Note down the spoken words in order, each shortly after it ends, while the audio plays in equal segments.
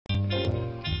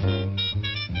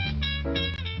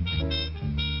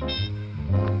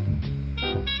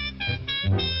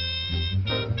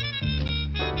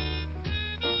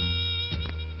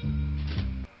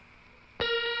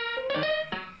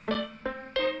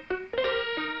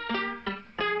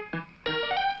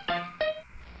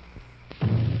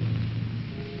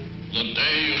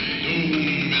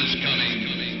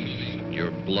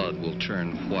blood will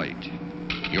turn white.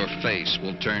 Your face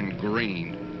will turn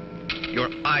green. Your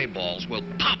eyeballs will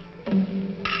pop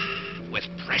with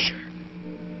pressure.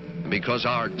 Because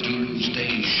our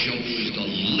doomsday shows the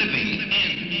living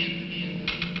end.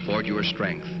 Forge your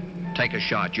strength. Take a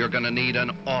shot. You're gonna need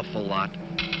an awful lot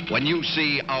when you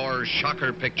see our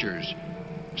shocker pictures.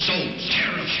 So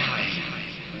terrifying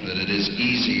that it is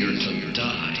easier to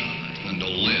die than to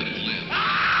live.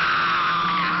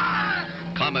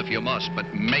 Come if you must,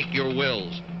 but make your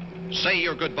wills. Say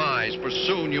your goodbyes, for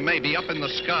soon you may be up in the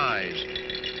skies.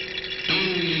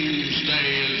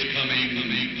 Doomsday is coming.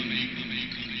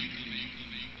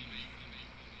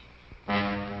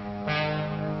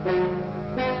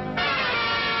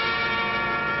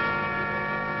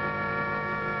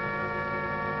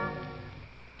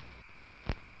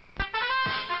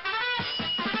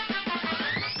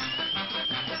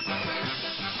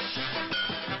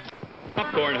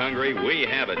 Popcorn hungry? We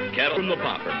have it. Kettle from the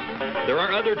Popper. There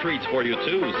are other treats for you,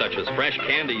 too, such as fresh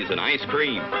candies and ice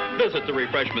cream. Visit the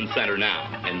Refreshment Center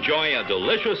now. Enjoy a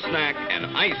delicious snack and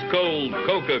ice-cold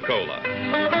Coca-Cola.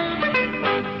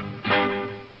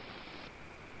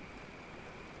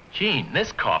 Gene,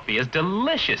 this coffee is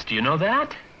delicious. Do you know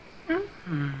that?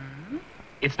 Mm-hmm.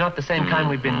 It's not the same kind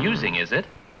we've been using, is it?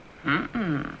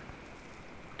 Mm-mm.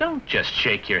 Don't just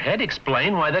shake your head.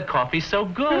 Explain why the coffee's so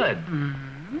good. Mm-mm.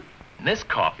 This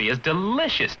coffee is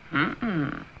delicious.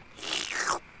 Mm-mm.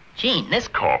 Gene, this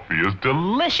coffee is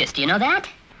delicious. Do you know that?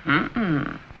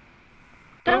 Mm-mm.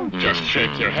 Don't just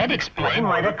shake your head. Explain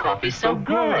why the coffee's so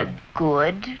good.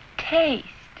 Good taste.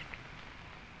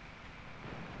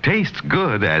 Tastes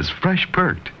good as fresh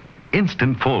perked.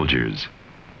 Instant Folgers.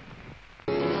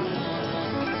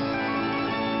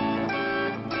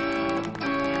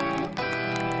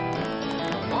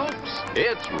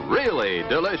 It's really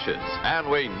delicious, and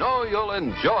we know you'll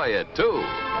enjoy it, too.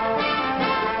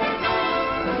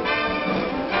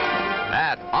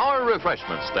 At our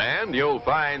refreshment stand, you'll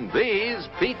find these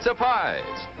pizza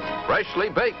pies, freshly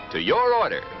baked to your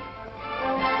order.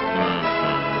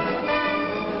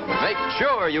 Make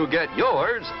sure you get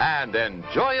yours and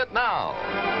enjoy it now.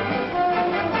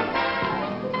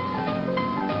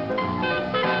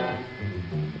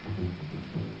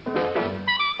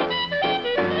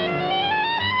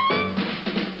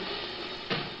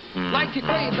 Like you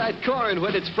crave that corn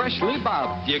when it's freshly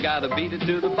bobbed. You gotta beat it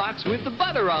to the box with the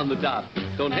butter on the top.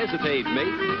 Don't hesitate,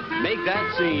 mate. Make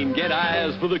that scene. Get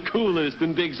eyes for the coolest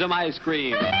and dig some ice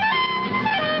cream. Want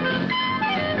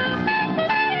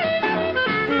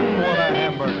a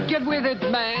hamburger? Get with it,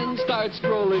 man. Start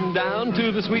strolling down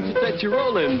to the sweets that you're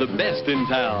rolling, the best in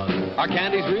town. Our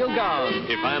candy's real gone,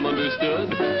 if I'm understood.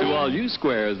 To all you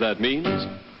squares, that means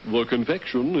the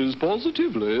confection is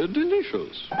positively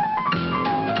delicious.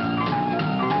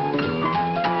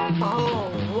 Oh,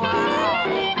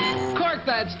 wow. Cork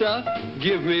that stuff.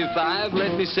 Give me 5.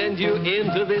 Let me send you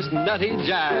into this nutty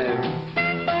jive.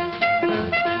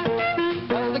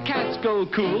 The cats go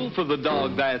cool for the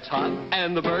dog that's hot,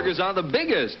 and the burgers are the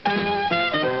biggest.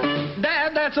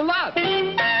 Dad, that's a lot. Go,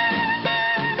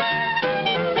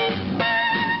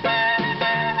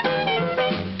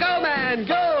 man,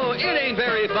 go. It ain't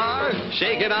very far.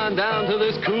 Shake it on down to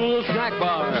this cool snack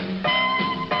bar.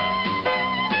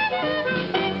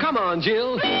 Come on,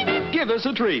 Jill, give us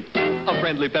a treat. A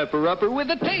friendly pepper-upper with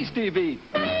a tasty beat.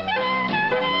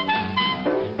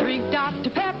 Drink Dr.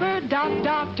 Pepper,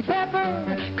 Dr. Pepper,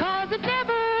 'cause it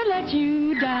never lets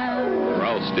you down.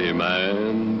 Frosty,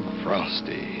 man,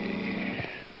 frosty.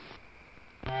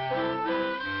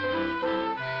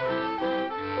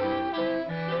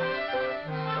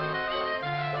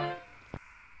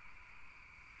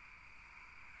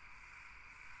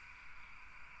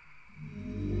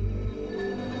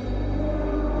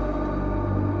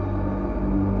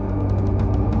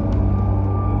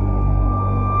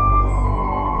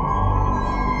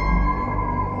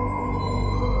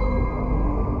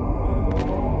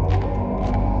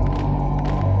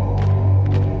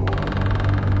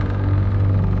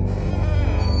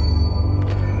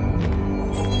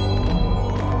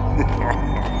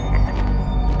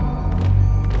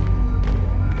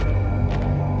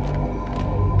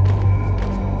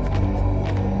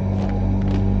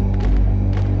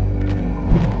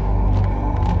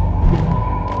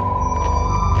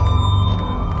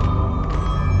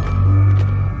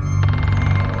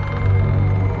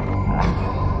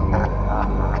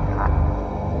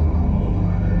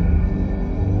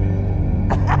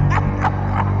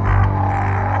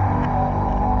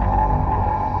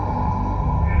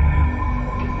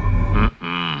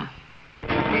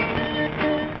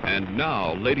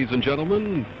 Ladies and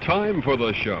gentlemen, time for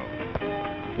the show.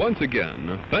 Once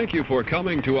again, thank you for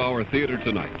coming to our theater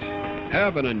tonight.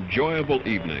 Have an enjoyable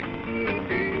evening.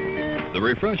 The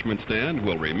refreshment stand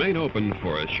will remain open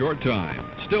for a short time.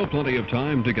 Still plenty of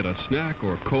time to get a snack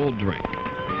or cold drink.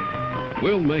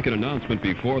 We'll make an announcement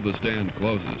before the stand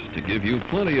closes to give you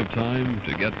plenty of time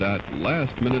to get that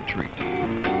last-minute treat.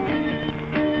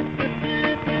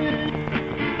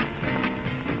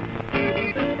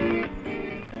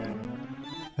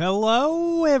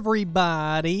 Hello,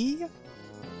 everybody.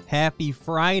 Happy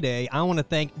Friday. I want to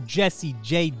thank Jesse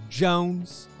J.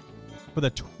 Jones for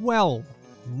the 12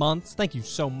 months. Thank you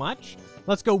so much.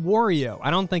 Let's go, Wario.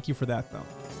 I don't thank you for that, though.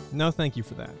 No, thank you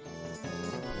for that.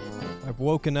 I've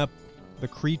woken up the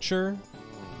creature,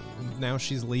 and now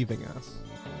she's leaving us.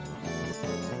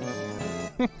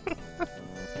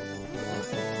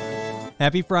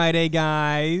 Happy Friday,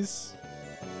 guys.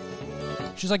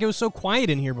 She's like, it was so quiet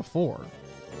in here before.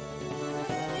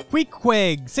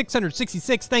 Queequeg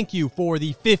 666, thank you for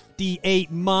the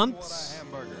 58 months.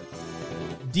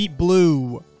 Deep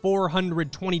Blue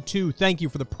 422, thank you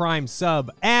for the Prime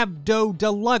sub. Abdo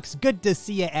Deluxe, good to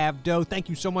see you, Abdo. Thank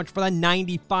you so much for the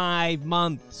 95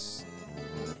 months.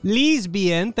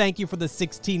 Lesbian, thank you for the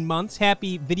 16 months.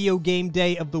 Happy Video Game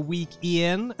Day of the Week,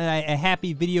 Ian. A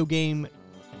happy Video Game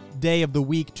Day of the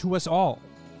Week to us all.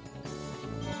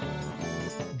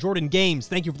 Jordan Games,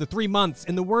 thank you for the 3 months.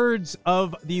 In the words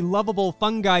of the lovable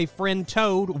fungi friend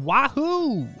Toad,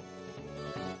 wahoo!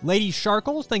 Lady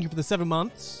Sharkles, thank you for the 7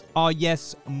 months. Aw,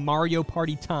 yes, Mario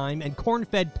Party time. And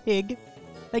Corn-Fed Pig,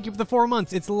 thank you for the 4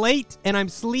 months. It's late and I'm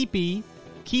sleepy.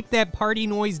 Keep that party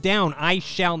noise down. I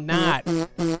shall not.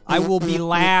 I will be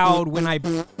loud when I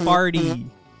party.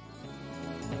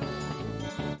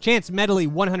 Chance Medley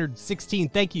 116,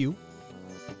 thank you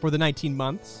for the 19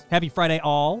 months. Happy Friday,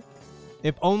 all.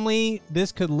 If only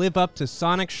this could live up to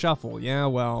Sonic Shuffle. Yeah,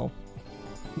 well.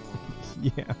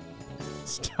 Yeah.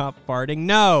 Stop farting.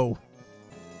 No!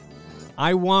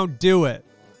 I won't do it.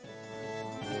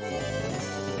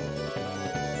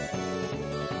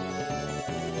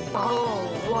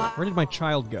 Where did my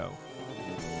child go?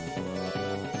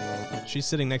 She's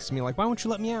sitting next to me like, why won't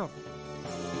you let me out?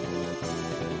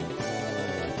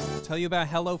 Tell you about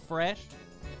HelloFresh?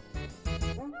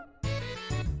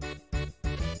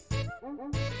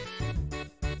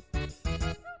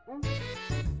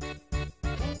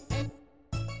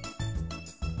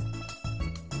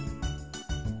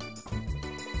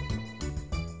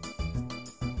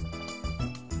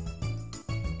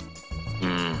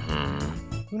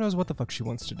 Who knows what the fuck she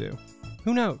wants to do?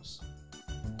 Who knows?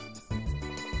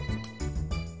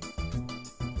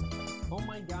 Oh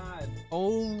my god.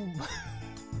 Oh.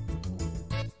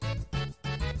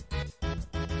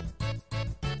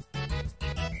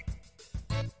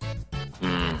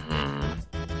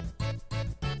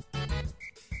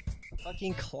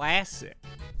 Fucking classic.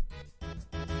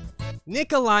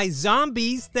 Nikolai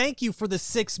Zombies, thank you for the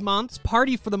 6 months.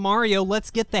 Party for the Mario.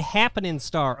 Let's get the happening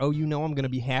star. Oh, you know I'm going to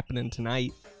be happening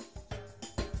tonight.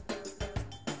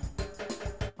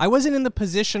 I wasn't in the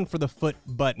position for the foot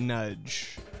butt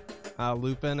nudge,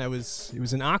 Lupin. It was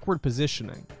an awkward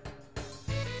positioning.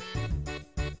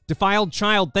 Defiled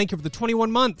Child, thank you for the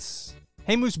 21 months.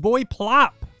 Hey, Moose Boy,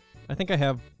 plop. I think I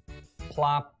have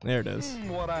plop. There it is.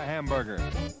 What a hamburger.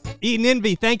 Eaton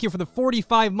Envy, thank you for the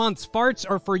 45 months. Farts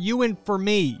are for you and for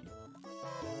me.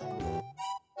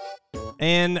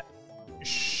 And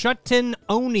Shutten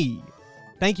Oni,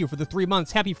 thank you for the 3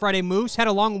 months. Happy Friday, Moose. Had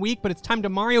a long week, but it's time to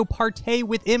Mario Party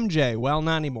with MJ. Well,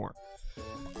 not anymore.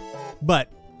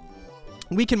 But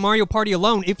we can Mario Party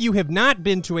alone. If you have not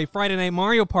been to a Friday Night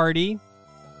Mario Party,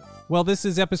 well, this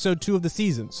is episode 2 of the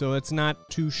season, so it's not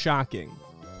too shocking.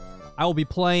 I will be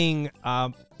playing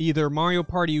either Mario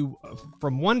Party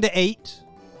from 1 to 8,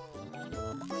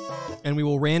 and we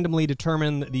will randomly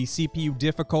determine the CPU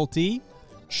difficulty.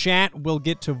 Chat will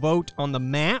get to vote on the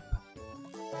map,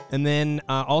 and then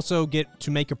also get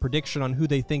to make a prediction on who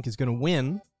they think is going to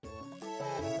win.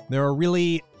 There are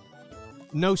really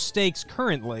no stakes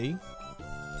currently,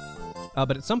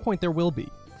 but at some point there will be.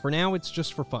 For now, it's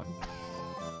just for fun.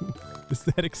 Is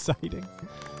that exciting?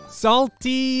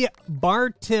 Salty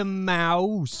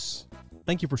Bartimaus,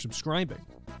 thank you for subscribing.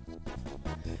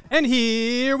 And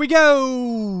here we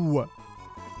go.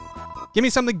 Give me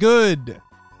something good.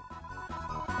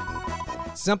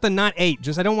 Something not 8.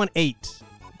 Just, I don't want 8.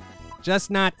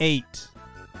 Just not 8.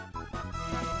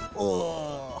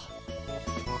 Ugh.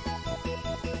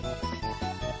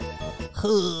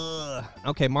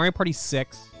 Okay, Mario Party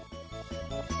 6.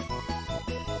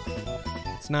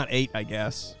 It's not 8, I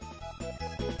guess.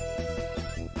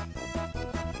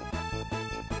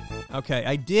 Okay,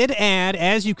 I did add,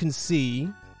 as you can see,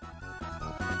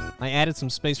 I added some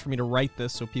space for me to write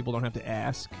this so people don't have to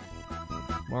ask.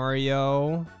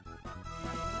 Mario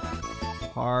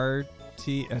Party.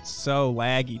 It's so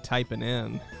laggy typing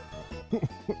in.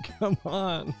 Come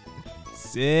on.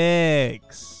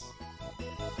 6.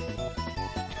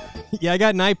 Yeah, I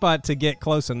got Nightbot to get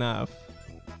close enough.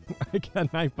 I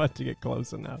got Nightbot to get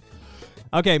close enough.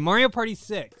 Okay, Mario Party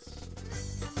 6.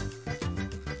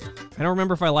 I don't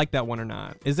remember if I like that one or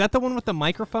not. Is that the one with the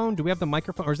microphone? Do we have the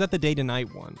microphone? Or is that the day to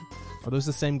night one? Are those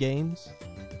the same games?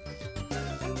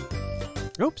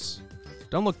 Oops.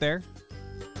 Don't look there.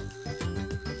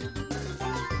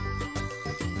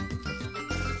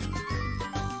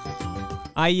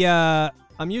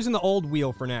 I'm using the old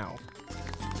wheel for now.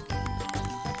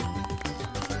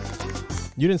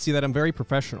 You didn't see that. I'm very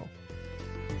professional.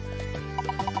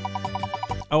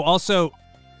 Oh, also,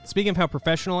 speaking of how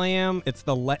professional I am, it's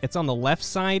on the left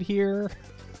side here.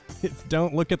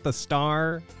 Don't look at the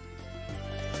star.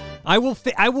 I will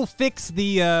fix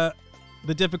the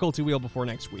difficulty wheel before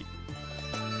next week.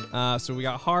 So we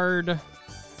got hard.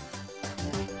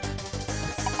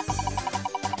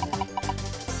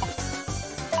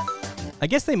 I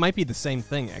guess they might be the same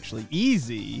thing, actually.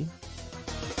 Easy.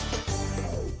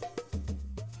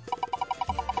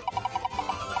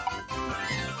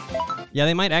 Yeah,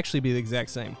 they might actually be the exact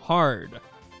same. Hard.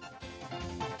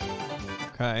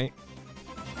 Okay.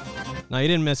 Now, you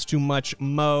didn't miss too much,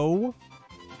 Mo.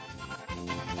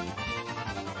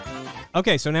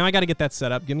 Okay, so now I got to get that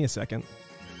set up. Give me a second.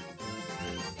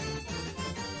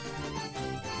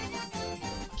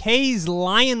 Kay's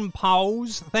Lion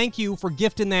Paws, thank you for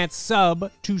gifting that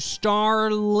sub to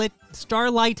Starlight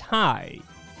High.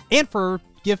 And for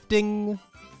gifting...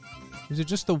 Is it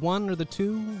just the 1 or the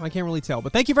 2? I can't really tell,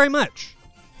 but thank you very much.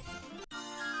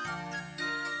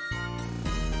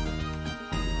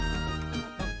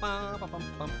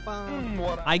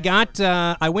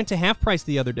 I went to Half Price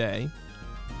the other day.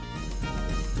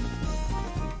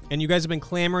 And you guys have been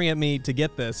clamoring at me to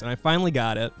get this, and I finally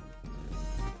got it.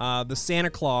 The Santa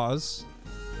Claus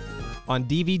on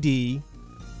DVD.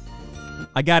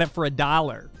 I got it for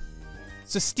 $1.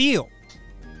 It's a steal.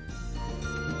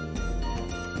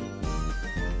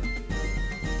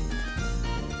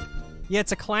 Yeah,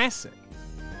 it's a classic.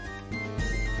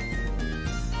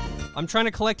 I'm trying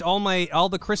to collect all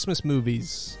the Christmas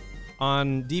movies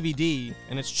on DVD,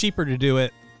 and it's cheaper to do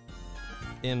it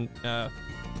in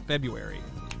February.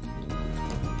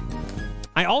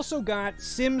 I also got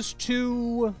Sims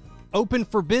 2 Open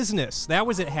for Business. That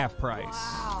was at half price.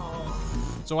 Wow.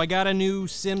 So I got a new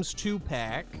Sims 2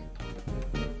 pack.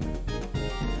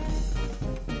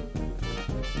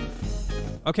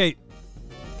 Okay.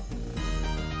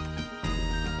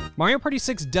 Mario Party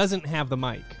 6 doesn't have the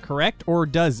mic, correct? Or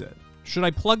does it? Should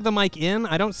I plug the mic in?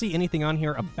 I don't see anything on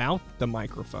here about the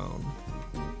microphone.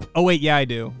 Oh, wait, yeah, I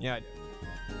do. Yeah, I do.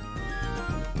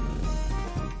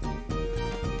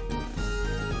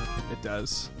 It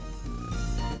does.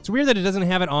 It's weird that it doesn't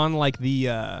have it on, like, the,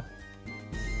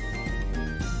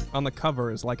 on the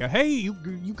cover is like a, hey, you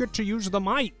get to use the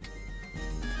mic.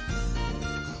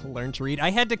 Learn to read.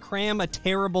 I had to cram a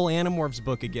terrible Animorphs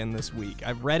book again this week.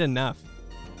 I've read enough.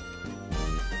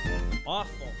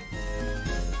 Awful.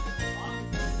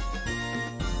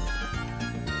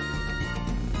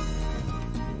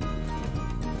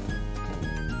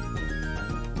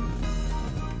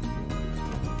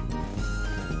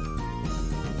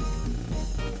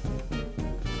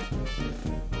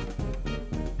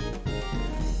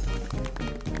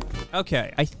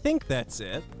 Okay, I think that's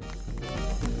it.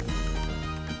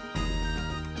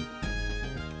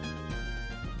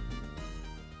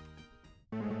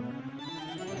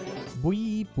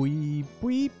 Bwee, bwee,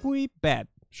 bwee, bwee. Bad.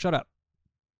 Shut up.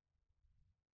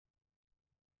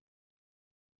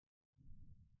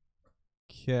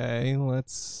 Okay,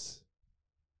 let's...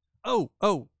 Oh!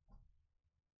 Duh.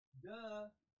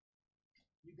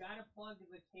 You gotta plug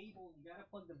the cable, you gotta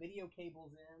plug the video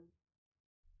cables in.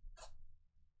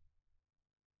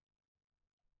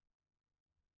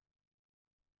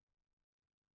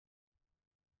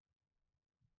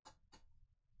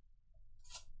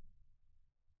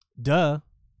 Duh.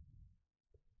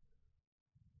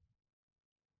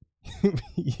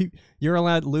 You're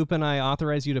allowed, Loop and I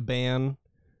authorize you to ban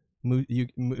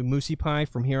Moosey Pie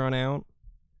from here on out.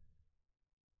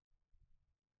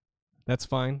 That's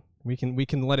fine. We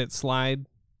can let it slide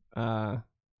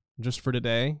just for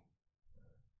today.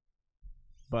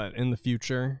 But in the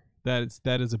future, that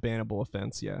is a bannable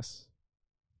offense, yes.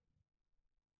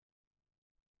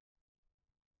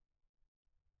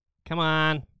 Come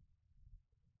on.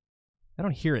 I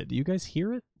don't hear it. Do you guys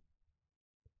hear it?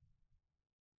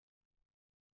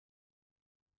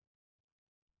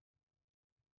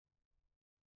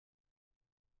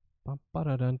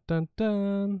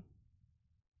 Ba-ba-da-dun-dun-dun.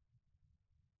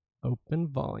 Open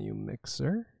volume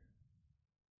mixer.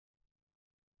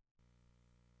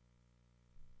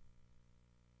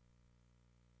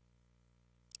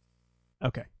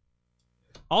 Okay.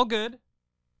 All good.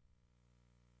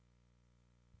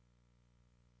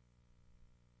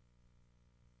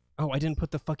 Oh, I didn't put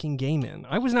the fucking game in.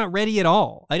 I was not ready at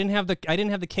all. I didn't have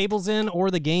the cables in or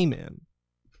the game in.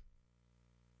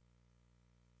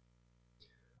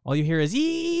 All you hear is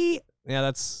ee.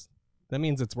 Yeah, that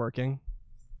means it's working.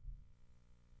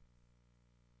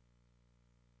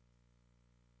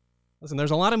 Listen,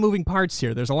 there's a lot of moving parts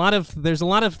here. There's a lot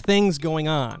of things going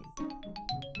on.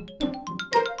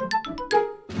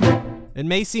 It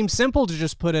may seem simple to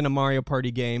just put in a Mario Party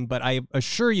game, but I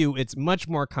assure you it's much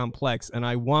more complex, and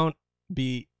I won't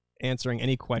be answering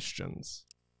any questions.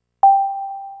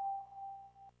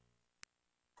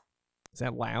 Is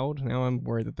that loud? Now I'm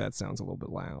worried that sounds a little bit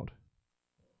loud.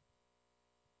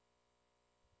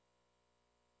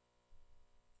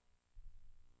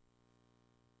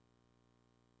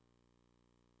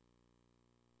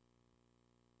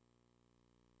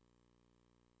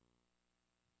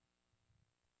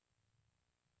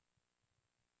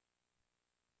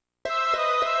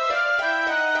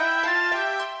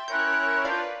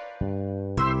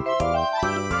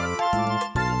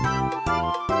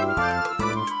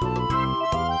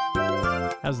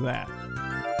 How's that?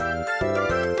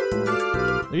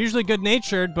 They're usually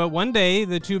good-natured, but one day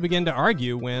the two begin to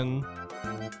argue when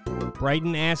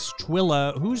Brighton asks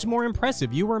Twilla, who's more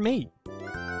impressive, you or me?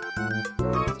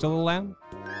 Still allowed?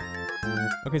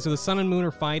 Okay, so the sun and moon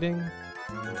are fighting.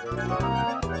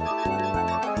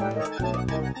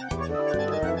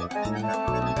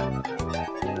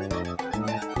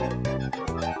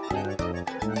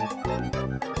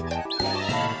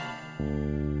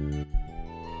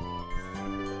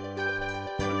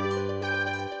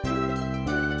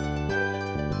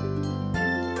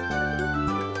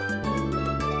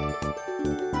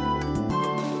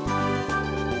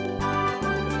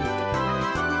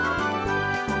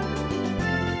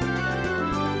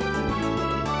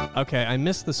 Okay, I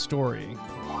missed the story.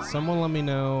 Someone let me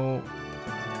know.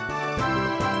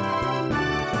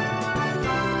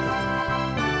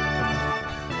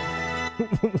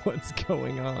 What's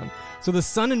going on? So the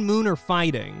sun and moon are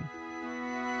fighting,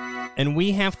 and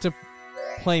we have to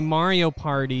play Mario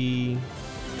Party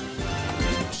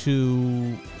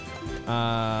to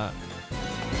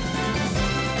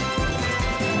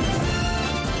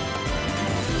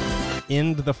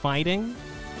end the fighting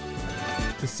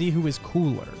to see who is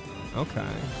cooler. Okay.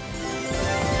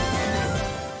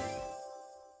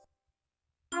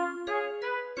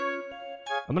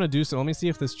 I'm gonna do so. Let me see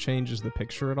if this changes the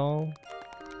picture at all.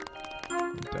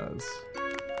 It does.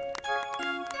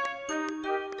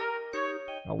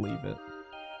 I'll leave it.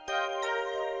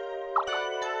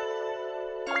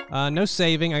 No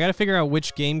saving. I gotta figure out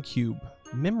which GameCube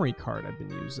memory card I've been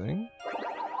using.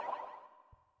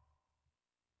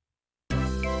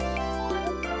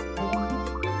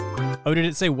 Oh, did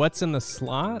it say what's in the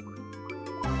slot?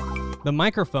 The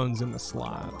microphone's in the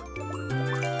slot.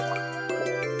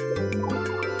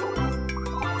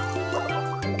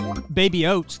 Baby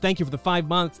Oats, thank you for the 5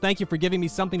 months. Thank you for giving me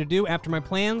something to do after my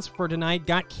plans for tonight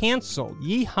got canceled.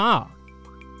 Yeehaw.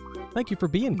 Thank you for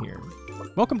being here.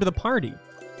 Welcome to the party.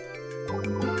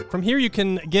 From here you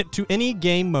can get to any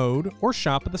game mode or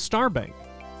shop at the Star Bank.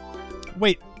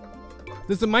 Wait,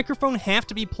 does the microphone have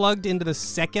to be plugged into the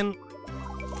second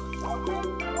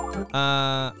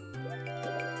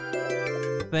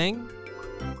thing?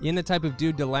 You're the type of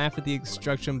dude to laugh at the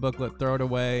instruction booklet, throw it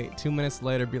away, 2 minutes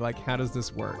later be like, how does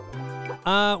this work?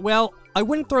 Well, I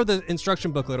wouldn't throw the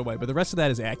instruction booklet away, but the rest of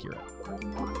that is accurate.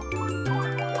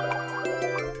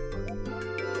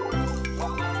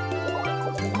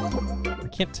 I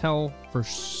can't tell for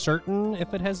certain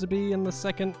if it has to be in the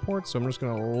second port, so I'm just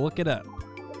gonna look it up.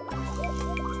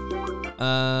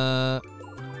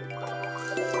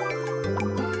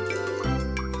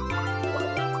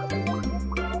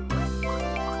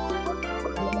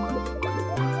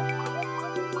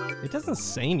 It doesn't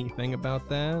say anything about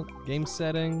that. Game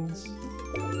settings.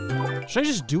 Should I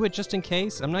just do it just in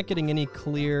case? I'm not getting any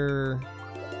clear...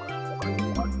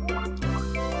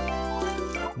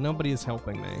 Nobody is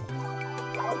helping me.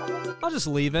 I'll just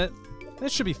leave it.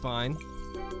 It should be fine.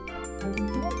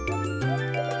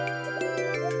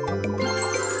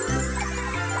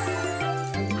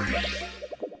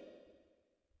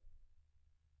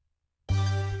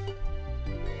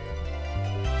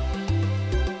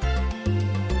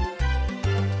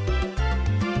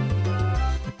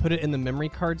 Put it in the memory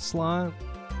card slot.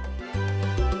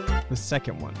 The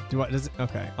second one. Does it?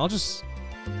 Okay, I'll just...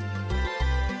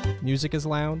 Music is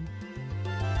loud.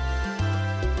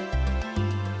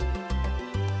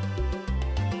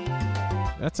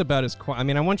 That's about as quiet. I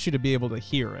mean, I want you to be able to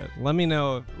hear it. Let me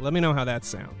know how that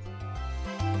sounds.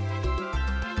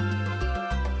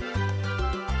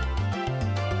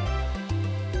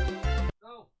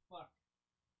 Oh, fuck.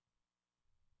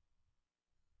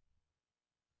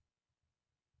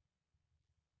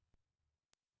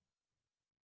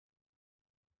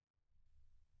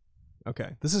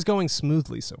 Okay, this is going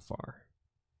smoothly so far.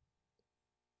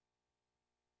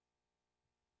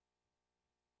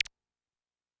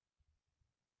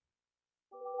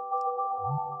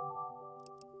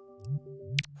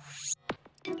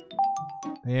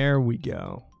 There we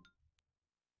go.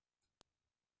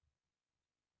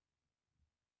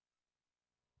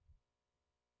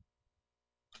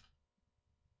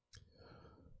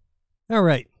 All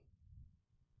right.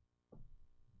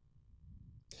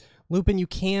 Lupin, you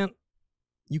can't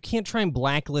try and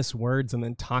blacklist words and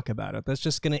then talk about it. That's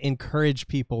just going to encourage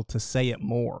people to say it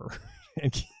more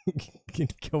and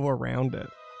go around it.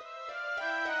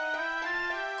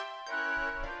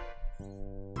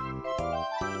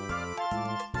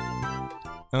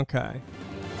 Okay.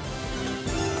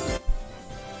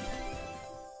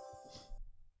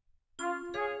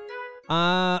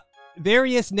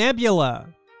 Various Nebula.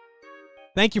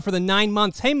 Thank you for the 9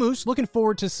 months. Hey, Moose, looking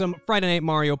forward to some Friday Night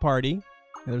Mario Party.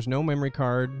 Yeah, there's no memory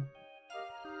card.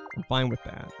 I'm fine with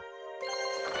that.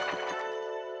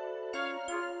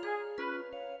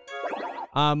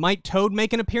 Might Toad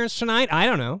make an appearance tonight? I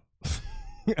don't know.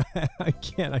 I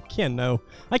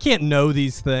can't know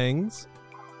these things.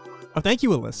 Oh, thank you,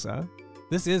 Alyssa.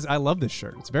 I love this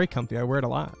shirt. It's very comfy. I wear it a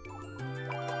lot.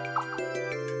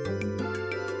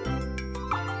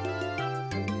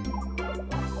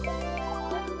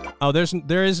 Oh,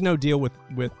 there is no deal with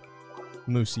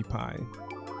Moosey Pie.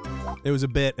 It was a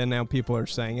bit, and now people are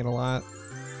saying it a lot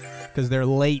because they're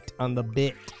late on the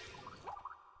bit.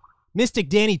 Mystic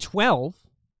Danny 12.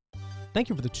 Thank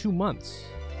you for the 2 months.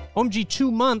 OMG,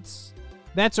 2 months.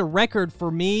 That's a record for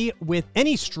me with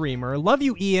any streamer. Love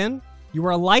you, Ian. You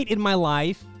are a light in my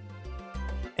life.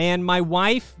 And my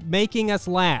wife making us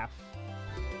laugh.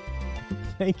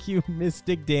 Thank you,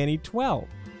 Mystic Danny 12.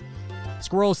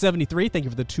 Squirrel 73, thank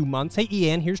you for the 2 months. Hey,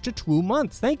 Ian, here's to 2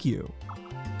 months. Thank you.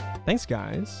 Thanks,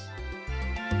 guys.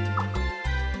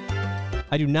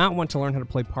 I do not want to learn how to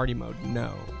play party mode.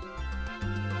 No.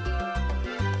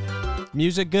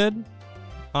 Music good?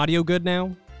 Audio good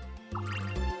now?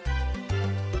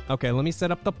 Okay, let me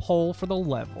set up the poll for the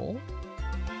level.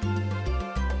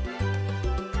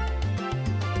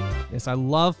 Yes, I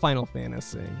love Final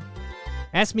Fantasy.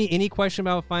 Ask me any question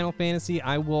about Final Fantasy,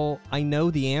 I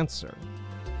know the answer.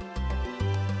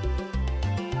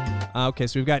 Okay,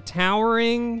 so we've got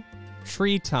Towering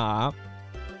Treetop.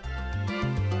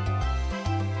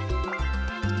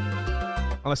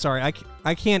 Oh, sorry,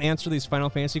 I can't answer these Final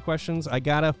Fantasy questions. I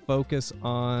gotta focus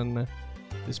on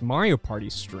this Mario Party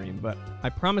stream, but I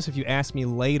promise if you ask me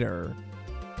later,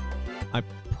 I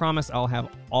promise I'll have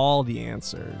all the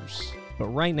answers. But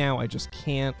right now, I just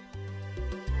can't.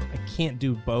 I can't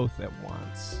do both at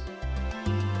once.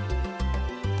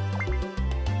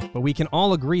 But we can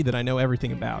all agree that I know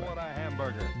everything about it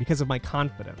because of my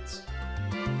confidence.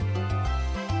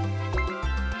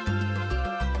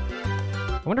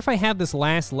 I wonder if I have this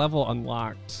last level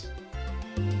unlocked.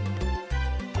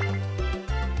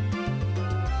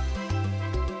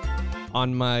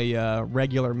 On my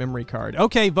regular memory card.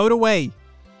 Okay, vote away.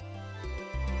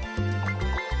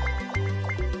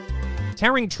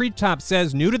 Towering Treetop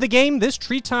says, new to the game, this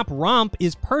Treetop romp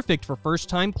is perfect for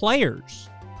first-time players.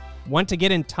 Want to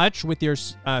get in touch with your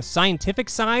scientific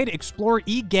side? Explore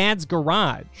EGAD's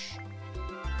garage.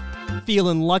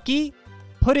 Feeling lucky?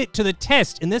 Put it to the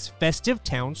test in this festive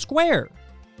town square.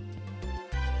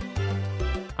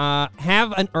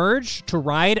 Have an urge to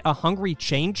ride a hungry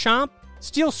chain chomp?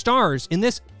 Steal stars in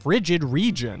this frigid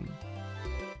region.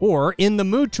 Or, in the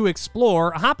mood to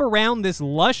explore, hop around this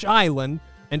lush island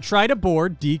and try to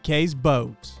board DK's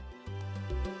boat.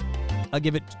 I'll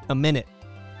give it a minute.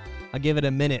 I'll give it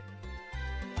a minute.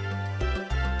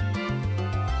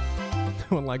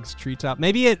 No one likes Treetop.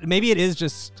 Maybe it is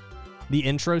just the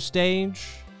intro stage.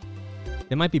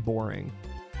 It might be boring.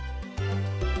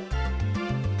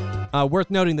 Worth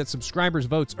noting that subscribers'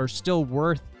 votes are still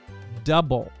worth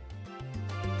double.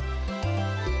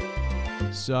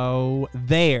 So,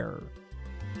 there.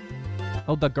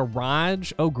 Oh, the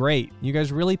garage? Oh, great. You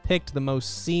guys really picked the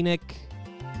most scenic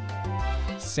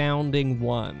sounding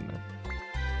one.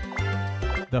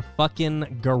 The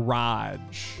fucking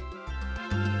garage.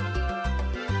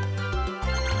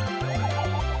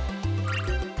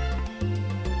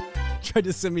 tried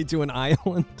to send me to an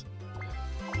island.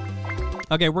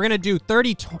 Okay, we're gonna do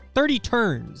 30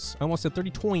 turns. I almost said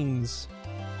 30 twings.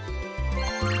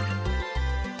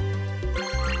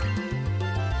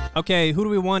 Okay, who do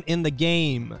we want in the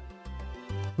game?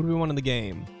 Who do we want in the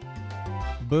game?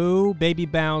 Boo, Baby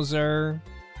Bowser,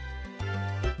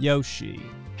 Yoshi.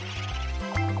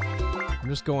 I'm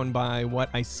just going by what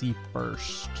I see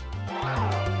first.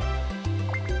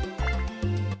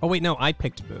 Oh wait, no, I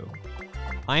picked Boo.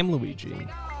 I'm Luigi.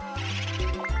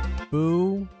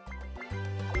 Boo.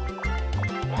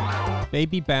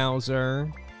 Baby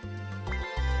Bowser.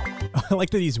 I like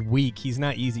that he's weak. He's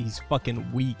not easy, he's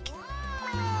fucking weak.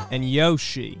 And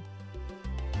Yoshi.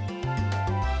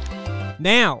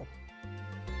 Now.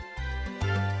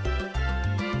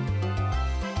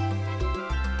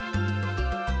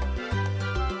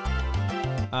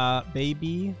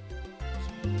 Baby.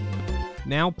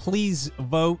 Now please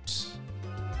vote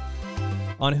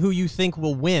on who you think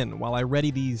will win while I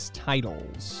ready these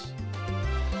titles.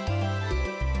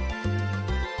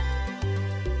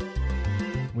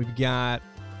 We've got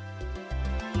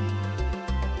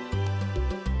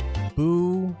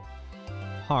Boo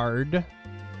Hard.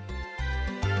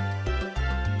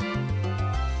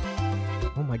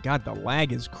 Oh my god, the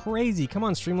lag is crazy. Come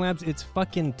on, Streamlabs, it's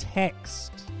fucking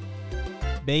text.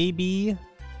 Baby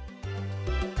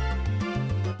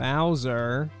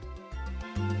Bowser.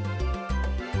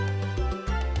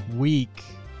 Weak.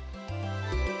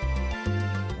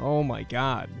 Oh my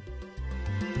god.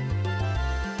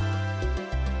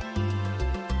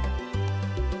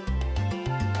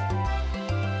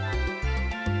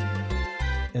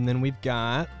 And then we've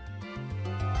got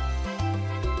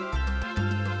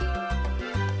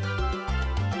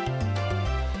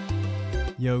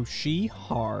Yoshi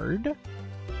Hard.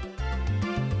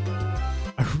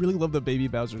 I really love that Baby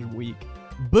Bowser's weak.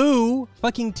 Boo!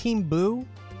 Fucking Team Boo.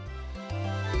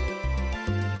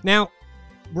 Now,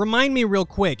 remind me real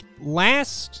quick.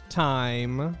 Last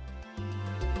time...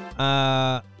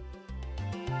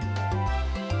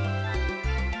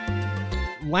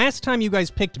 Last time you guys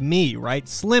picked me, right?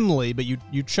 Slimly, but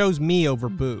you chose me over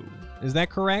Boo. Is that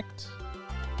correct?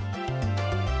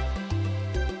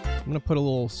 I'm gonna put a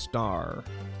little star.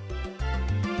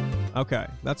 Okay,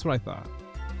 that's what I thought.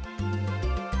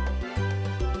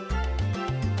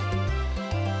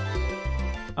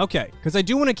 Okay, because I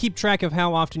do want to keep track of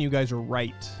how often you guys are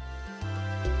right.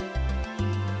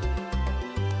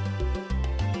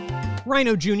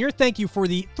 Rhino Jr., thank you for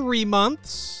the 3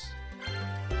 months.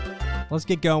 Let's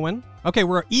get going. Okay,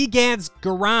 we're at Egad's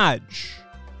Garage.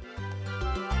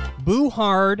 Boo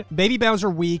Hard, Baby Bowser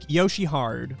weak, Yoshi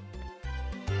Hard.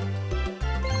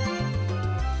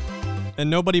 And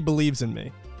nobody believes in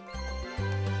me.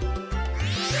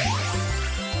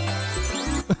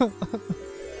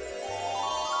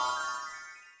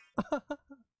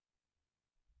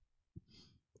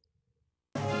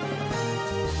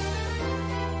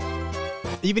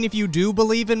 Even if you do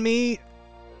believe in me,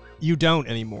 you don't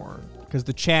anymore. Because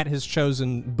the chat has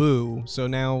chosen Boo, so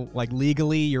now, like,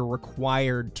 legally, you're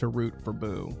required to root for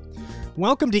Boo.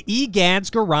 Welcome to Egad's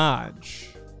Garage.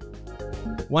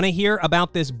 Want to hear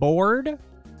about this board?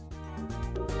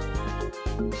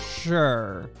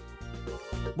 Sure.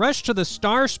 Rush to the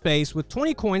star space with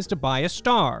 20 coins to buy a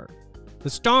star. The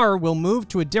star will move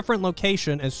to a different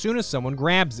location as soon as someone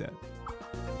grabs it.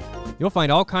 You'll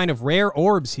find all kind of rare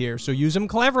orbs here, so use them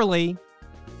cleverly.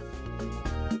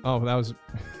 Oh, that was...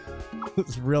 that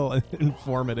was real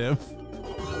informative.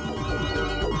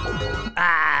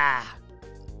 Ah!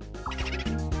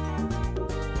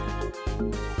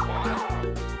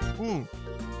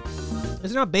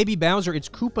 It's not Baby Bowser, it's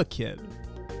Koopa Kid.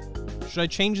 Should I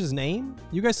change his name?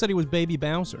 You guys said he was Baby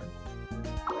Bowser.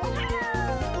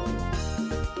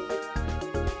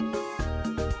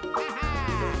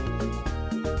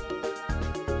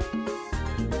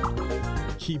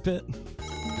 Keep it?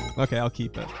 Okay, I'll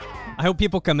keep it. I hope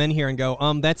people come in here and go,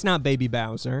 that's not Baby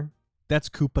Bowser. That's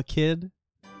Koopa Kid.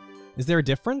 Is there a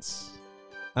difference?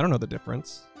 I don't know the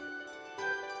difference.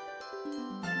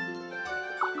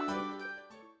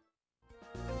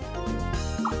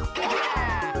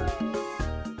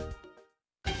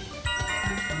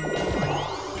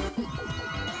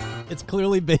 It's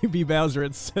clearly Baby Bowser.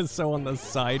 It says so on the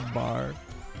sidebar.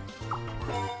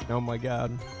 Oh my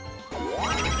god.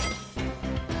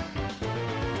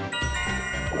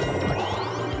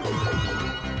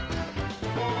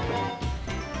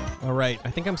 All right,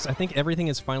 I think everything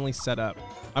is finally set up.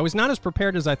 I was not as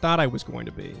prepared as I thought I was going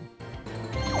to be.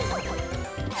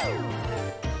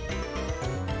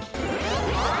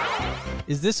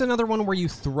 Is this another one where you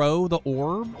throw the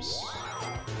orbs?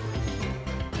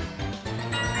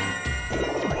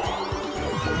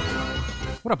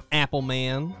 What up, Apple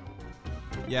Man?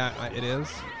 Yeah, it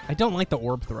is. I don't like the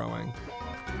orb throwing.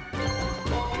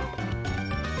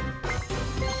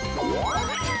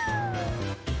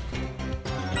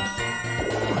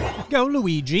 Go,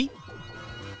 Luigi.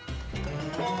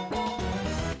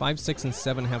 5, 6, and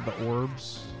 7 have the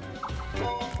orbs.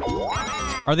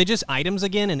 Are they just items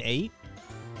again in 8?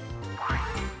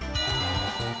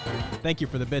 Thank you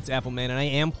for the bits, Appleman, and I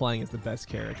am playing as the best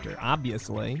character,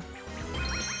 obviously.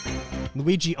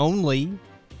 Luigi only.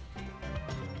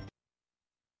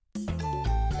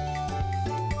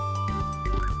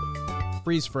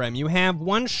 Freeze frame. You have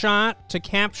one shot to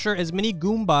capture as many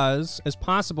Goombas as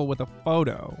possible with a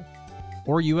photo.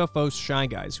 Or UFO Shy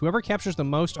Guys. Whoever captures the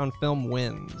most on film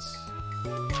wins.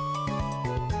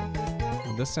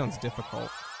 Oh, this sounds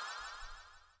difficult.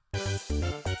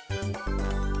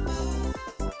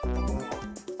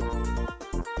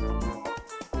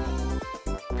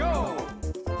 Go!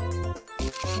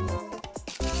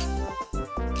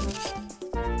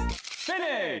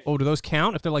 Finish! Oh, do those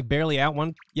count if they're like barely out?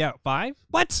 1, yeah, 5?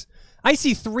 What? I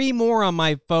see 3 more on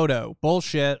my photo.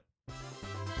 Bullshit.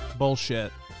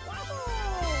 Bullshit.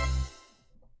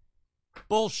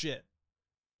 Bullshit.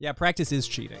 Yeah, practice is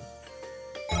cheating.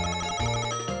 She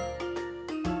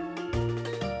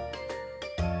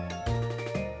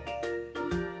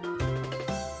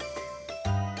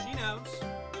knows.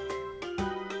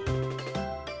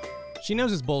 She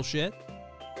knows it's bullshit.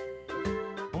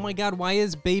 Oh my god, why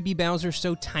is Baby Bowser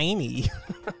so tiny?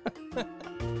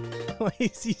 Why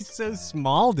is he so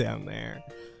small down there?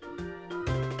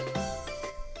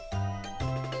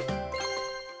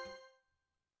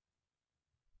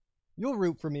 You'll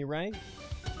root for me, right?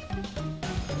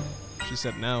 She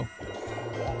said no.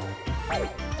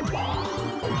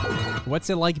 What's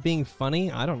it like being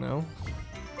funny? I don't know.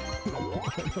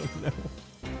 I don't know.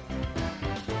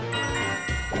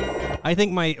 I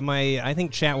think I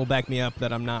think chat will back me up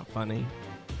that I'm not funny.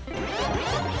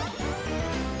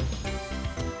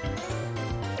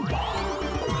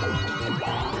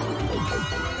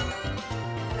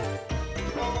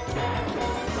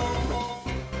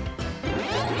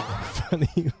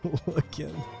 Funny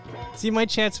looking. See, my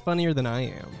chat's funnier than I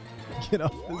am. Get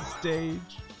off the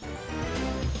stage.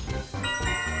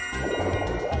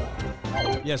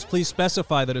 Yes, please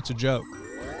specify that it's a joke.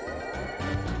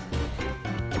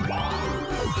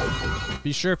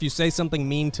 Be sure if you say something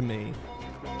mean to me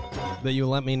that you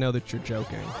let me know that you're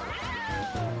joking.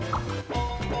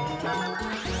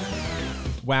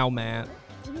 Wow, Matt.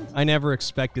 I never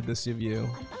expected this of you.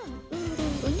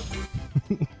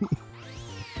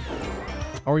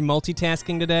 Are we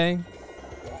multitasking today?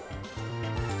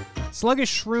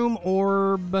 Sluggish Shroom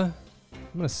Orb. I'm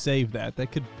gonna save that.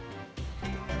 That could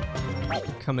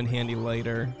come in handy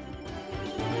later.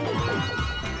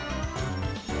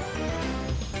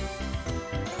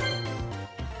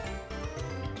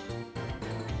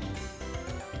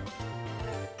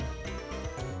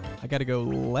 I gotta go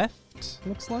left,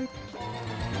 looks like.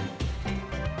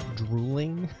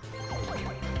 Drooling.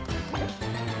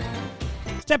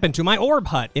 Step into my orb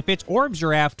hut. If it's orbs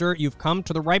you're after, you've come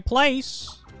to the right place.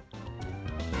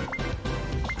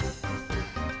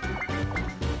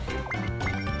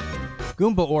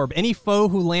 Goomba Orb. Any foe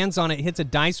who lands on it hits a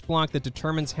dice block that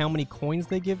determines how many coins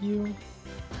they give you.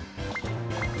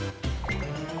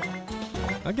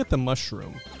 I'll get the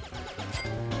mushroom.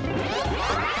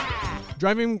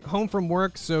 Driving home from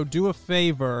work, so do a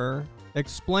favor.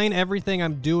 Explain everything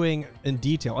I'm doing in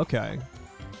detail. Okay.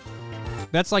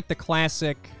 That's like the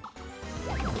classic.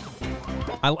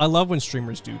 I love when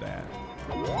streamers do that.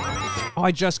 Oh,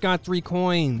 I just got 3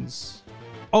 coins.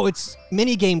 Oh, it's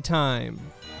minigame time.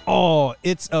 Oh,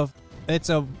 it's a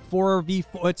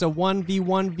 4v4. It's a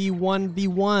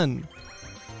 1v1v1v1.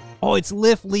 Oh, it's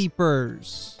Lift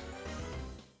Leapers.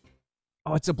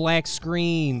 Oh, it's a black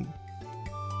screen.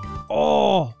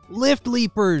 Oh, Lift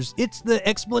Leapers. It's the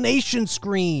explanation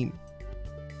screen.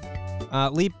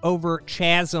 Leap over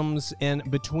chasms and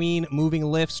between moving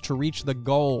lifts to reach the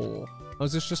goal. Oh,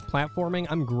 is this just platforming?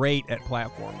 I'm great at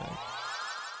platforming.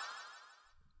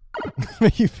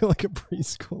 Make you feel like a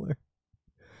preschooler.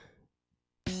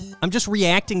 I'm just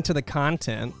reacting to the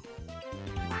content.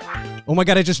 Oh my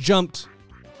god, I just jumped.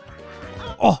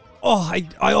 Oh, I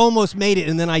almost made it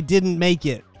and then I didn't make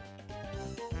it.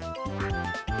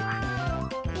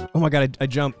 Oh my god, I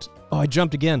jumped. Oh, I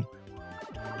jumped again.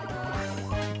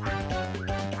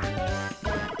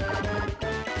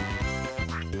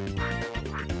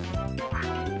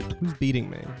 Who's beating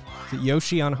me? Is it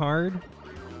Yoshi on hard?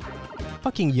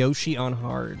 Fucking Yoshi on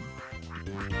hard.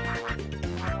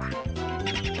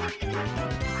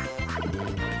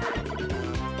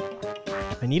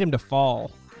 I need him to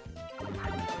fall.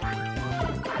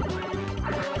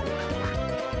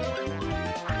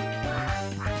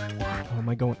 Oh, am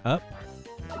I going up?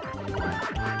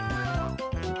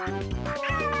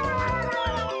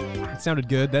 That sounded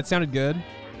good. That sounded good.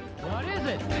 What is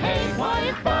it? Hey,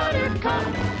 white buttercup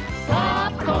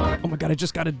popcorn. Oh my god, I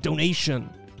just got a donation.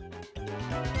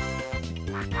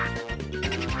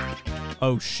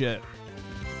 Oh shit.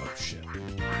 Oh shit.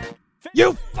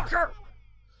 You fucker!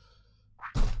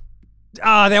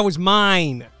 Ah, that was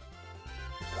mine.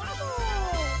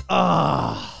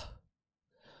 Ah.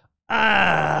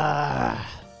 Ah.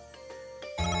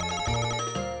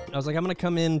 I was like, I'm gonna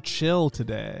come in chill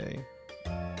today.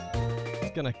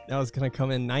 I was gonna come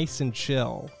in nice and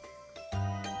chill.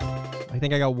 I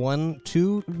think I got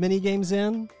 2 mini games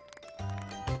in.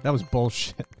 That was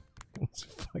bullshit. That was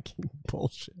fucking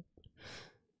bullshit.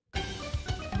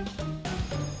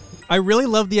 I really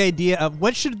love the idea of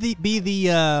what should be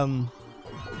the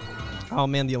oh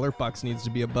man, the alert box needs to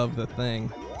be above the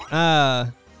thing. I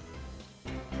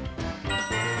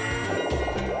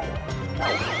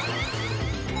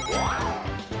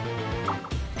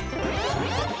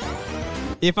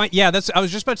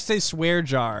was just about to say swear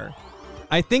jar.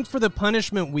 I think for the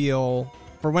punishment wheel,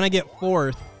 for when I get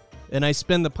 4th and I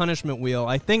spin the punishment wheel,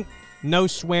 I think no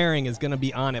swearing is gonna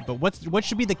be on it. But what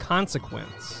should be the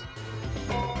consequence?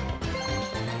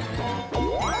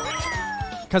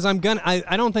 Because I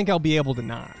don't think I'll be able to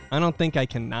not. I don't think I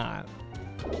can not.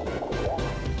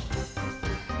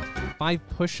 5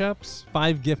 push-ups,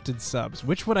 5 gifted subs.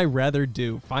 Which would I rather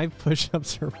do? 5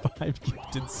 push-ups or 5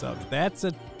 gifted subs?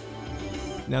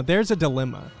 Now there's a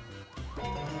dilemma.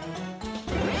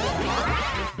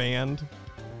 Banned.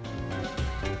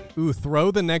 Ooh,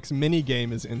 throw the next mini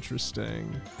game is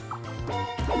interesting.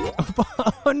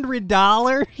 $100?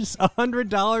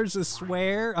 $100 a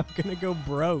swear? I'm gonna go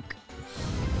broke.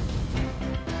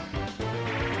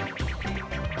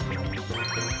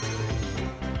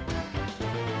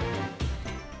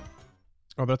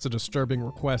 Oh, that's a disturbing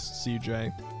request,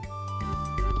 CJ.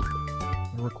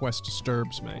 The request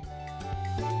disturbs me.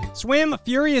 Swim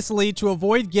furiously to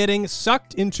avoid getting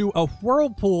sucked into a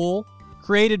whirlpool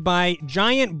created by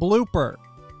Giant Blooper.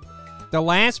 The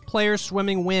last player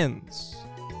swimming wins.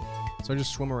 So I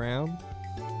just swim around.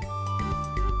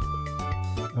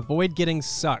 Avoid getting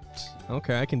sucked.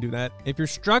 Okay, I can do that. If you're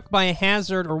struck by a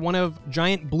hazard or one of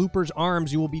Giant Blooper's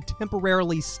arms, you will be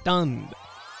temporarily stunned.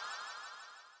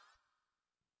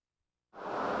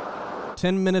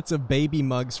 10 minutes of baby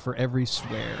mugs for every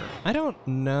swear. I don't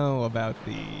know about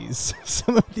these.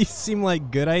 Some of these seem like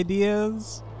good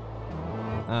ideas.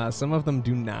 Some of them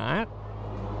do not.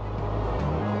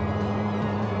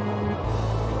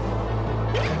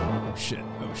 Oh shit,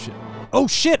 oh shit. Oh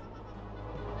shit!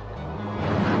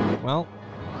 Well,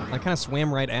 I kind of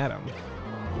swam right at him.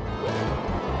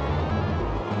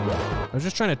 I was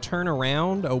just trying to turn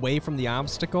around away from the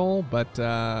obstacle, but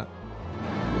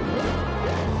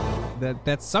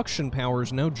that suction power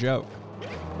is no joke.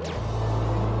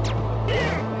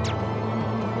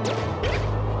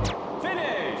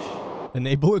 Finish!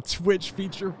 Enable a Twitch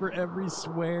feature for every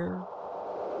swear.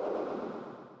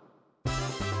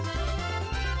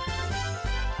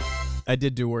 I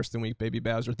did do worse than Weak Baby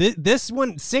Bowser. This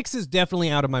one, 6 is definitely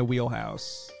out of my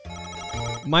wheelhouse.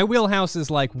 My wheelhouse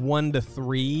is like 1 to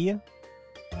 3.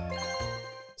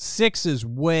 6 is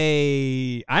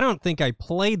way... I don't think I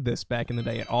played this back in the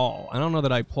day at all. I don't know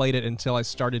that I played it until I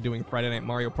started doing Friday Night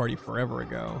Mario Party forever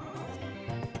ago.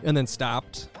 And then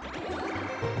stopped.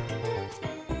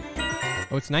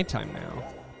 Oh, it's nighttime now.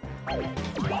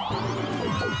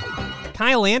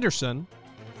 Kyle Anderson.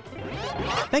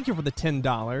 Thank you for the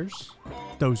 $10.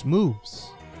 Those moves.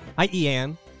 Hi,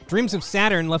 Ian. Dreams of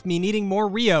Saturn left me needing more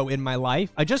Rio in my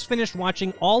life. I just finished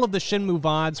watching all of the Shenmue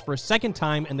VODs for a second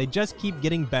time, and they just keep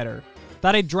getting better.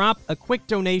 Thought I'd drop a quick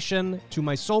donation to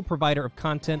my sole provider of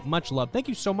content. Much love. Thank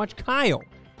you so much, Kyle.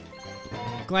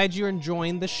 Glad you're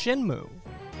enjoying the Shenmue.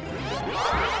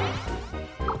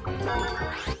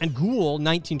 And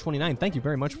Ghoul1929, thank you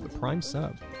very much for the Prime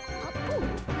sub.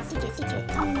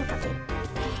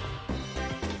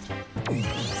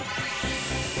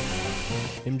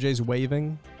 MJ's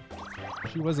waving.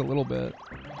 She was a little bit.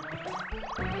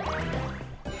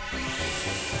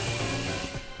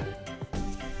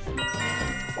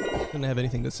 Didn't have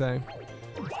anything to say.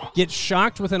 Get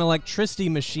shocked with an electricity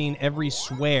machine every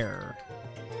swear.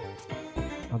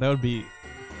 Oh, that would be...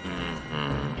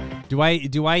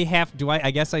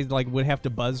 I guess I like would have to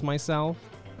buzz myself.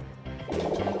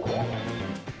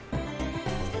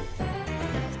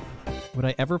 Would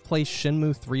I ever play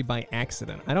Shenmue 3 by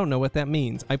accident? I don't know what that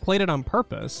means. I played it on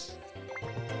purpose.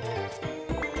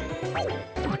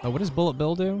 Oh, what does Bullet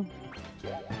Bill do?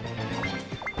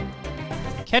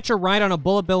 Catch a ride on a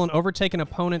Bullet Bill and overtake an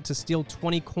opponent to steal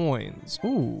 20 coins.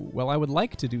 Ooh, well, I would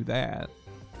like to do that.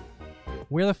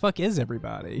 Where the fuck is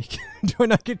everybody? Do I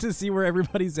not get to see where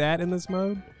everybody's at in this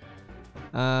mode?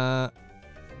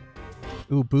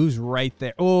 Ooh, Boo's right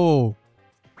there. Oh!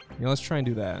 Yeah, let's try and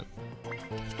do that.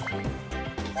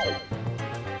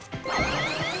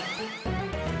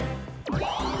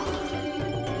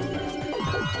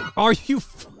 Are you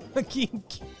fucking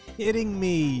kidding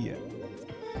me?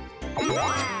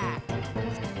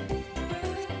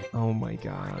 Oh my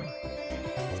god.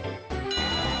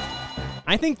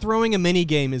 I think throwing a mini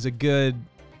game is a good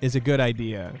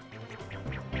idea.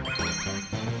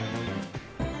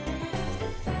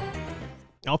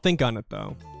 I'll think on it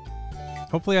though.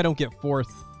 Hopefully I don't get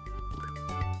fourth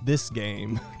this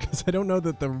game because I don't know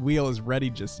that the wheel is ready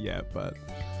just yet, but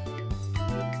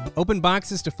open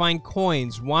boxes to find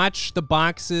coins. Watch the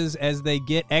boxes as they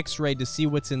get x-rayed to see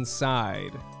what's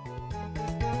inside.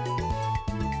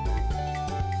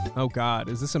 Oh god,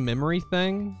 is this a memory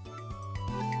thing?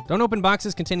 Don't open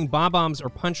boxes containing bob-ombs or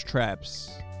punch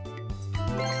traps.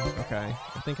 Okay,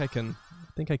 I think I can.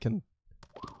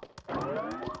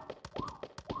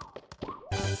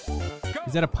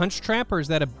 Is that a punch trap or is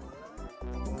that a?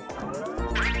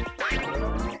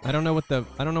 I don't know what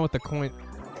the coin.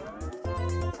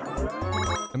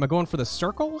 Am I going for the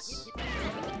circles?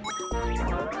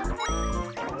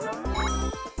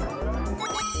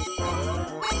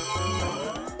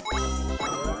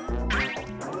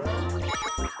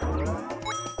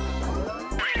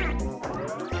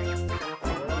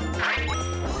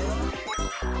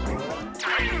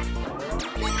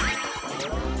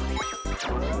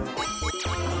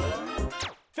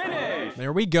 Finish!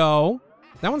 There we go.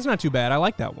 That one's not too bad. I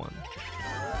like that one.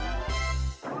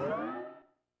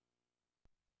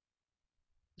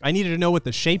 I needed to know what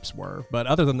the shapes were, but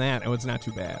other than that, it was not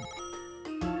too bad.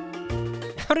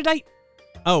 How did I...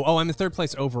 Oh, I'm in third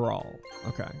place overall.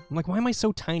 Okay. I'm like, why am I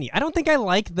so tiny? I don't think I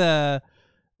like the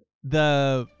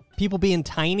people being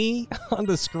tiny on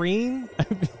the screen. I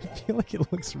feel like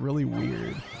it looks really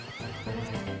weird.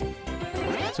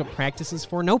 That's what practice is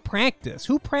for? No practice.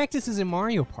 Who practices in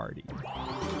Mario Party?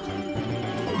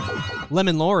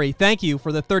 Lemon Lori, thank you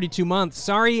for the 32 months.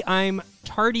 Sorry, I'm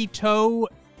Tardy Toe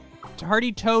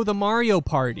the Mario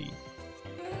Party.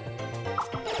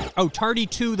 Oh, Tardy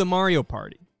 2 the Mario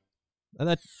Party.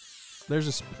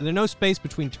 There's no space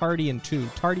between Tardy and 2.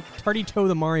 Tardy Toe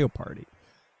the Mario Party.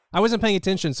 I wasn't paying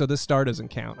attention, so this star doesn't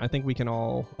count. I think we can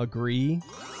all agree.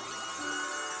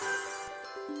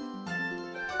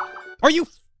 Are you...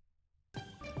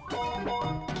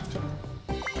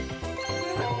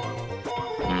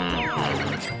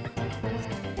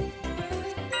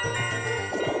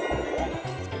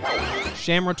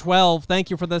 Shamra 12,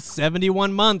 thank you for the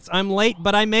 71 months. I'm late,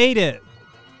 but I made it.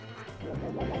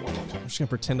 I'm just gonna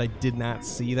pretend I did not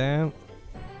see that.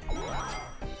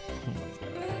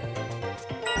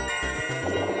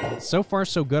 So far,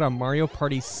 so good on Mario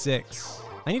Party 6.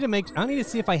 I need to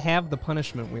see if I have the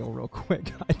punishment wheel real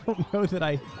quick. I don't know that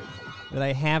I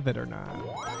have it or not.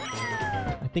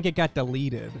 I think it got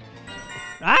deleted.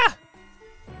 Ah!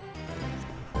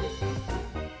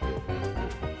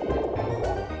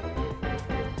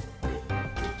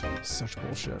 Such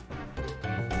bullshit.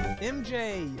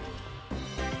 MJ!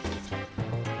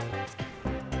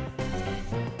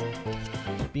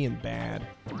 Being bad.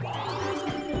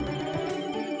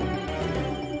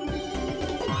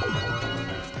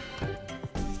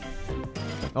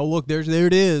 Oh look, there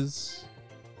it is.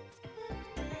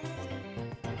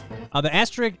 The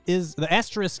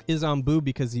asterisk is on Boo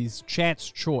because he's chat's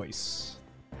choice.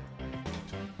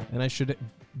 And I should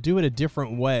do it a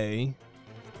different way.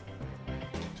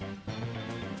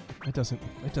 It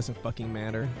doesn't fucking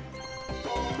matter.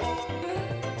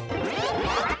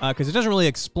 Because it doesn't really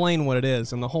explain what it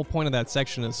is, and the whole point of that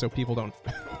section is so people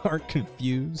aren't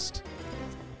confused.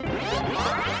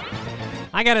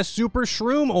 I got a super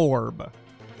shroom orb.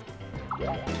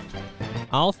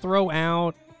 I'll throw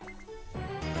out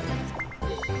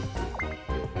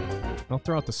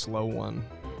the slow one.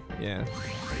 Yeah.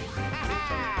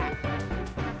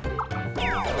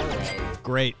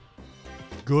 Great.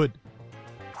 Good.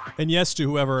 And yes to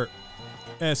whoever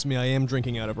asked me, I am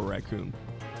drinking out of a raccoon.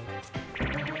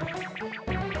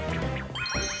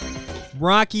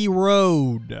 Rocky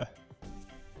Road.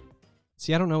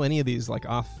 See, I don't know any of these like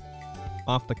off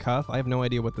the cuff. I have no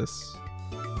idea what this...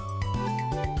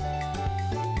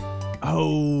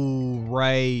 Oh,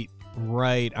 right.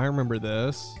 I remember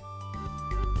this.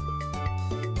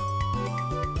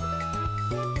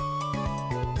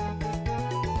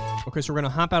 Okay, so we're gonna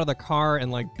hop out of the car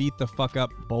and like beat the fuck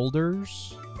up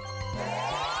boulders.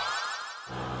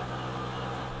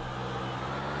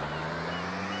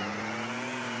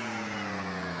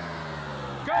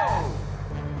 Go!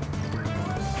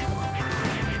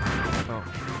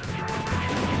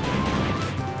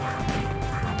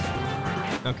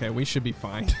 Okay, we should be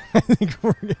fine. I think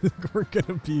we're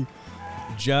gonna be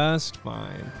just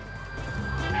fine.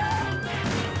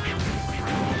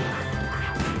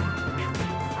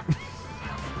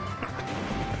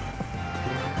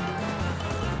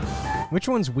 Which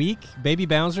one's weak? Baby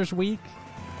Bowser's weak?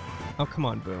 Oh, come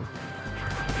on, Boo.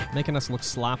 Making us look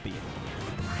sloppy.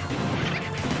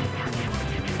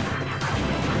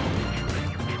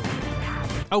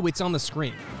 Oh, it's on the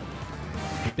screen.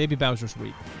 Baby Bowser's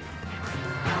weak.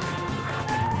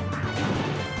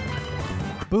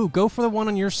 Boo, go for the one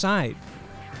on your side.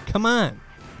 Come on.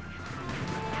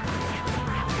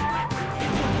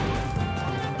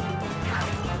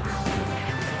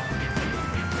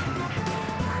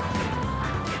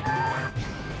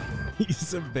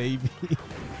 He's a baby.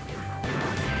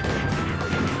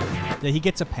 Yeah, he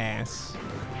gets a pass.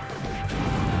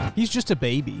 He's just a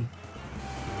baby.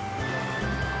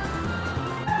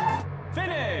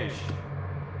 Finish!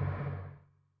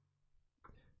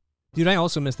 Dude, I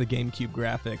also miss the GameCube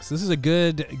graphics. This is a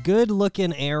good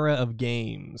looking era of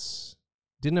games.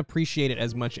 Didn't appreciate it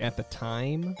as much at the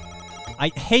time. I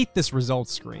hate this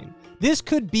results screen. This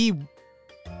could be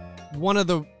one of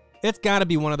the... It's gotta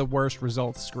be one of the worst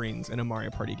results screens in a Mario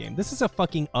Party game. This is a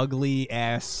fucking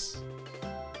ugly-ass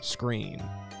screen.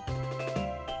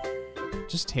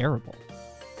 Just terrible.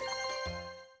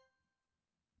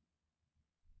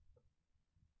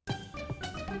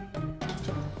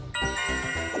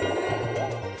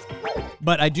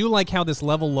 But I do like how this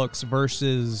level looks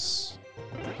versus...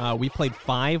 we played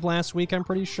 5 last week, I'm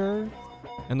pretty sure.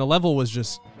 And the level was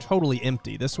just totally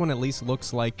empty. This one at least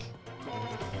looks like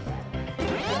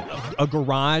a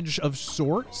garage of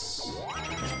sorts.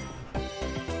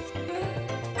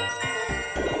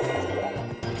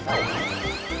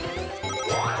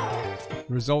 The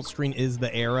result screen is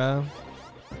the era.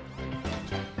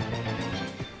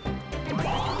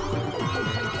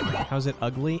 How's it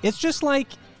ugly? It's just like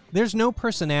there's no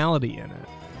personality in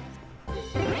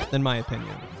it, in my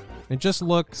opinion. It just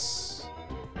looks...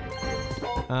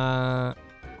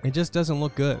 it just doesn't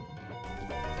look good.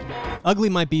 Ugly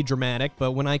might be dramatic,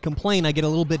 but when I complain, I get a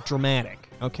little bit dramatic,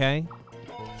 okay?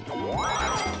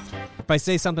 If I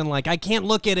say something like, I can't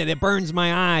look at it, it burns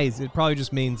my eyes, it probably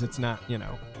just means it's not, you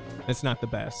know, it's not the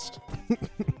best.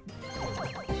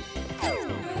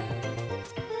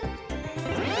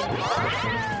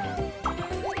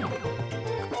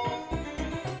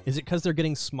 Is it because they're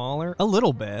getting smaller? A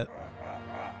little bit.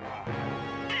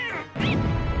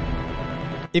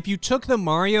 If you took the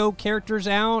Mario characters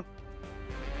out,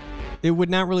 it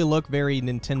would not really look very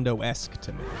Nintendo-esque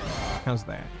to me. How's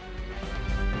that?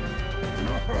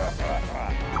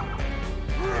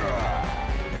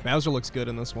 Bowser looks good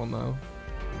in this one, though.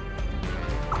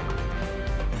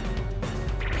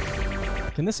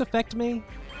 Can this affect me?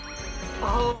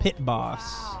 Pit Boss.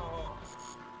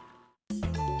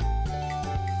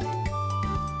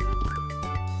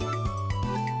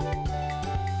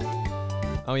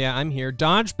 Oh yeah, I'm here.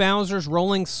 Dodge Bowser's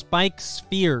rolling spike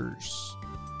spheres.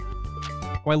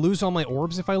 Do I lose all my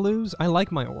orbs if I lose? I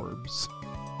like my orbs.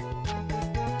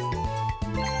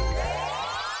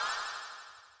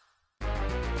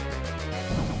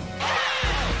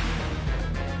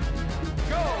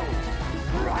 Go!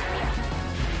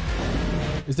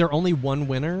 Is there only one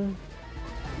winner?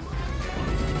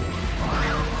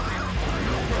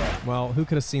 Well, who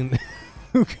could have seen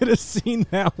who could have seen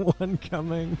that one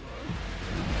coming?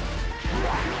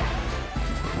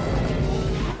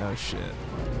 Oh shit.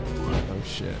 Oh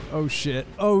shit. Oh shit.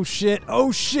 Oh shit.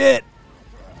 Oh shit.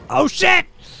 Oh shit!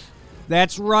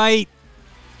 That's right.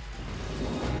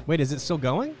 Wait, is it still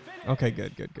going? Okay,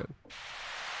 good, good, good.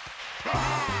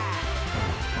 I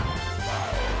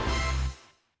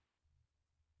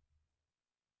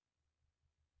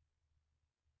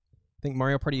think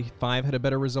Mario Party 5 had a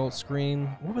better result screen.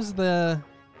 What was the...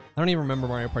 I don't even remember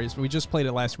Mario Party. We just played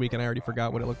it last week and I already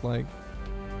forgot what it looked like.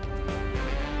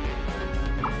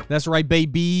 That's right,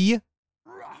 baby.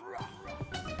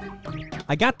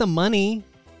 I got the money.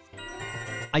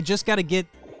 I just got to get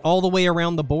all the way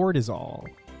around the board is all.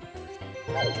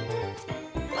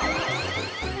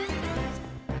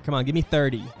 Come on, give me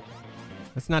 30.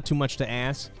 That's not too much to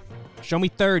ask. Show me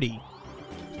 30.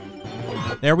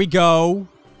 There we go.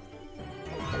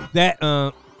 That,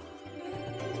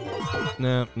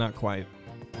 no, not quite.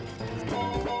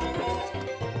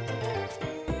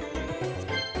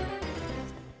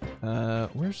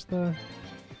 Where's the...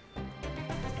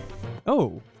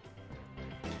 Oh!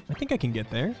 I think I can get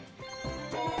there.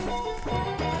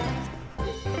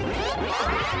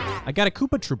 I got a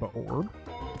Koopa Troopa orb.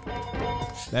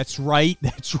 That's right,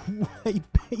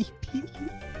 baby.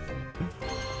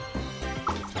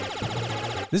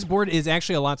 This board is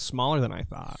actually a lot smaller than I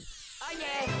thought. Oh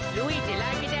yeah, Luigi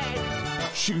like it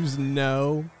dead. Choose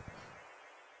no.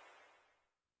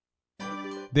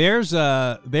 There's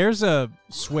a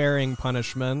swearing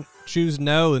punishment. Choose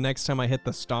no the next time I hit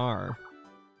the star.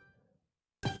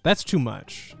 That's too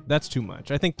much. That's too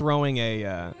much. I think throwing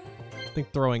a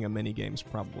mini game's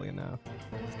probably enough.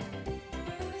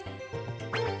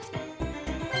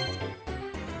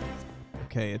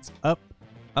 Okay, it's up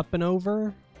and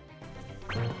over.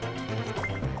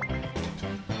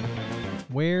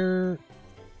 Where?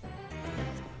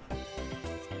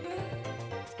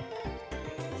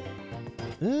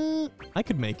 I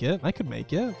could make it. I could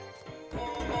make it.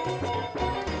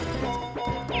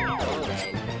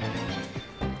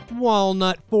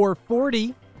 Walnut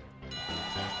 440.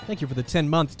 Thank you for the 10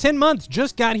 months. 10 months!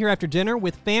 Just got here after dinner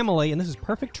with family, and this is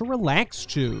perfect to relax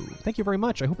to. Thank you very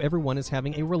much. I hope everyone is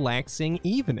having a relaxing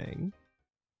evening.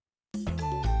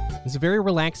 It's a very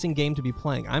relaxing game to be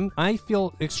playing. I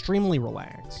feel extremely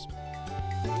relaxed.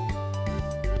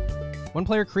 One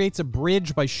player creates a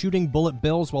bridge by shooting bullet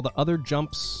bills while the other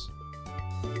jumps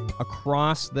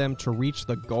across them to reach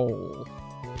the goal.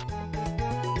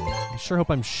 I sure hope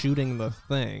I'm shooting the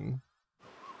thing.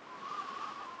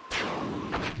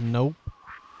 Nope.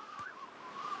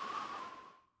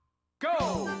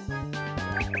 Go!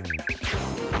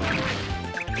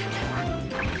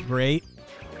 Great.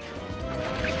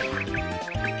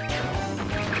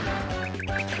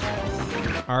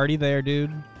 Already there,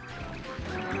 dude.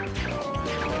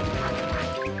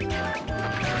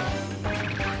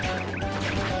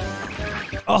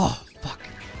 Oh, fuck.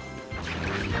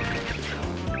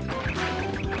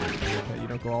 Okay, you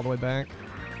don't go all the way back.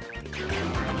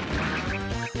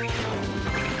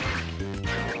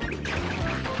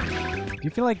 Do you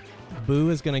feel like Boo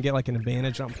is gonna get like an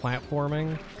advantage on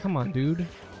platforming? Come on, dude.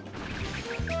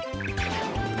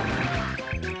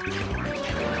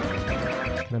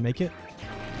 Can I make it?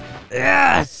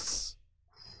 Yes!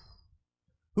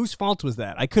 Whose fault was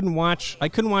that? I couldn't watch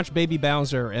Baby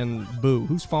Bowser and Boo.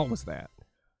 Whose fault was that?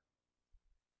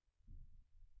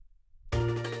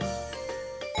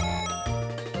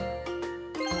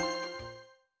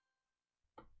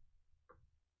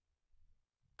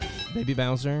 Baby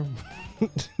Bowser?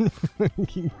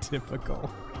 Fucking typical.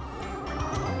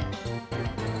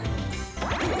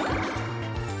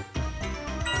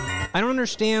 I don't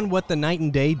understand what the night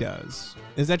and day does.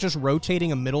 Is that just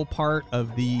rotating a middle part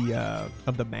of the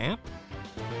map?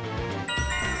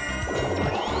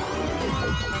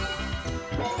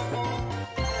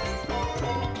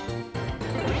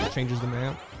 Changes the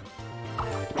map.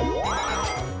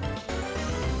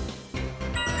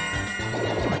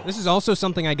 This is also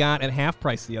something I got at half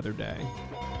price the other day.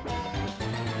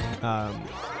 Trying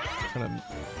to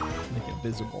make it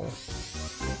visible.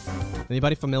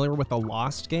 Anybody familiar with the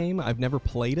Lost game? I've never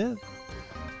played it.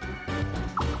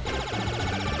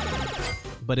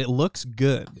 But it looks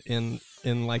good in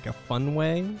like a fun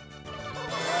way.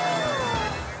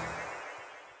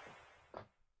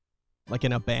 Like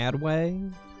in a bad way.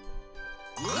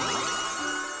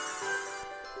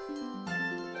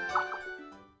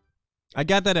 I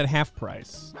got that at half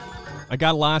price. I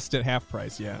got Lost at half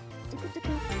price, yeah.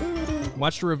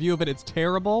 Watched a review of it, it's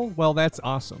terrible. Well, that's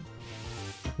awesome.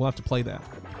 We'll have to play that.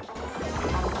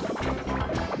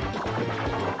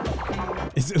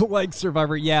 Is it like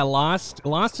Survivor? Yeah, Lost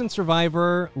and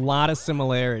Survivor, lot of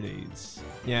similarities.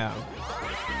 Yeah.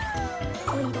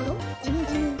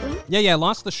 Yeah,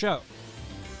 Lost the show.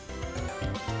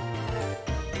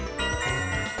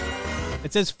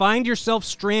 It says, find yourself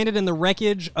stranded in the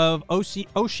wreckage of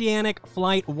Oceanic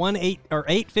Flight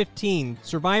 815.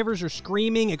 Survivors are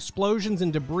screaming, explosions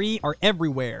and debris are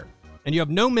everywhere, and you have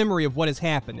no memory of what has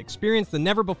happened. Experience the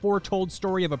never-before-told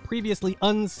story of a previously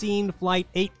unseen Flight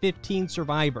 815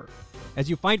 survivor. As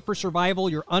you fight for survival,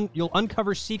 you'll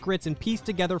uncover secrets and piece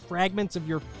together fragments of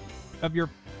your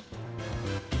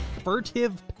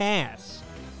furtive past.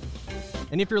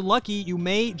 And if you're lucky, you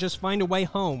may just find a way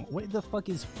home. What the fuck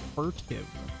is furtive?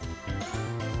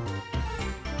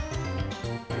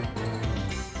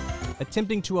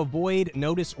 Attempting to avoid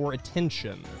notice or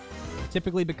attention,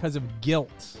 typically because of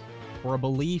guilt or a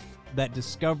belief that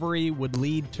discovery would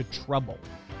lead to trouble.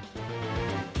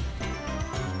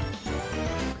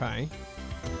 Okay.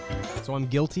 So I'm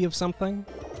guilty of something?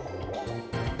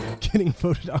 Getting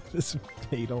voted off as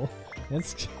fatal.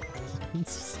 That's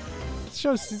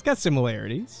shows he's got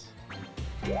similarities.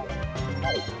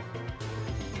 It's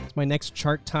my next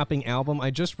chart-topping album.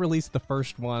 I just released the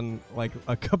first one like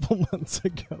a couple months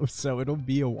ago, so it'll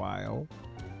be a while.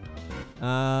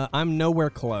 I'm nowhere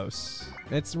close.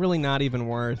 It's really not even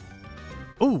worth...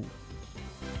 Ooh!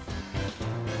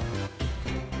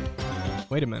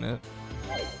 Wait a minute.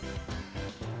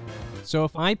 So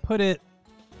if I put it...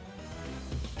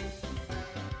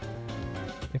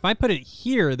 If I put it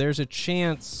here, there's a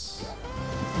chance...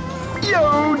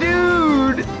 Yo,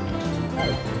 dude!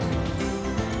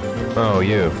 Oh,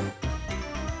 you.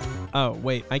 Oh,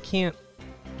 wait, I can't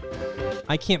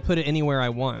put it anywhere I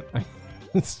want.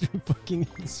 It's fucking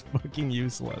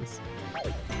useless.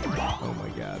 Oh my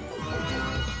god.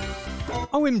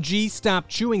 OMG, stop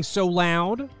chewing so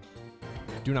loud.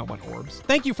 Do not want orbs.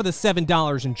 Thank you for the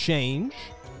 $7 and change.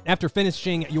 After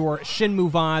finishing your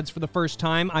Shenmue VODs for the first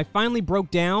time, I finally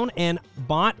broke down and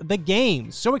bought the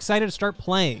game. So excited to start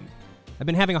playing. I've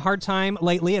been having a hard time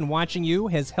lately, and watching you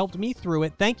has helped me through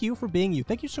it. Thank you for being you.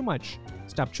 Thank you so much.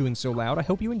 Stop chewing so loud. I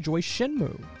hope you enjoy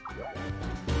Shenmue.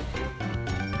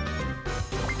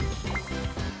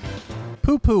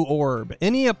 Poo-poo orb.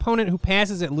 Any opponent who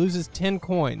passes it loses 10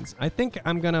 coins. I think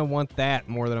I'm going to want that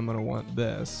more than I'm going to want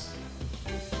this.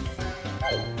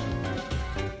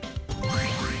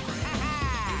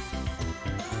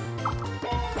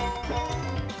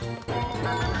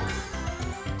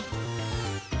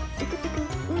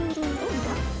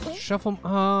 Shuffle...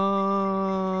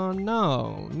 no.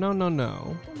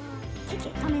 No.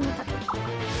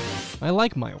 I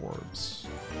like my orbs.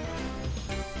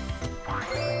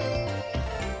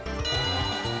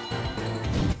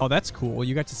 Oh, that's cool.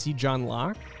 You got to see John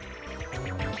Locke?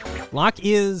 Locke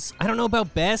is... I don't know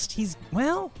about best. He's...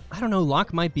 Well, I don't know.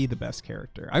 Locke might be the best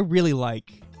character. I really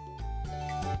like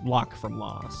Locke from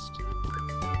Lost.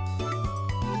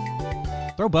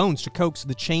 Throw bones to coax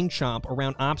the chain chomp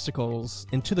around obstacles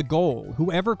and to the goal.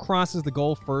 Whoever crosses the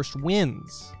goal first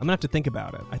wins. I'm gonna have to think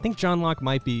about it. I think John Locke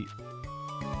might be...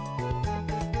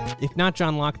 If not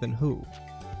John Locke, then who?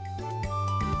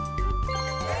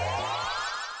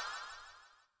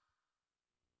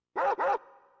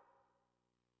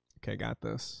 Okay, got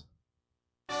this.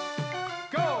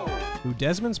 Go! Ooh,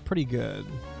 Desmond's pretty good.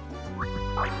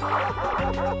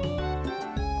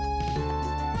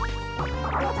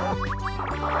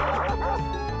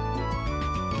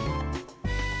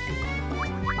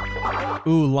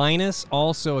 Ooh, Linus,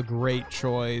 also a great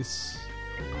choice.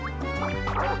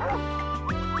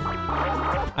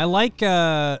 I like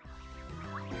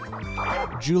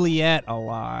Juliet a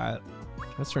lot.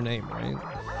 That's her name, right?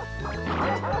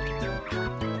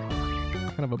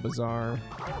 Kind of a bizarre.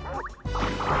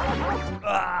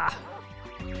 Ah!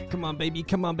 Come on, baby.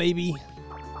 Come on, baby.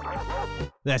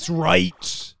 That's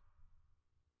right.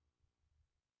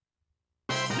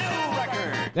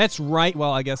 That's right.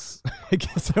 Well, I guess I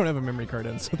don't have a memory card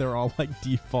in, so they're all like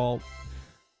default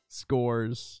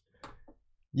scores.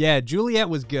 Yeah, Juliet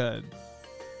was good.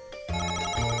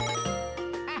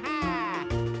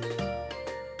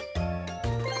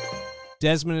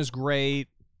 Desmond is great.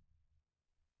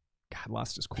 God,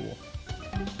 Lost is cool.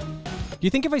 Do you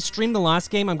think if I stream the Lost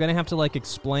game, I'm gonna have to like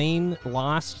explain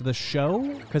Lost the show?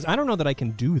 Because I don't know that I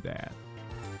can do that.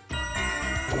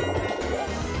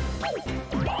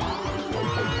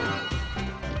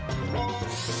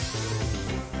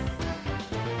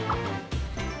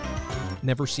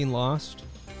 Never seen Lost?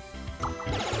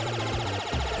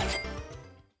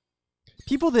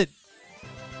 People that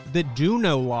do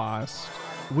know Lost,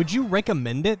 would you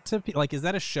recommend it to people? Like, is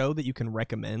that a show that you can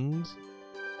recommend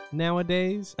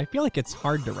nowadays? I feel like it's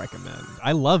hard to recommend.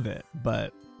 I love it,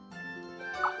 but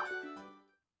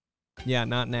yeah,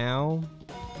 not now.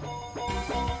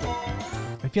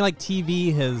 I feel like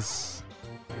TV has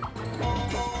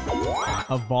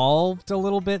evolved a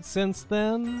little bit since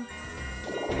then.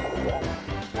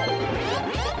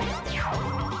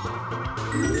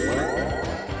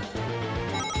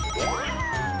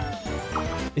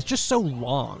 It's just so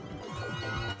long.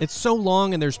 It's so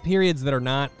long, and there's periods that are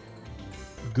not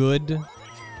good,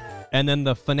 and then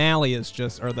the finale is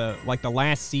just, or the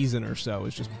last season or so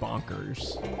is just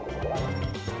bonkers.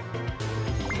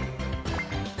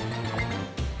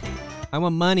 I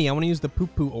want money. I want to use the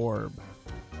poo-poo orb.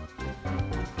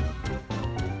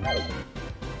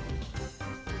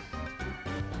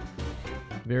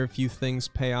 Very few things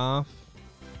pay off.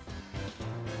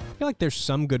 I feel like there's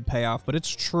some good payoff, but it's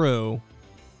true.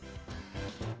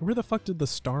 Where the fuck did the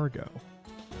star go?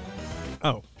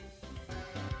 Oh.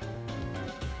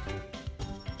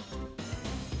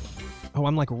 Oh,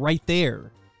 I'm like right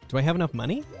there. Do I have enough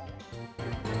money?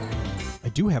 I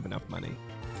do have enough money.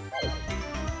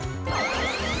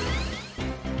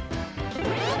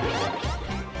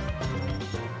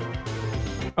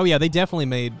 Oh yeah, they definitely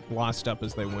made Lost up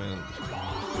as they went.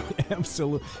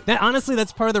 Absolutely. Honestly,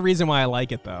 that's part of the reason why I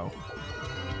like it, though.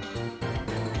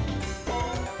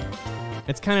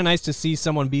 It's kind of nice to see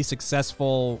someone be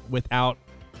successful without...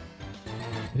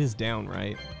 It is down,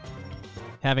 right?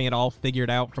 Having it all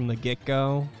figured out from the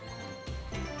get-go.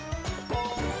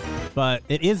 But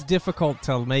it is difficult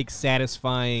to make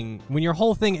satisfying... When your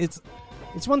whole thing...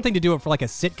 It's one thing to do it for like a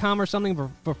sitcom or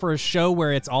something, but for a show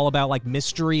where it's all about like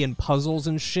mystery and puzzles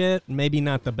and shit, maybe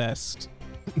not the best.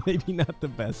 Maybe not the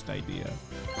best idea.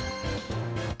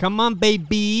 Come on,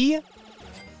 baby!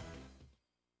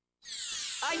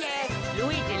 Oh yeah,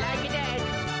 Luigi like a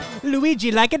dad.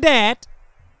 Luigi like a dad.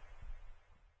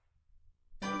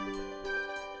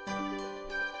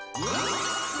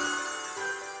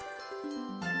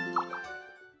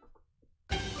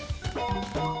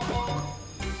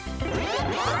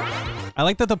 I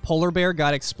like that the polar bear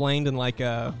got explained in like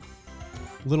a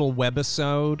little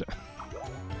webisode.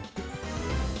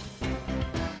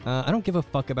 I don't give a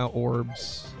fuck about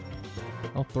orbs.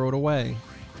 I'll throw it away.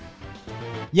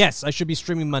 Yes, I should be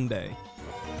streaming Monday.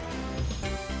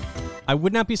 I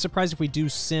would not be surprised if we do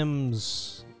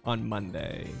Sims on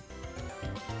Monday.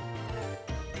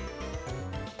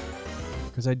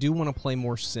 Because I do want to play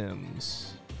more Sims.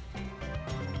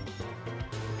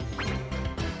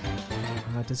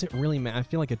 Does it really matter? I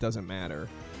feel like it doesn't matter.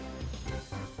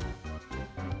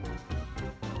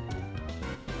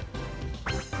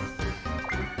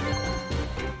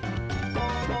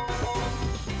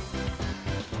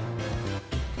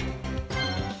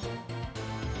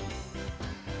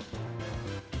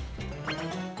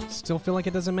 Still feel like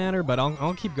it doesn't matter, but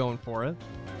I'll keep going for it.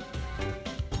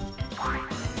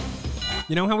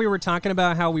 You know how we were talking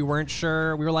about how we weren't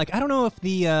sure? We were like, I don't know if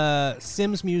the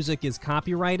Sims music is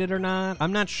copyrighted or not.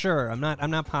 I'm not sure. I'm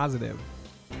not positive.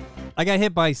 I got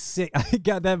hit by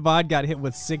that VOD got hit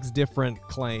with 6 different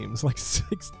claims, like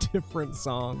 6 different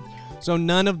songs. So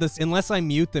none of this, unless I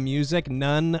mute the music,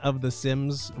 none of the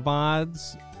Sims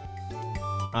VODs,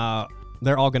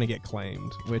 they're all gonna get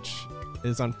claimed, which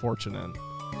is unfortunate.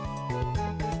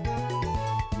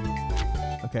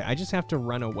 Okay, I just have to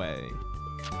run away.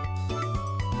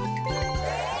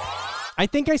 I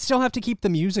think I still have to keep the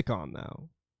music on, though.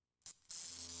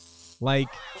 Like...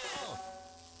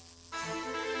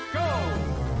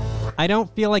 I don't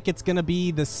feel like it's gonna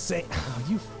be the same... Oh,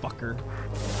 you fucker.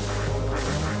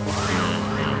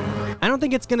 I don't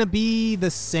think it's gonna be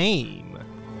the same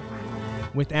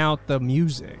without the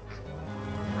music.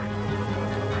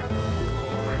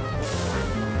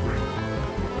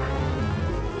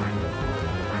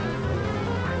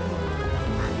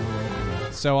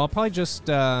 So I'll probably just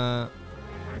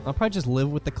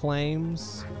live with the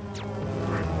claims.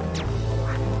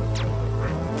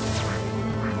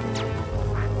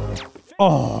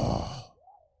 Oh,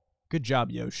 good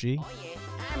job, Yoshi. Oh yeah,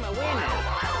 I'm a winner.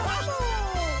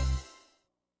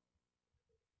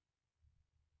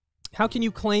 How can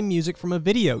you claim music from a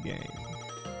video game?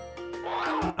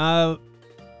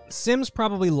 Sims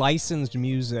probably licensed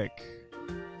music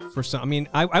for some. I mean,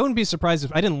 I wouldn't be surprised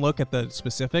if I didn't look at the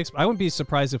specifics, but I wouldn't be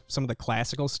surprised if some of the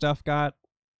classical stuff got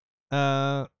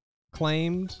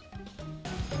claimed.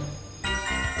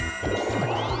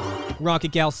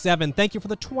 Rocket Gal 7, thank you for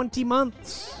the 20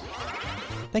 months.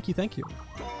 Thank you, thank you.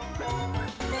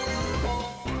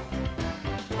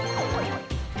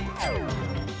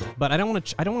 But I don't want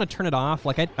to turn it off.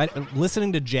 Like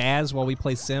listening to jazz while we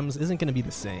play Sims isn't going to be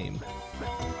the same.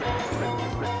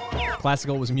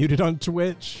 Classical was muted on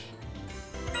Twitch.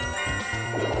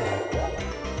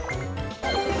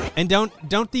 And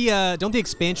don't the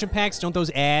expansion packs, don't those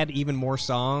add even more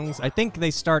songs? I think they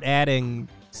start adding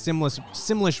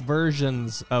Simlish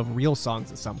versions of real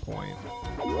songs at some point.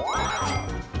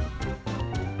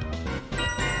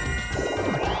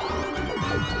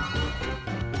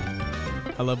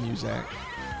 I love music.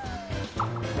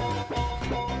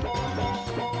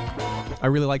 I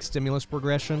really like stimulus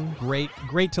progression.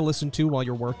 Great to listen to while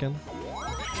you're working.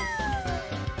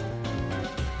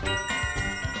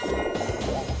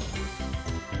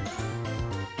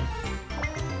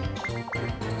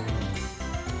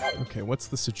 Okay, what's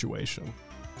the situation?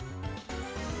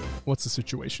 What's the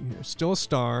situation here? Still a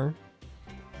star.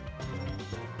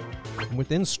 I'm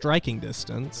within striking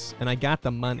distance, and I got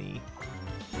the money.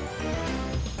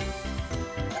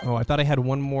 Oh, I thought I had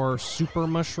one more super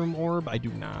mushroom orb. I do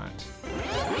not.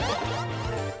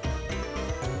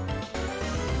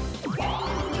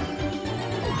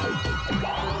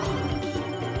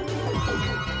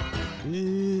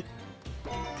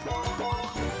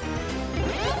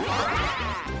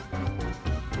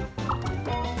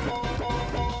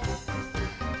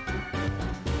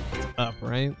 up,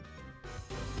 right?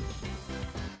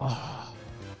 Oh.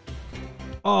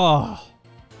 Oh.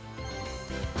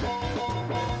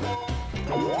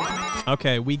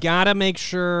 Okay, we gotta make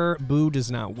sure Boo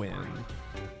does not win.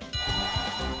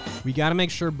 We gotta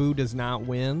make sure Boo does not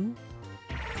win.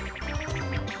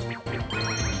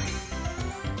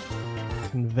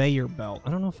 Conveyor belt. I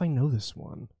don't know if I know this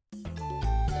one.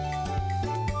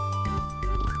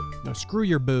 No, screw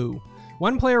your Boo.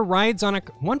 One player rides on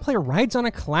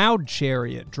a cloud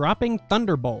chariot, dropping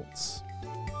thunderbolts.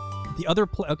 The other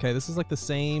okay, this is like the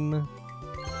same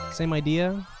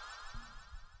idea.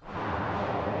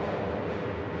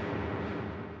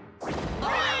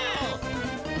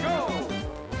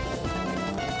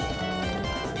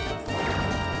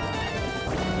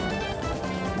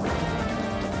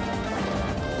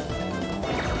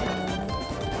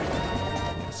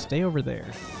 Stay over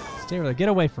there. Stay over there. Get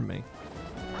away from me.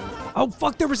 Oh,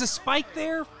 fuck, there was a Spike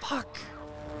there? Fuck.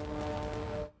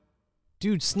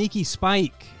 Dude, sneaky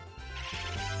Spike.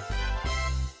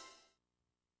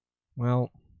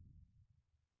 Well,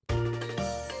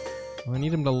 I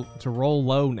need him to roll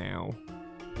low now.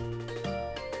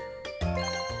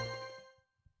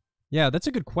 Yeah, that's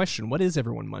a good question. What is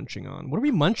everyone munching on? What are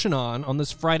we munching on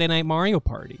this Friday Night Mario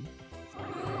Party?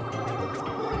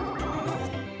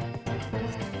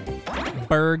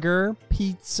 Burger,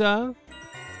 pizza.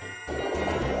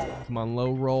 Come on,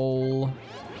 low roll.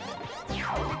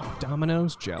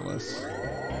 Domino's, jealous.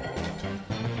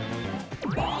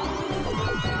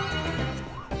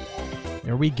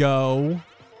 There we go.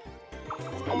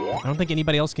 I don't think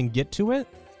anybody else can get to it.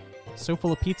 So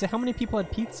full of pizza. How many people had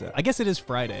pizza? I guess it is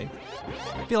Friday.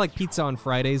 I feel like pizza on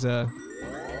Friday's a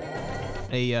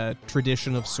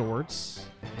tradition of sorts.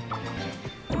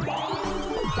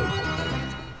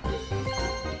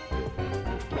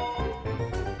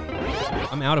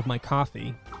 I'm out of my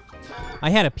coffee. I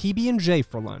had a PB&J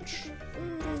for lunch.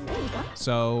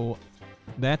 So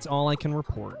that's all I can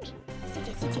report.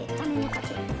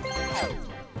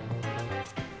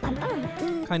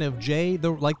 Kind of J,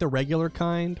 like the regular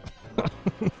kind. I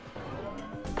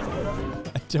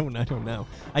don't know.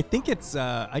 I think it's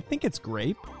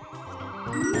grape.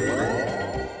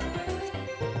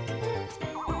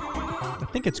 I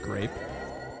think it's grape.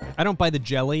 I don't buy the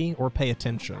jelly or pay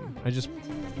attention. I just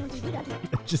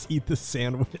eat the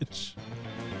sandwich.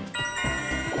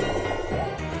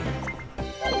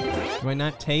 Do I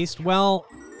not taste? Well,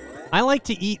 I like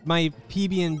to eat my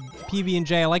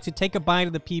PB&J. I like to take a bite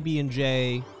of the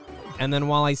PB&J, and then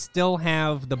while I still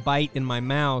have the bite in my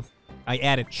mouth, I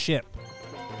add a chip.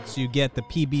 So you get the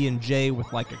PB&J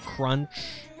with like a crunch.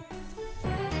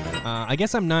 I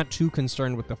guess I'm not too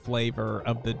concerned with the flavor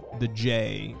of the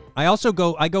J. I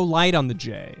go light on the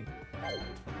J.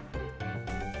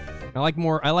 I like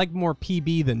more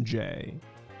PB than J.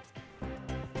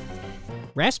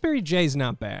 Raspberry J is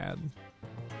not bad.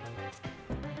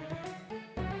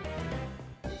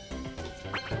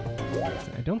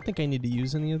 I don't think I need to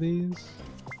use any of these.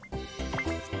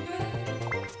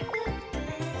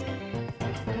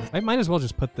 I might as well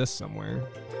just put this somewhere.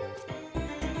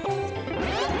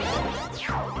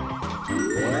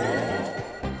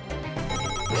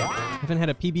 Haven't had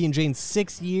a PB&J in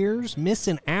 6 years.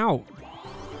 Missing out.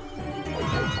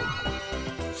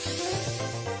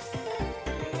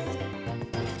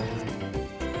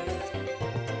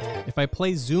 If I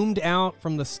play zoomed out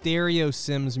from the stereo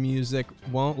Sims music,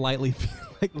 won't lightly feel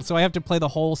like... So I have to play the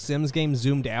whole Sims game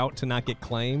zoomed out to not get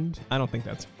claimed? I don't think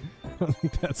that's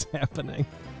happening.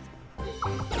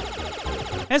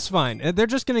 That's fine. They're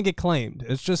just gonna get claimed.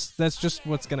 That's just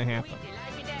what's gonna happen.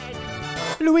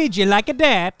 Luigi, like a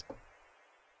dad.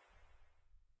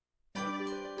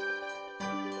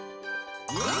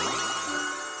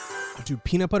 Dude,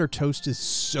 peanut butter toast is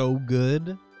so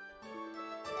good.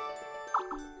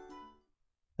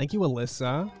 Thank you,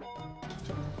 Alyssa.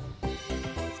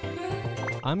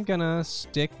 I'm gonna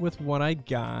stick with what I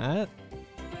got.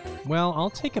 Well, I'll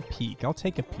take a peek.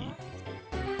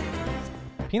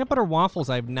 Peanut butter waffles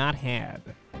I've not had.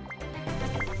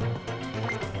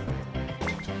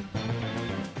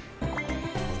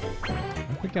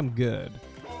 I think I'm good.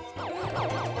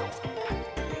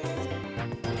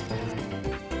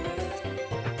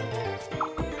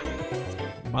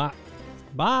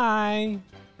 Bye.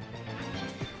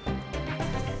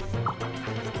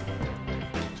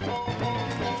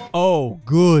 Oh,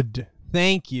 good.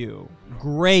 Thank you.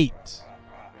 Great.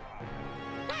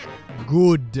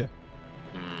 Good.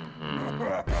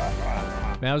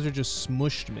 Bowser just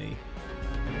smushed me.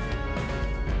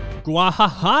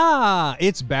 Gwahaha!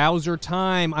 It's Bowser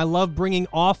time. I love bringing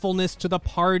awfulness to the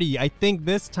party. I think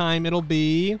this time it'll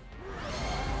be...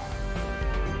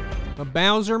 A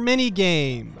Bowser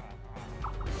minigame.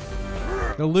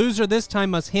 The loser this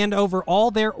time must hand over all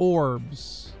their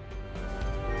orbs.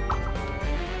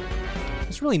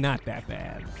 It's really not that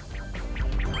bad.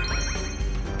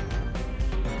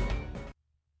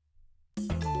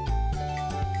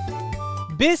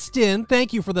 Bistin,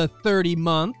 thank you for the 30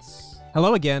 months.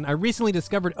 Hello again. I recently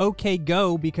discovered OK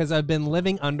Go because I've been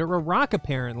living under a rock,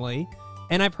 apparently.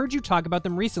 And I've heard you talk about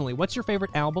them recently. What's your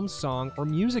favorite album, song, or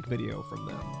music video from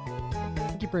them?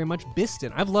 Thank you very much,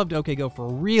 Bistin. I've loved OK Go for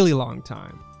a really long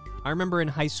time. I remember in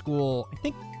high school, I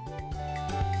think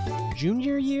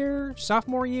junior year,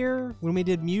 sophomore year, when we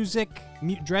did music,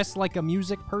 dressed like a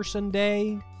music person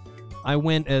day, I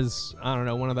went as, I don't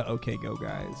know, one of the OK Go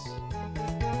guys.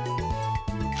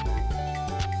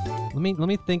 Let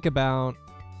me think about.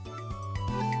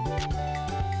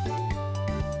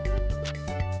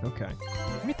 Okay.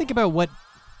 Let me think about what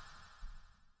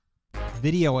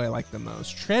video I like the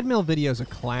most. Treadmill video is a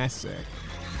classic.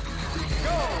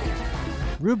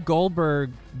 Rube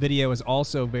Goldberg video is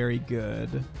also very good.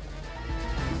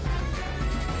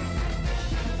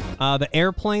 The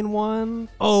airplane one.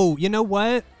 Oh, you know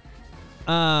what?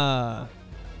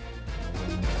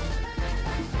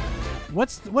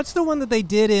 What's the one that they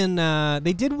did in?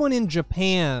 They did one in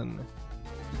Japan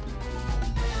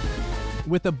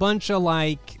with a bunch of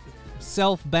like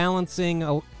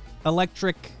self-balancing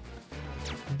electric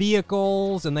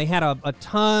vehicles, and they had a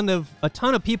ton of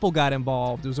people got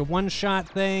involved. It was a one-shot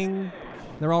thing.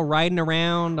 They're all riding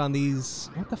around on these.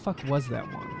 What the fuck was that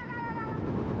one?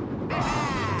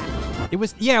 It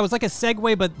was like a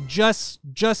Segway, but just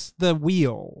the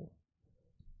wheel.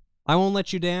 I Won't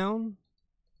Let You Down.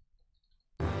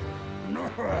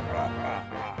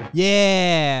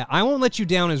 Yeah, I Won't Let You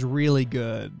Down is really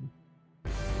good.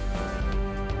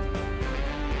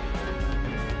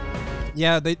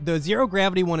 Yeah, the Zero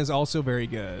Gravity one is also very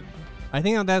good. I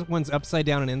think that one's Upside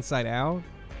Down and Inside Out.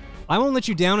 I Won't Let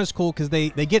You Down is cool because they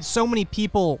get so many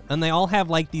people and they all have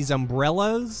like these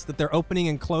umbrellas that they're opening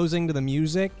and closing to the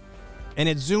music. And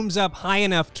it zooms up high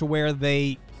enough to where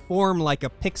they form like a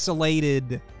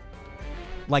pixelated,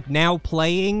 like now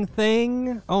playing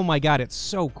thing. Oh my god, it's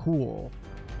so cool.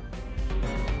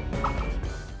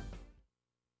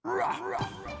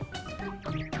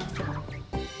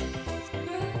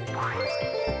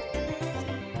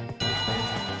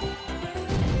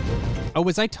 Oh,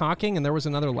 was I talking and there was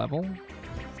another level?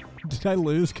 Did I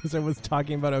lose because I was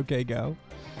talking about OK Go?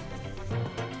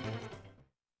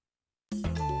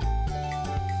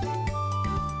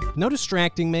 No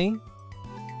distracting me.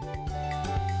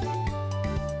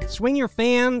 Swing your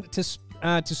fan to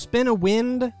spin a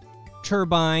wind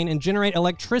turbine and generate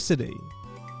electricity.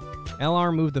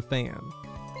 LR, move the fan.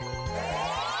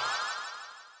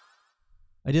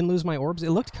 I didn't lose my orbs.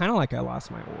 It looked kind of like I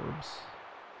lost my orbs.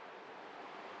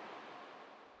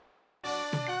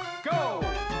 Go!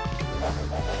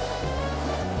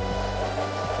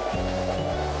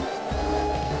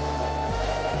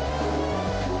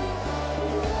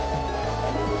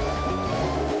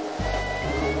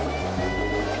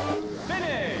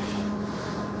 Finish!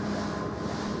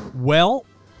 Well,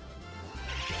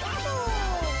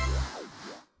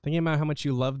 thinking about how much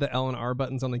you love the L and R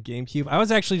buttons on the GameCube. I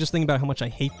was actually just thinking about how much I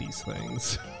hate these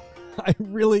things.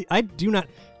 I do not.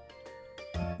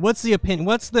 What's the opinion?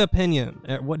 What's the opinion?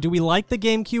 What do we like the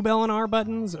GameCube L and R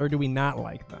buttons, or do we not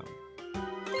like them?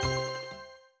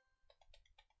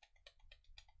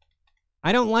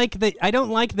 I don't like that. I don't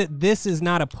like that this is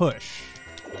not a push.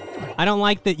 I don't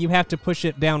like that you have to push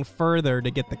it down further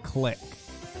to get the click.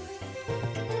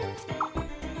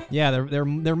 Yeah,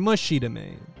 they're mushy to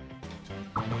me.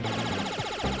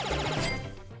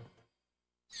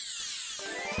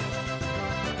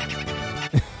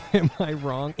 Am I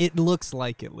wrong? It looks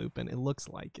like it, Lupin. It looks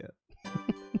like it.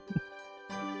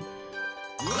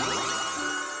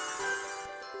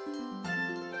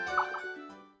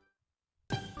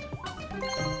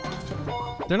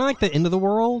 They're not like the end of the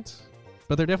world,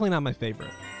 but they're definitely not my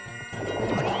favorite.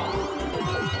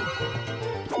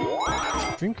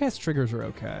 Dreamcast triggers are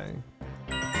okay.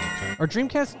 Or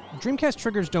Dreamcast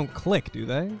triggers don't click, do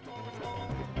they?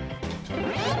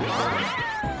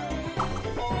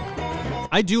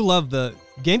 I do love the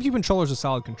GameCube controller's a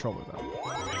solid controller though.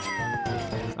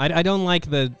 I don't like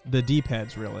the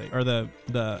D-pads really, or the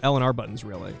L and R buttons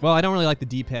really. Well, I don't really like the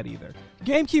D-pad either.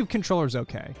 GameCube controller's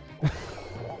okay.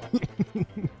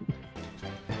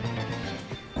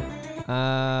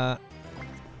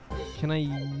 Can I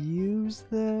use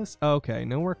this? Okay,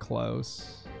 nowhere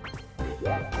close.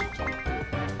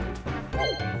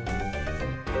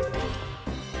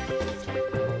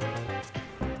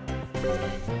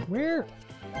 Where?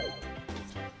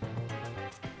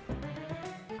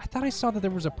 thought I saw that there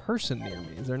was a person near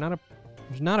me. Is there not a...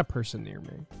 There's not a person near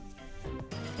me.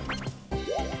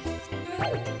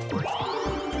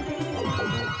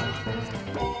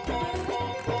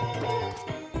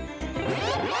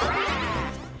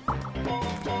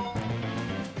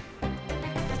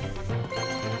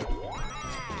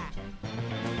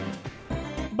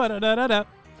 Ba-da-da-da-da. I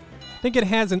think it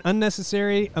has an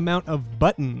unnecessary amount of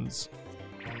buttons.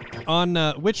 On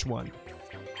which one?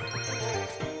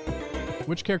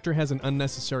 Which character has an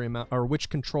unnecessary amount, or which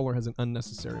controller has an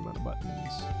unnecessary amount of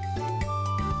buttons?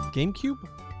 GameCube?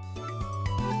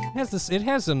 It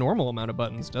has a normal amount of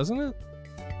buttons, doesn't it?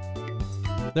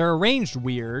 They're arranged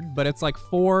weird, but it's like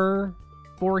four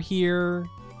here,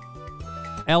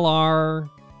 LR,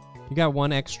 you got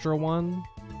one extra one.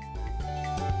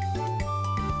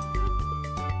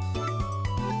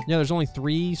 Yeah, there's only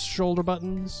 3 shoulder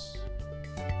buttons.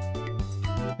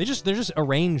 They're just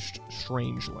arranged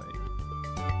strangely.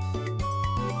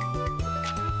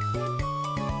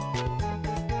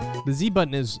 The Z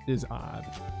button is odd.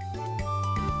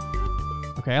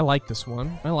 Okay, I like this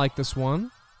one. I like this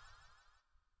one.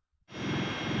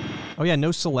 Oh yeah,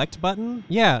 no select button?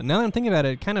 Yeah, now that I'm thinking about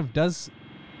it, it kind of does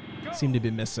seem to be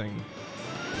missing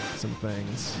some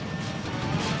things.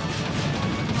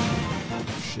 Oh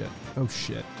shit. Oh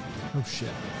shit. Oh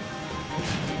shit.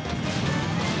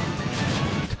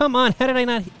 Come on, how did I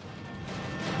not...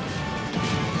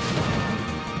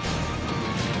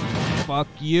 Fuck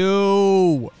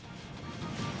you!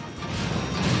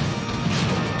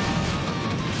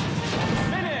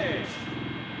 Finish!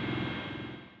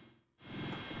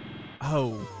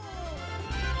 Oh.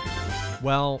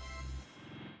 Well,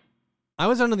 I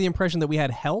was under the impression that we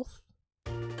had health.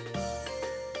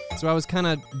 So I was kind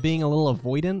of being a little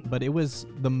avoidant, but it was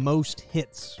the most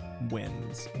hits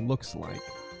wins, looks like.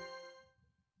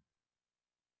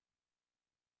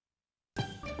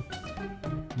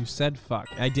 You said fuck.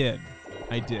 I did.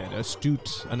 I did.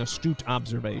 An astute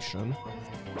observation.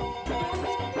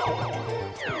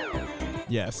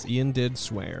 Yes, Ian did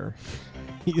swear.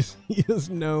 He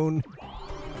is known.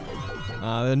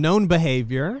 The known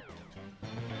behavior.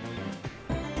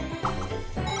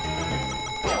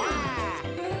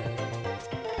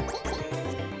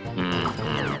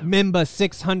 Mimba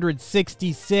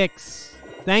 666.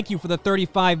 Thank you for the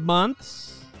 35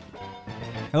 months.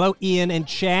 Hello, Ian and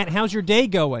chat. How's your day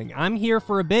going? I'm here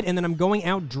for a bit, and then I'm going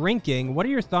out drinking. What are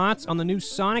your thoughts on the new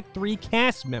Sonic 3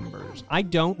 cast members? I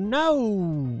don't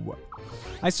know.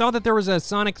 I saw that there was a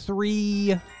Sonic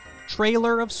 3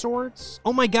 trailer of sorts.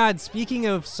 Oh my god, speaking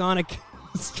of Sonic...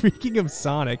 speaking of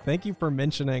Sonic, thank you for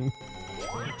mentioning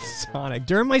Sonic.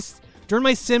 During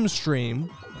my Sim stream,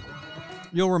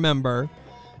 you'll remember,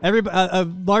 a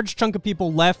large chunk of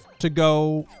people left to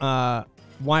go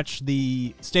watch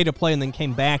the State of Play and then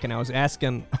came back, and I was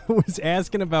asking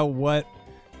about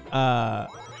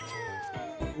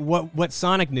what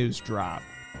Sonic news dropped.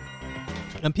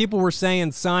 And people were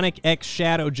saying Sonic X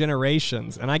Shadow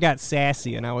Generations, and I got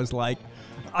sassy, and I was like,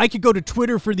 I could go to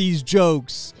Twitter for these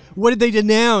jokes. What did they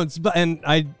announce? And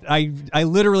I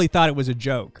literally thought it was a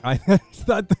joke. I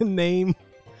thought the name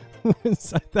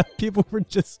was, I thought people were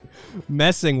just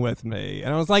messing with me.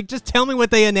 And I was like, just tell me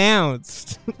what they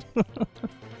announced.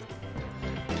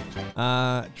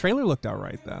 Trailer looked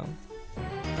alright, though.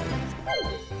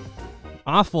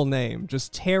 Awful name.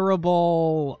 Just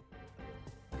terrible...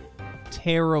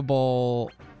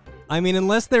 terrible. I mean,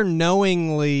 unless they're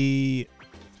knowingly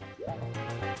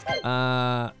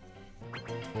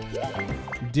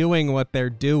doing what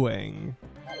they're doing.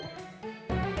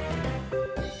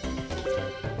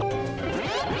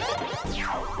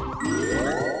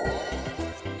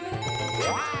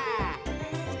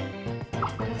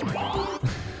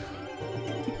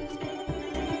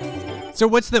 So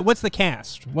what's the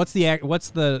cast? What's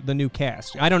the new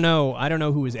cast? I don't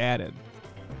know who was added.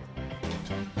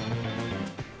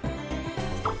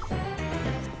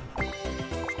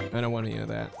 I don't want any of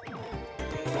that.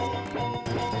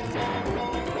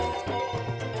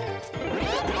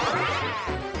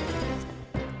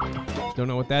 Don't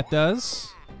know what that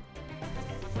does.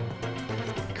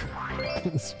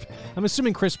 I'm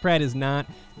assuming Chris Pratt is not.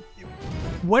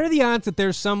 What are the odds that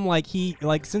there's some,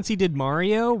 since he did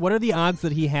Mario, what are the odds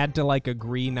that he had to,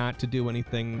 agree not to do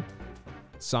anything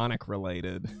Sonic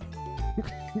related?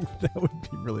 That would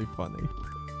be really funny.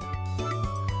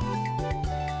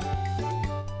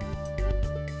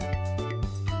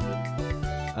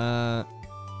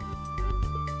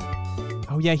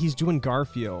 Oh yeah, he's doing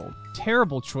Garfield.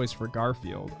 Terrible choice for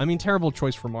Garfield. I mean, terrible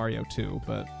choice for Mario too,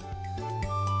 but...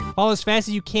 Fall as fast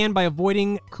as you can by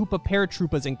avoiding Koopa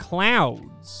paratroopas and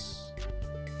clouds.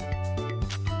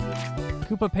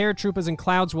 Koopa paratroopers and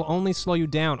clouds will only slow you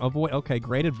down. Avoid. Okay,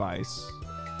 great advice.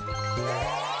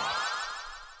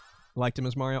 Liked him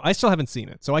as Mario. I still haven't seen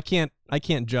it, so I can't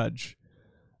judge.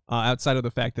 Outside of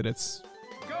the fact that it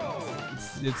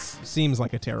seems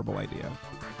like a terrible idea.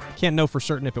 Can't know for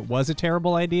certain if it was a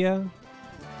terrible idea,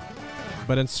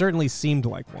 but it certainly seemed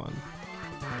like one.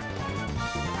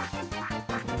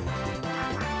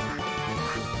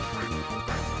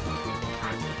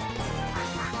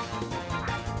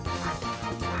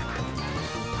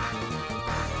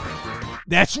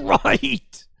 That's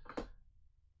right!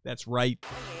 That's right.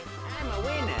 I'm a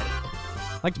winner.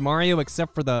 Liked Mario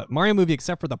except for the Mario movie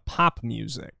except for the pop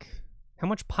music. How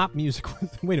much pop music was,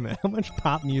 wait a minute, how much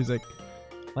pop music?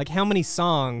 Like how many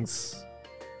songs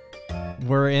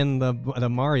were in the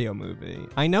Mario movie?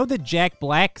 I know that Jack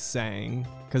Black sang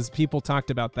cuz people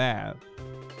talked about that.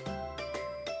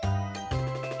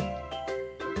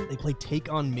 They play Take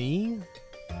on Me?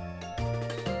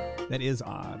 That is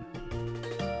odd.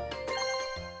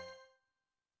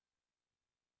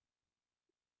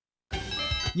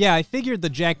 Yeah, I figured the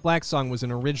Jack Black song was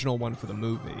an original one for the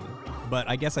movie, but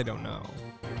I guess I don't know.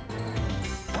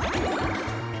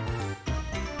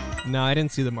 No, I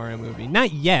didn't see the Mario movie.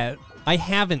 Not yet. I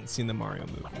haven't seen the Mario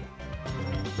movie.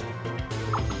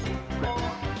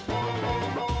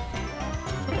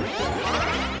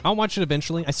 I'll watch it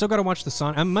eventually. I still gotta watch the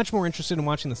Sonic. I'm much more interested in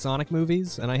watching the Sonic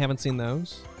movies, and I haven't seen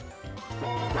those.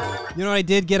 You know what I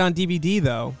did get on DVD,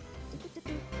 though?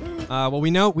 Well,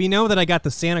 we know that I got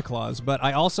the Santa Claus, but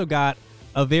I also got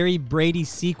a Very Brady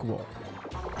sequel.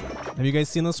 Have you guys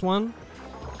seen this one?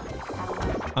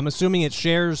 I'm assuming it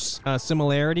shares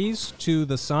similarities to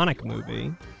the Sonic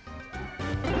movie.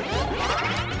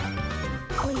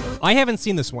 I haven't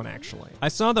seen this one, actually. I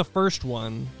saw the first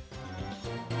one,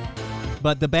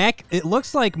 but the back, it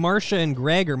looks like Marcia and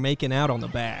Greg are making out on the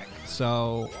back,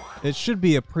 so it should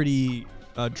be a pretty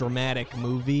dramatic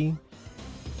movie.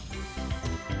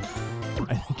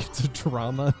 I think it's a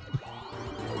drama.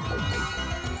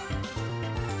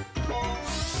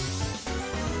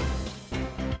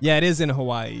 Yeah, it is in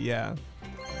Hawaii, yeah.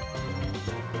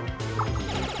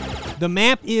 The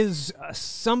map is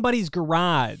somebody's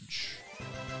garage.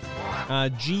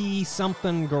 G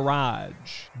something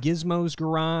garage. Gizmo's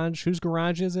garage. Whose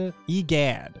garage is it?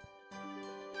 EGAD.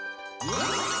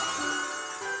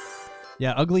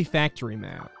 Yeah, ugly factory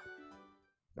map.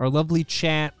 Our lovely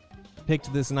chat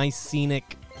picked this nice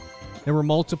scenic. There were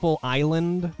multiple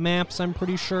island maps, I'm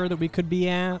pretty sure, that we could be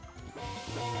at.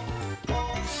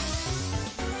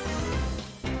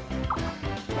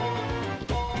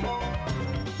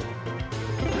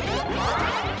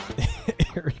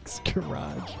 Eric's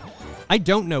garage. I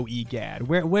don't know EGAD.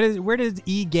 Where does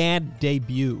EGAD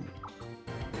debut?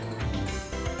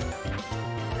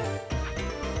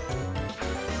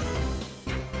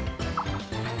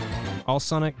 All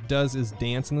Sonic does is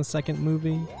dance in the second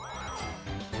movie.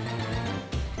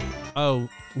 Oh,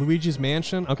 Luigi's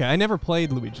Mansion? Okay, I never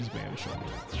played Luigi's Mansion.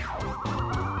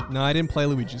 No, I didn't play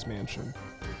Luigi's Mansion.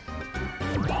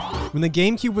 When the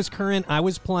GameCube was current, I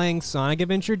was playing Sonic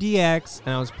Adventure DX,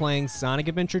 and I was playing Sonic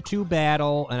Adventure 2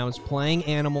 Battle, and I was playing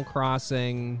Animal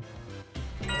Crossing,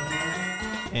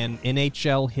 and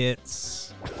NHL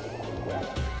Hits.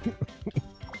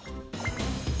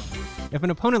 If an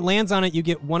opponent lands on it, you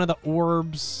get one of the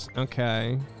orbs.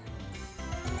 Okay.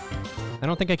 I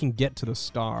don't think I can get to the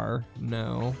star.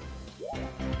 No.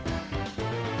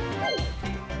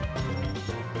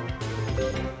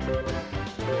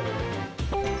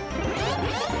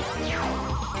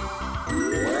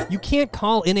 You can't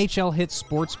call NHL Hits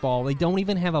sports ball. They don't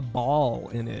even have a ball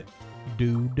in it,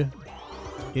 dude.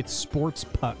 It's sports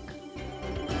puck.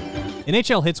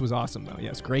 NHL Hits was awesome, though.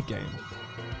 Yes, great game.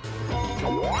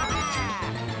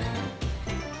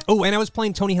 Oh, and I was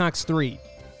playing Tony Hawk's 3.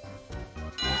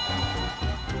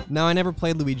 No, I never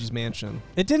played Luigi's Mansion.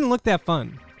 It didn't look that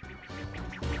fun.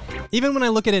 Even when I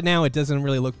look at it now, it doesn't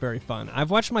really look very fun.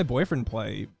 I've watched my boyfriend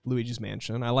play Luigi's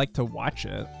Mansion. I like to watch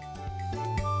it.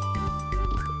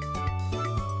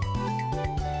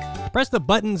 Press the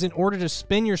buttons in order to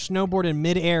spin your snowboard in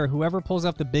midair. Whoever pulls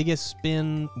up the biggest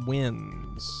spin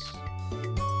wins.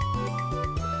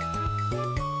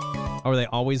 Oh, are they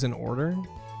always in order?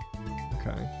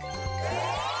 Okay.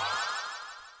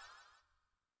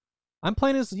 I'm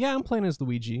playing as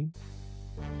Luigi.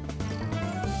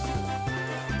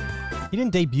 He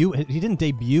didn't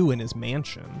debut in his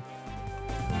mansion.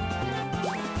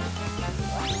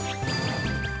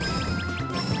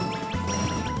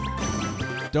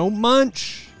 Don't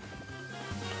munch.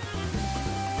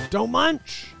 Don't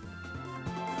munch.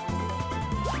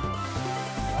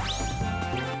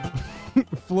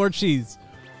 Floor cheese.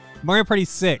 Mario Party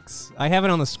 6. I have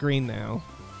it on the screen now.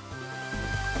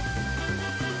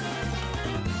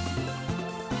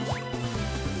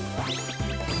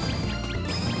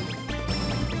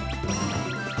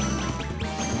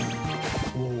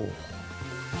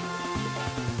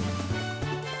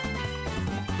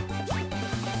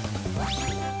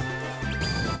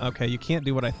 Okay, you can't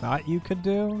do what I thought you could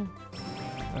do?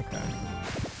 Okay.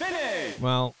 Finish!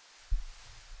 Well,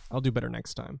 I'll do better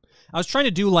next time. I was trying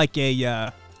to do like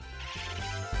a,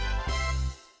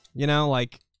 you know,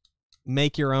 like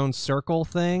make your own circle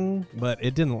thing, but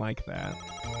it didn't like that.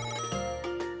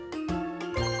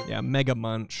 Yeah, Mega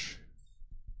Munch.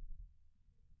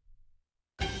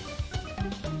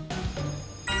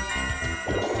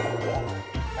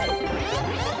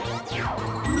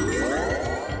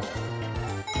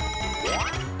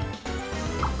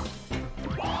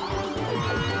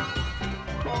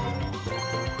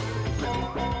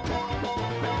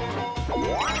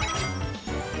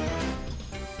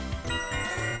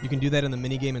 You can do that in the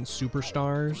minigame in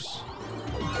Superstars.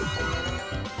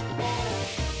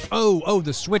 Oh,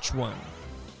 the Switch one.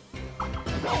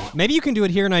 Maybe you can do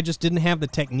it here and I just didn't have the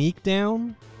technique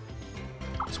down.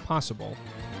 It's possible.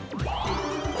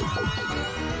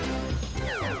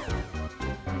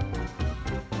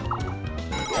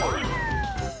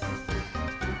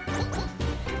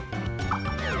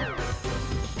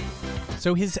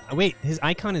 So his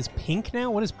icon is pink now?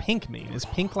 What does pink mean? Is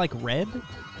pink like red?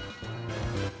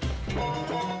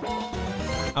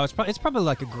 Oh, it's probably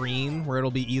like a green, where it'll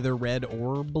be either red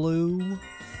or blue.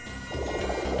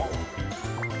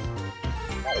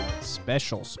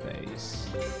 Special space.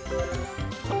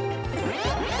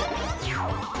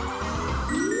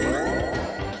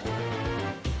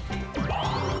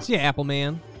 See ya, Apple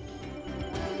Man.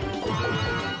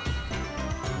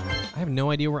 I have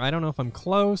no idea where. I don't know if I'm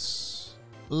close.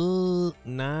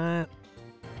 Not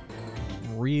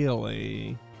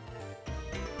really.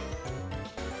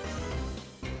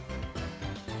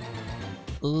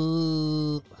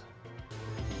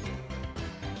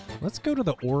 Let's go to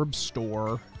the orb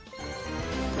store.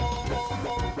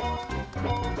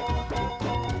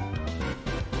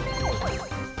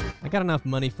 I got enough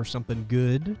money for something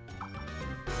good.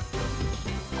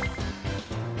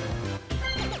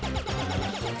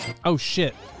 Oh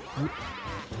shit.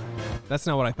 That's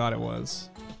not what I thought it was.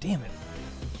 Damn it.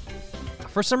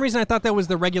 For some reason I thought that was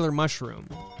the regular mushroom.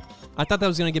 I thought that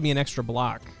was gonna give me an extra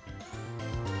block.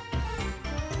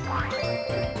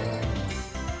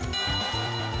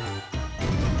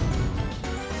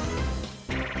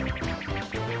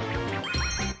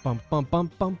 Bum bum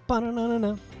bum bum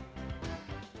ba-na-na-na-na.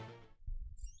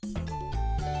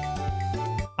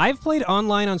 I've played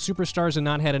online on Superstars and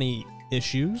not had any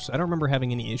issues. I don't remember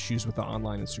having any issues with the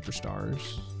online in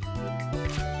Superstars.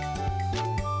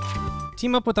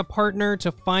 Team up with a partner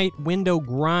to fight window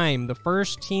grime. The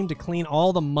first team to clean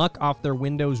all the muck off their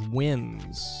windows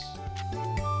wins.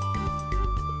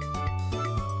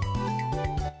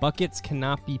 Buckets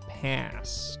cannot be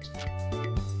passed.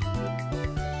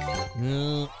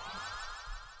 I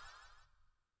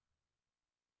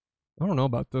don't know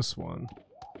about this one.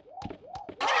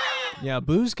 Yeah,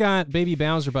 Boo's got Baby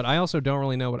Bowser, but I also don't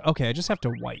really know what... Okay, I just have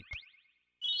to wipe.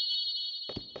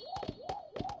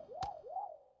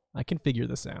 I can figure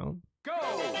this out. Go!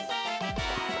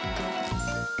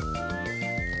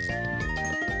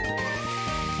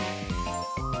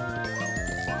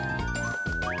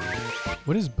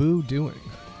 What is Boo doing?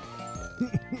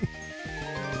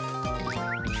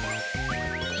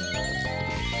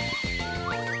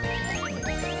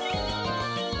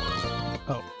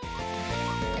 Oh.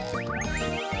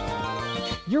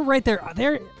 You're right there.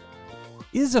 There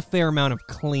is a fair amount of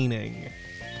cleaning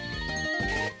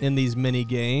in these mini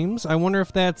games. I wonder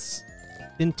if that's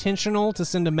intentional to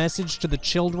send a message to the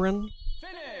children.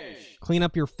 Finish! Clean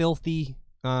up your filthy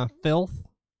filth.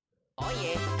 Oh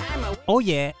yeah, I'm a... Oh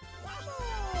yeah.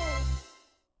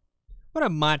 What a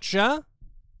matcha.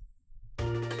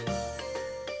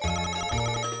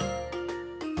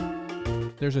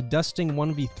 There's a dusting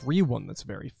 1v3 one that's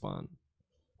very fun.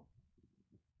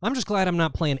 I'm just glad I'm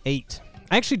not playing 8.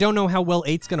 I actually don't know how well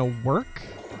 8's gonna work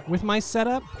with my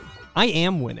setup. I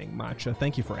am winning, Matcha.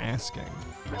 Thank you for asking.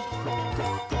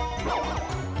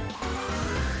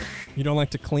 You don't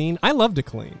like to clean? I love to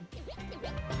clean.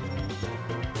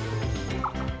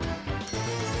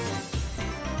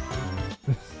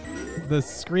 The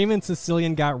Screamin'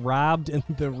 Sicilian got robbed in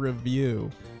the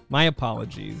review. My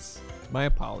apologies. My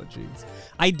apologies.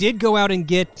 I did go out and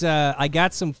get, I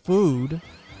got some food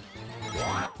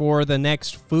for the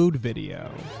next food video.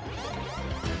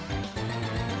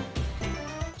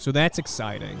 So that's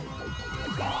exciting.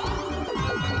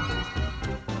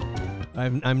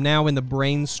 I'm now in the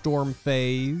brainstorm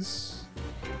phase.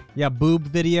 Yeah, boob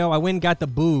video. I went and got the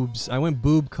boobs. I went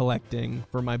boob collecting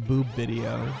for my boob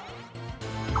video.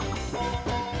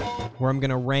 Where I'm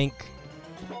gonna rank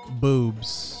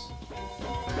boobs.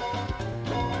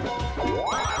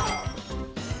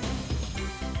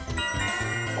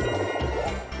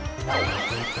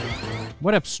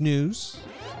 What up, Snooze?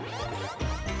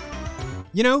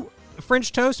 You know,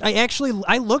 French Toast,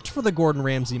 I looked for the Gordon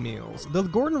Ramsay meals. The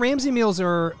Gordon Ramsay meals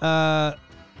are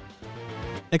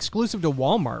exclusive to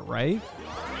Walmart, right?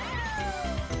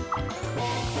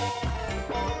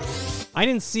 I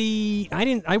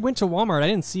went to Walmart. I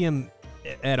didn't see them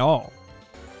at all.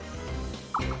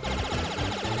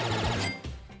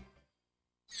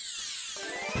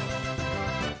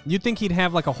 You'd think he'd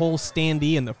have like a whole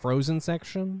standee in the frozen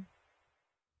section.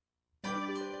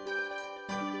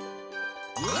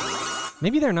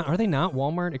 Maybe they're not. Are they not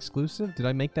Walmart exclusive? Did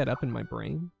I make that up in my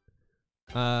brain?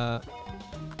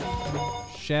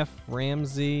 Chef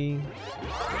Ramsay.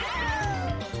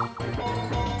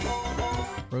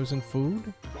 Frozen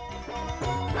food?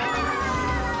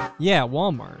 Yeah,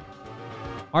 Walmart.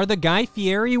 Are the Guy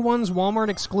Fieri ones Walmart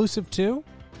exclusive too?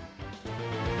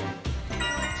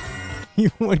 You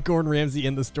want Gordon Ramsay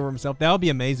in the store himself? That would be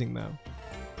amazing, though.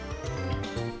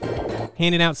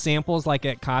 Handing out samples like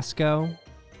at Costco.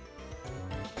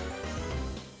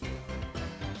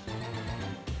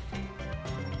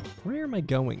 Where am I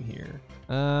going here?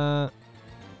 Oh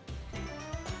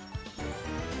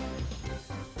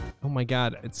my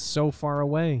god, it's so far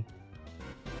away.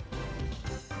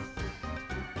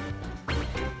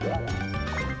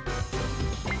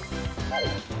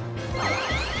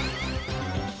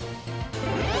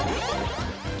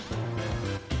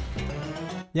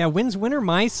 Yeah, when are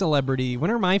my celebrity? When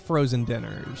are my frozen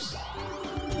dinners?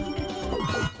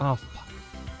 Oh, fuck.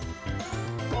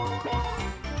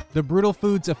 The Brutal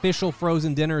Foods official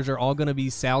frozen dinners are all going to be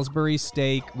Salisbury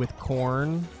steak with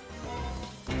corn.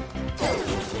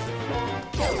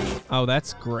 Oh,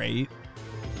 that's great.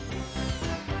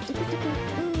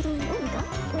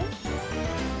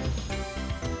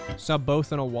 Saw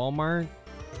both in a Walmart.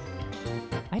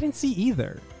 I didn't see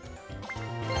either.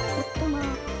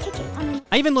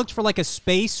 I even looked for like a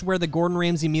space where the Gordon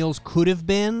Ramsay meals could have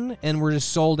been and were just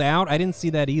sold out. I didn't see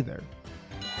that either.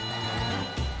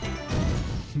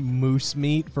 Moose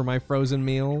meat for my frozen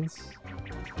meals.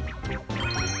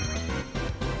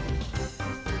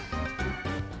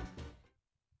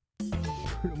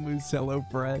 Moose Hello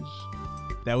Fresh.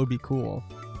 That would be cool.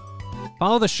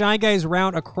 Follow the Shy Guy's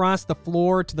route across the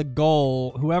floor to the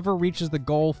goal. Whoever reaches the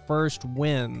goal first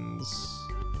wins.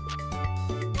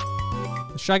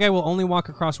 The Shy Guy will only walk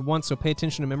across once, so pay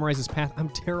attention to memorize his path. I'm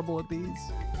terrible at these.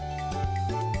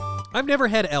 I've never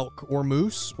had elk or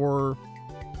moose or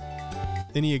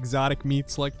any exotic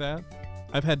meats like that.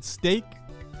 I've had steak.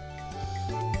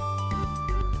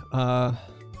 I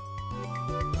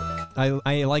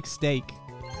like steak.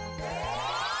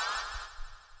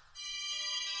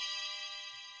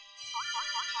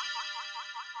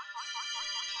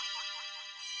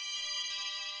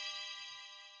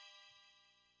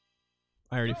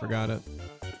 I already forgot it.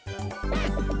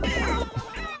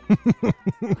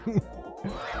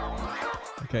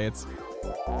 Okay, it's...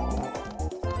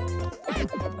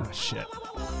 Oh, shit.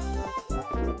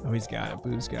 Oh, he's got it.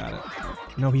 Boo's got it.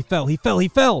 No, he fell. He fell. He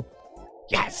fell!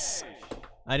 Yes!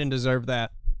 I didn't deserve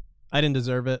that. I didn't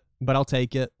deserve it, but I'll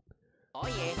take it. Oh,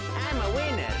 yeah. I'm a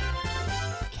winner.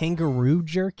 Kangaroo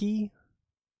jerky?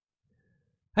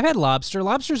 I've had lobster.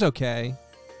 Lobster's okay.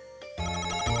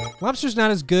 Lobster's not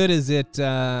as good as it,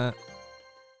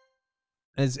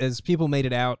 as people made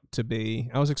it out to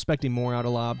be. I was expecting more out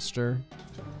of lobster.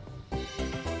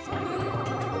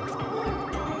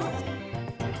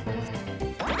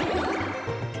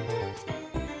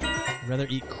 I'd rather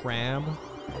eat crab.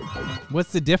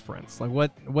 What's the difference? Like,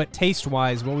 what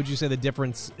taste-wise, what would you say the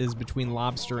difference is between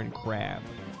lobster and crab?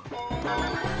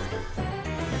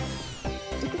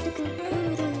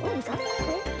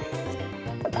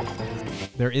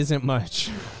 There isn't much.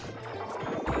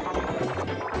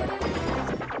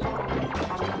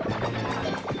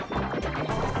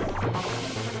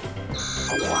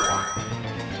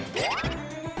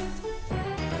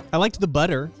 I liked the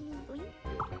butter,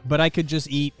 but I could just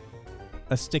eat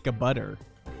a stick of butter.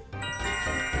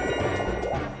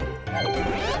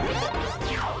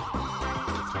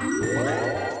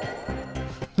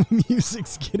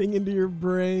 Music's getting into your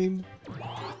brain.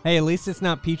 Hey, at least it's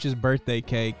not Peach's birthday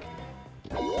cake.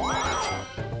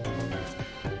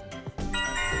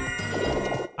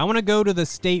 I want to go to the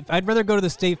state. I'd rather go to the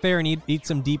state fair and eat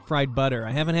some deep fried butter.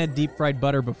 I haven't had deep fried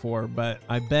butter before, but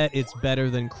I bet it's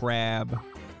better than crab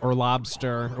or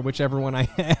lobster or whichever one I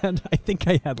had. I think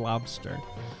I had lobster.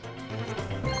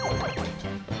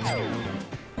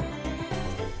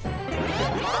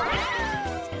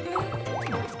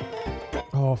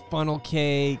 Oh, funnel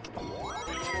cake.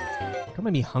 That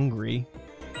made me hungry.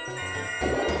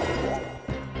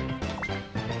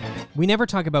 We never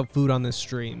talk about food on this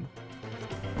stream.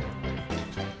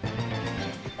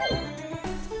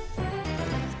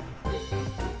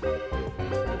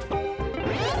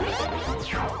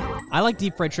 I like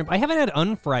deep fried shrimp. I haven't had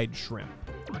unfried shrimp.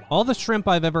 All the shrimp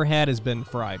I've ever had has been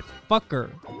fried. Fucker.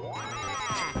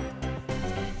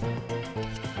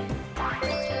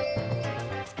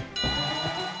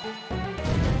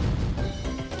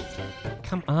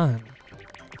 Come on.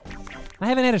 I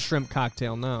haven't had a shrimp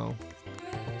cocktail, no.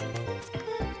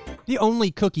 The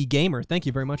Only Cookie Gamer, thank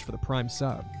you very much for the Prime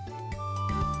sub.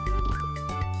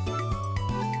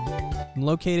 I'm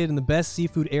located in the best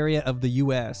seafood area of the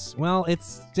U.S. Well,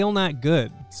 it's still not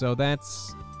good, so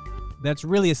that's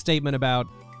really a statement about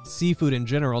seafood in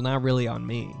general, not really on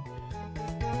me.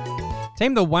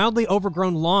 Tame the wildly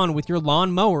overgrown lawn with your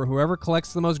lawn mower. Whoever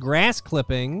collects the most grass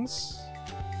clippings.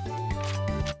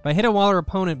 If I hit a wall or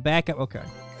opponent, back up. Okay.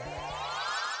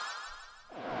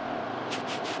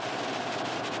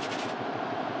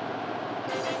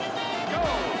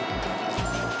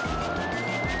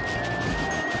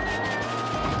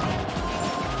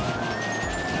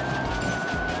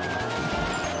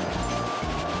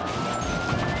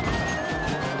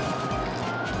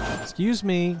 Excuse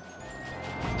me.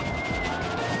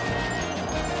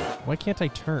 Why can't I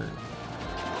turn?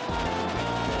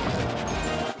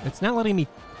 It's not letting me...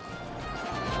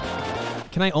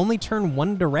 Can I only turn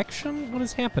one direction? What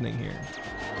is happening here?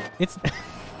 It's...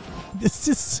 This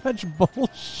is such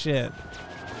bullshit.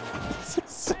 This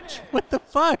is such... What the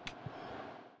fuck?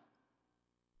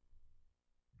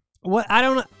 What? I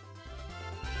don't know.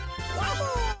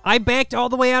 I backed all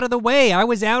the way out of the way. I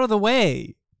was out of the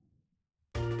way.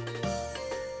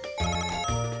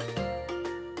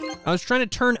 I was trying to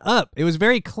turn up. It was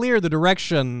very clear the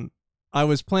direction I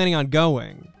was planning on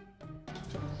going.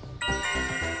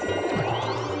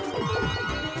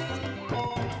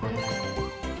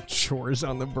 Chores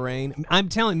on the brain. I'm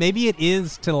telling, maybe it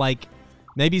is to like,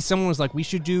 maybe someone was like, we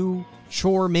should do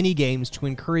chore mini games to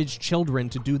encourage children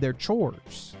to do their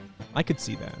chores. I could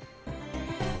see that.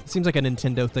 Seems like a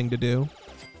Nintendo thing to do.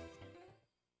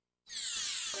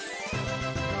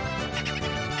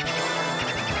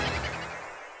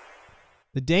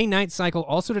 The day-night cycle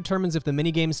also determines if the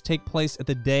minigames take place at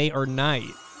the day or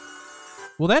night.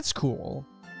 Well, that's cool.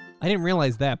 I didn't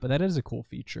realize that, but that is a cool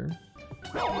feature.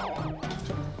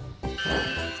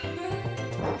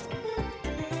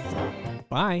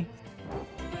 Bye.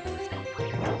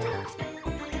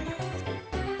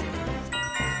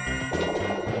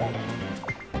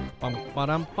 Bum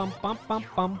ba-dum bum bum bum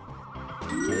bum.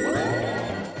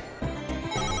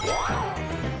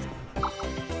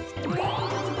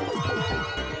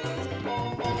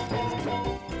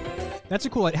 That's a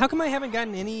cool idea. How come I haven't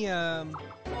gotten any, I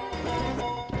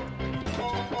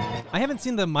haven't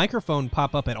seen the microphone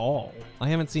pop up at all. I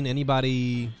haven't seen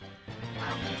anybody...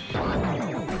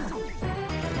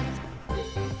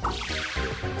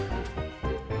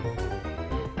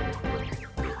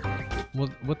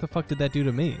 What the fuck did that do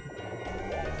to me?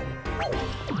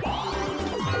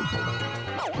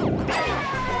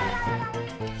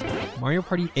 Mario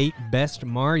Party 8 Best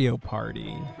Mario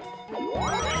Party.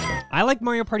 I like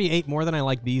Mario Party 8 more than I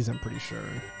like these, I'm pretty sure.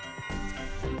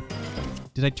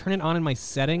 Did I turn it on in my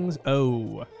settings?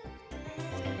 Oh.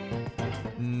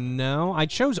 No, I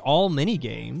chose all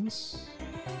minigames.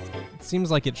 It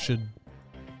seems like it should...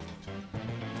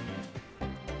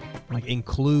 like,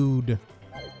 include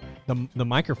the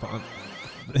microphone.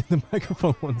 The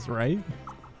microphone one's right.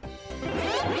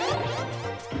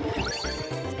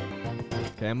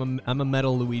 Okay, I'm a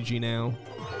metal Luigi now.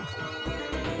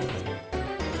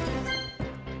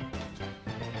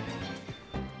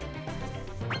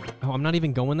 Oh, I'm not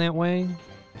even going that way?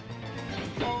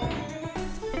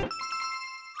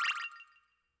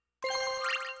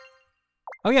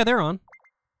 Oh yeah, they're on.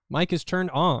 Mic is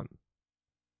turned on.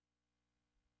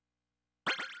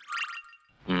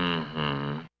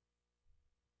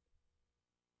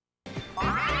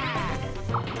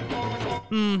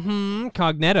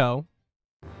 Cognito.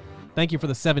 Thank you for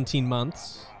the 17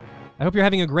 months. I hope you're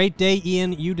having a great day,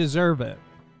 Ian. You deserve it.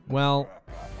 Well,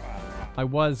 I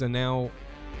was, and now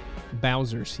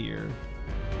Bowser's here.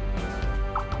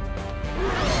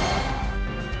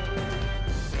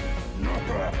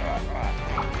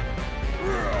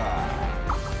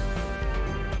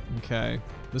 Okay.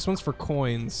 This one's for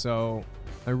coins, so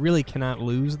I really cannot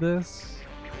lose this.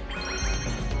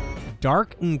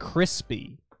 Dark and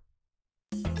crispy.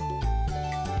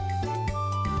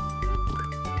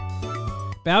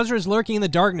 Bowser is lurking in the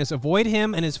darkness. Avoid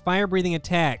him and his fire-breathing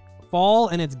attack. Fall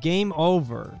and it's game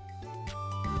over.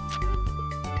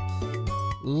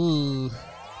 Ooh.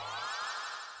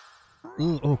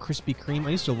 Ooh, oh, Krispy Kreme. I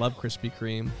used to love Krispy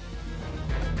Kreme.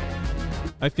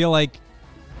 I feel like...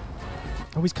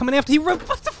 Oh, he's coming after... What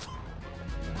the f...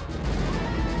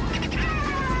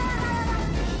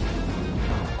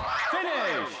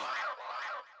 Finish!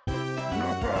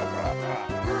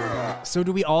 So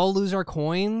do we all lose our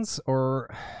coins, or...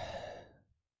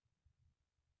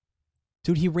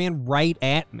 Dude, he ran right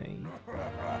at me.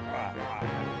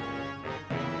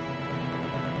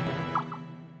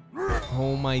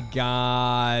 Oh my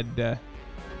god. This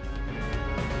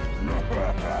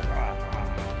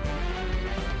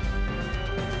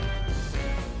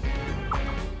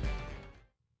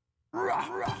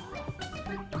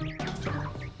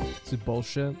is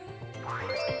bullshit.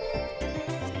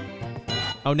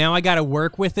 Oh, now I gotta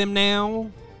work with him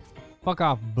now? Fuck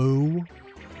off, Boo.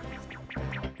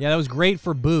 Yeah, that was great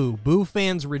for Boo. Boo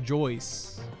fans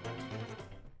rejoice.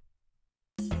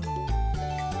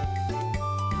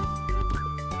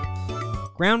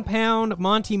 Ground pound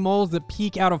Monty moles that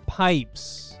peek out of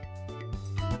pipes.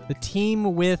 The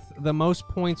team with the most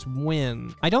points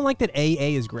win. I don't like that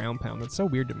AA is ground pound. That's so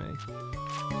weird to me.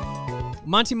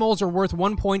 Monty moles are worth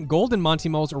 1 point. Golden Monty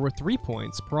moles are worth 3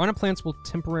 points. Piranha plants will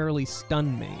temporarily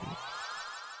stun me.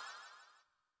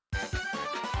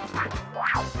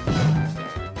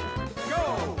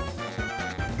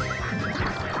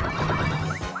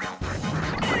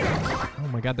 Oh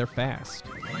my god, they're fast.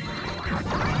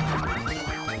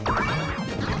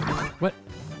 What?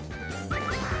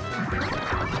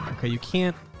 Okay, you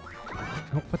can't...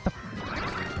 Oh, what the...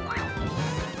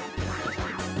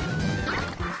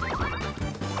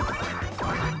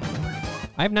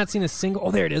 I have not seen a single...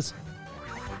 Oh, there it is.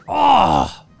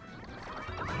 Oh!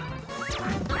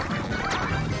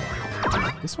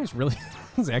 This one's really...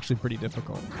 This is actually pretty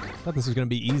difficult. I thought this was going to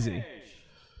be easy.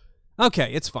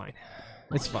 Okay, it's fine.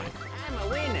 It's fine. I'm a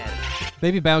winner.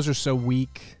 Baby Bowser's so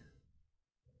weak.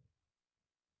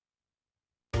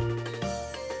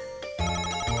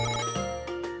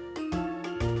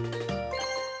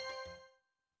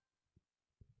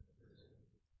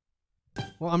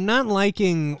 Well, I'm not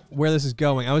liking where this is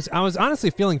going. I was honestly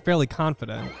feeling fairly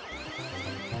confident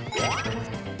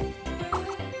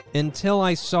until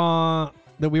I saw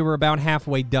that we were about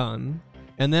halfway done,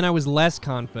 and then I was less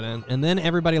confident, and then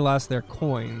everybody lost their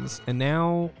coins, and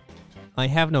now I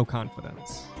have no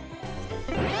confidence.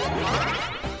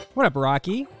 What up,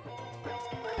 Rocky?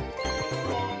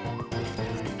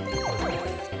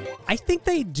 I think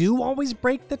they do always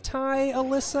break the tie,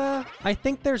 Alyssa. I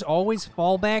think there's always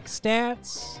fallback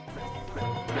stats.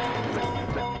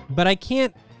 But I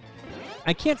can't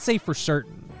say for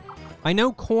certain. I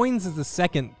know coins is the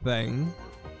second thing.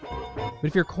 But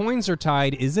if your coins are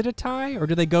tied, is it a tie? Or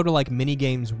do they go to like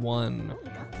minigames 1?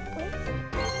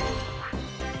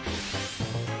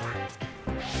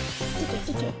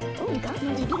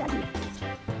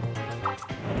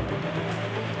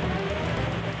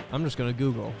 I'm just gonna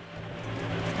Google.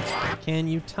 Can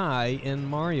you tie in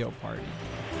Mario Party?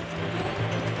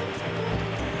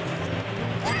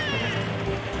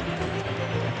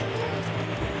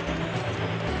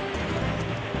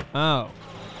 Oh.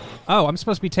 Oh, I'm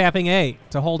supposed to be tapping A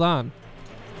to hold on.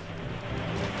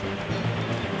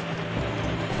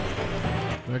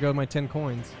 There go my 10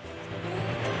 coins.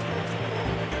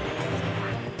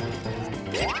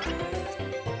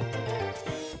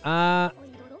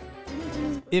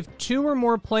 If 2 or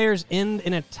more players end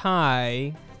in a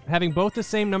tie, having both the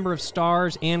same number of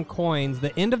stars and coins, at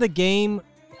the end of the game,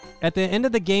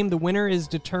 the winner is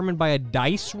determined by a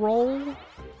dice roll?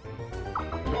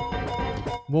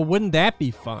 Well, wouldn't that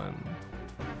be fun?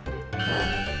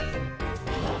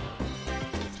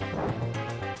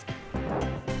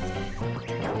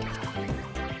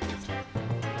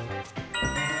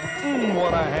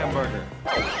 What a hamburger.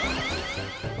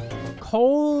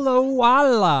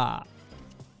 Kolowala.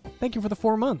 Thank you for the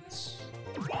 4 months.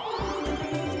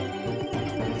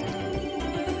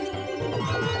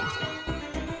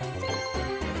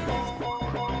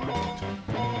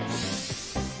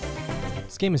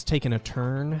 This game has taken a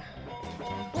turn.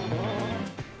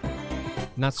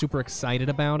 Not super excited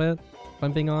about it, if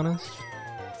I'm being honest.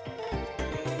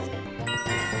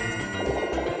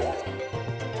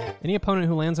 Any opponent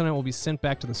who lands on it will be sent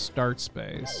back to the start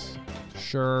space.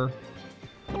 Sure.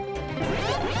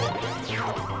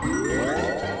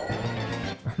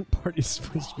 It's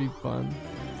supposed to be fun.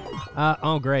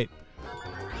 Oh, great.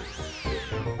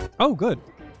 Oh, good.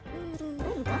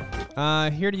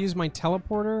 Here to use my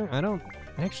teleporter? I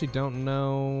actually don't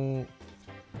know.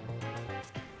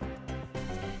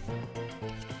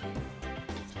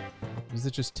 Does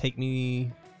it just take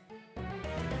me?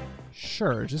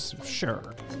 Sure, just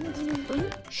sure.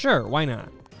 Sure, why not?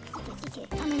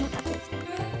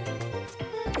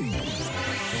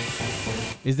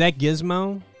 Is that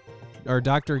Gizmo? Or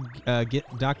Dr.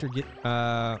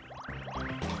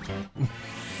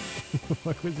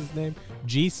 What was his name?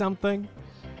 G something?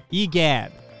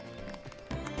 Egad.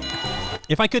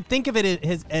 If I could think of it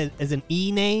as an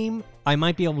E name, I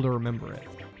might be able to remember it.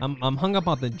 I'm hung up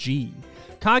on the G.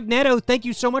 Cognetto, thank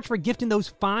you so much for gifting those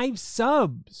 5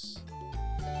 subs.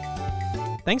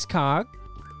 Thanks, Cog.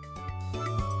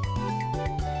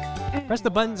 Press the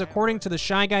buttons according to the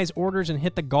Shy Guy's orders and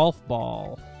hit the golf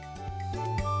ball.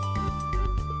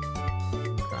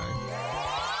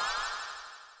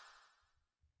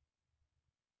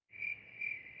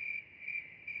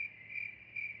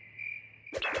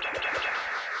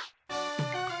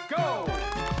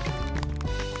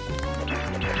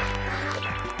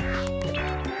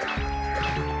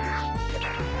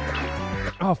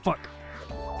 Oh, fuck.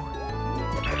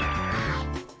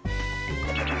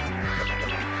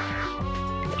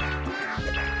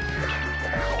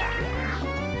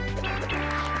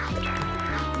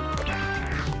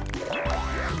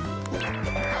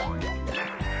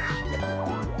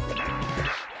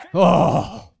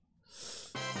 Oh.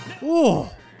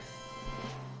 Oh.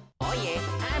 Oh, yeah,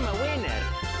 I'm a winner.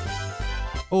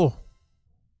 Oh.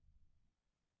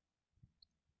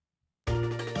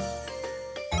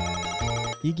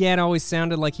 Egad always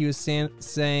sounded like he was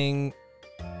saying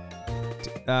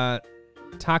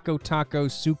taco taco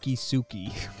suki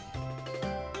suki.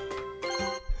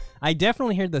 I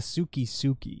definitely heard the suki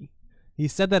suki. He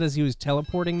said that as he was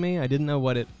teleporting me. I didn't know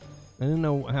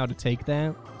how to take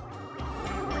that.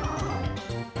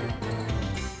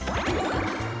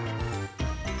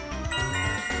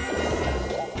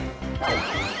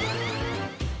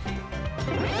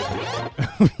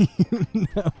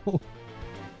 No.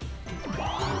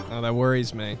 Oh, that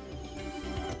worries me.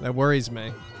 That worries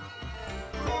me.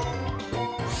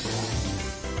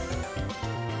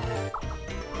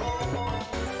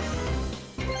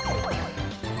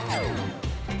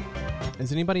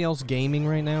 Is anybody else gaming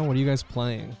right now? What are you guys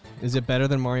playing? Is it better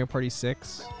than Mario Party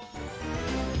 6?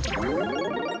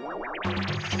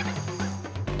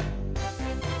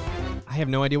 I have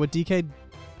no idea what DK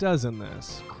does in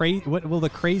this. What will the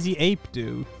crazy ape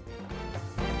do?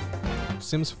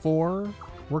 Sims 4?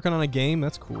 Working on a game?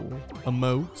 That's cool.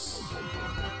 Emotes.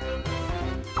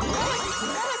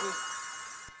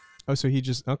 Oh, so he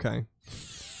just... Okay.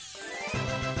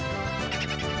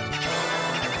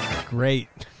 Great.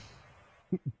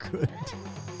 Good.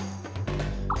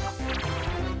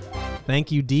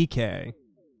 Thank you, DK.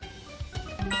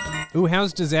 Ooh,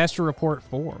 how's Disaster Report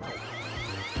 4?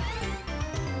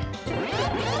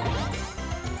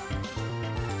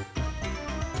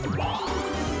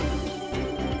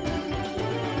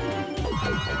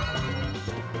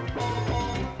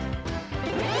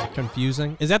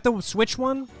 Confusing. Is that the Switch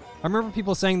one? I remember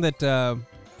people saying that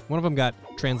one of them got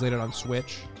translated on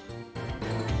Switch.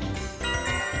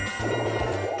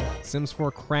 Sims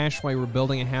 4 crashed while you were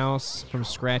building a house from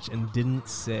scratch and didn't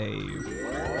save.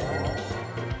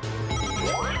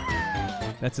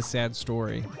 That's a sad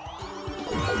story.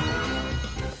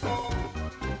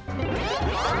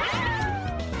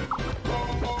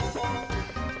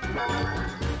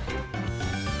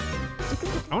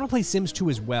 I want to play Sims 2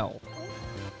 as well.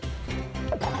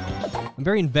 I'm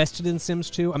very invested in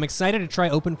Sims 2. I'm excited to try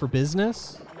Open for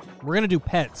Business. We're going to do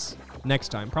pets next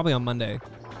time, probably on Monday.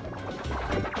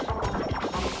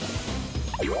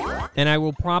 And I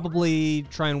will probably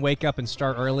try and wake up and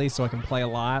start early so I can play a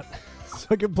lot. So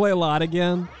I can play a lot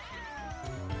again.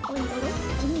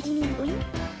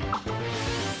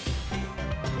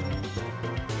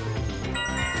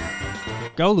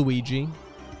 Go, Luigi.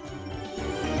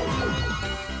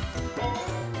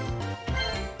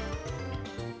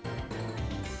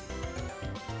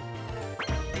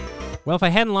 Well, if I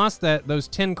hadn't lost those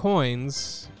 10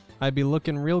 coins, I'd be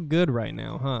looking real good right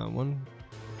now, huh?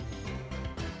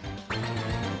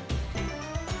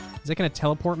 Is that gonna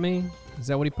teleport me? Is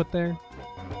that what he put there?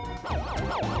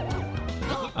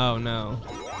 Oh, no.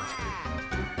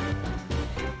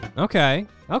 Okay.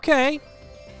 Okay.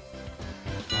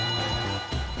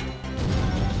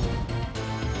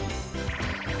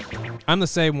 I'm the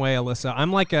same way, Alyssa.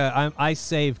 I'm like I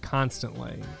save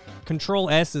constantly.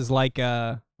 Control S is like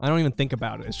I don't even think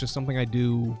about it. It's just something I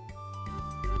do.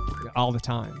 all the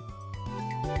time.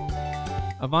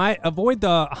 Avoid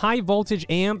the high voltage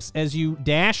amps as you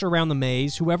dash around the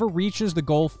maze. Whoever reaches the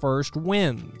goal first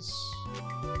wins.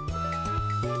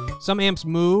 Some amps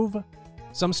move,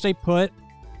 some stay put.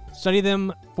 Study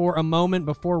them for a moment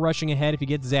before rushing ahead. If you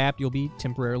get zapped, you'll be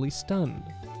temporarily stunned.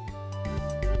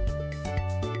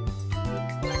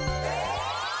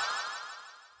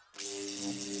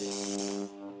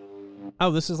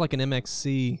 Oh, this is like an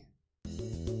MXC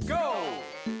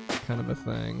kind of a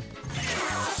thing.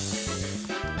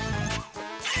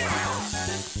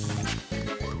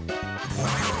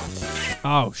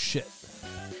 Oh, shit.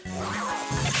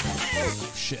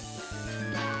 Shit.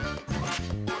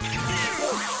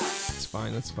 It's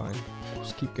fine, that's fine.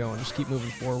 Just keep going, just keep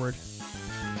moving forward.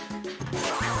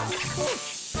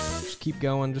 Just keep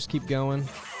going, just keep going.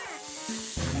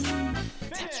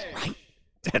 That's right.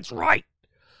 That's right.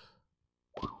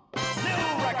 New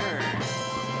record.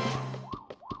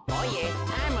 Oh yeah,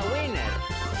 I'm a winner.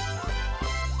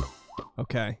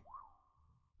 Okay.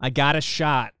 I got a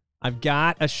shot. I've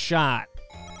got a shot.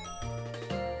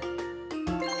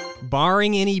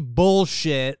 Barring any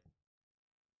bullshit,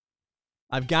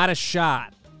 I've got a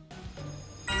shot.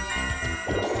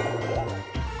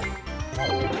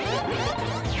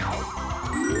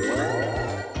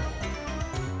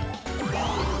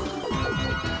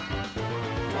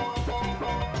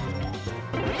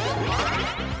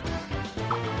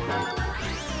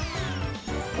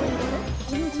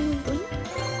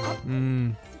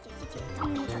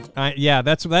 Yeah,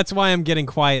 that's why I'm getting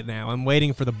quiet now. I'm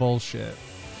waiting for the bullshit.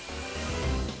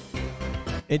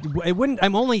 It wouldn't.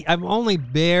 I'm only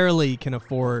barely can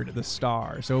afford the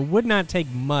star, so it would not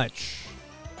take much.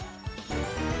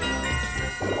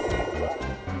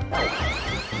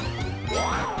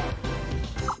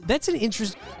 That's an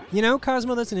interest. You know,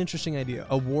 Cosmo, that's an interesting idea.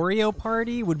 A Wario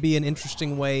party would be an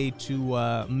interesting way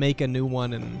to make a new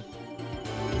one and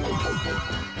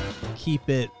keep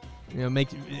it. You know, make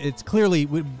it's clearly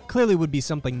would be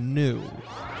something new.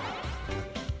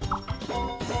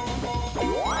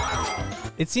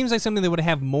 It seems like something that would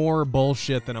have more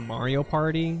bullshit than a Mario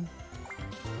Party.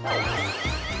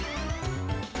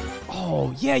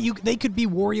 Oh yeah, they could be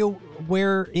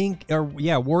WarioWare Inc. or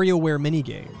yeah, WarioWare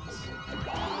minigames.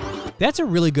 That's a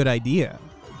really good idea.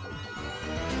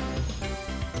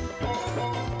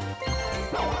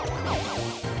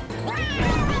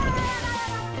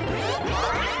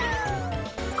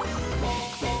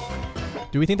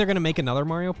 Do we think they're going to make another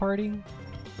Mario Party?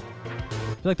 I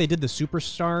feel like they did the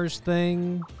Superstars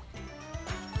thing.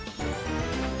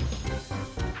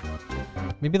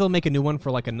 Maybe they'll make a new one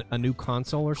for like a new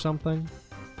console or something.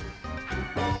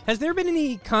 Has there been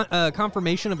any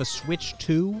confirmation of a Switch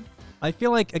 2? I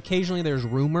feel like occasionally there's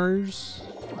rumors.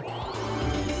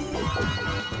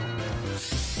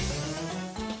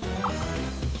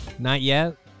 Not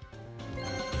yet.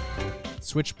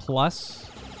 Switch Plus?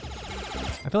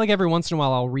 I feel like every once in a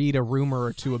while I'll read a rumor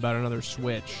or two about another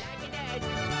Switch.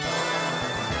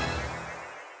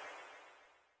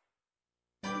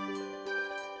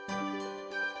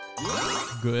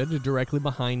 Good, directly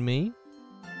behind me.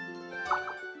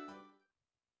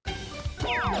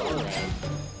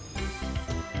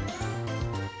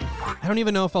 I don't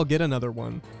even know if I'll get another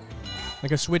one.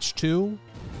 Like a Switch 2?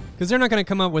 Because they're not going to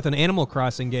come up with an Animal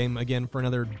Crossing game again for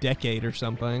another decade or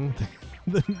something.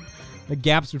 The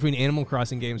gaps between Animal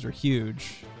Crossing games are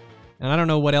huge. And I don't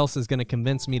know what else is going to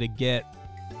convince me to get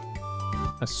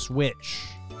a Switch.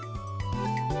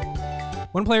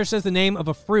 One player says the name of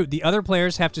a fruit. The other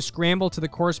players have to scramble to the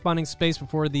corresponding space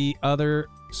before the other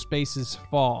spaces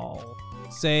fall.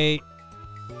 Say,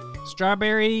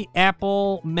 strawberry,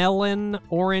 apple, melon,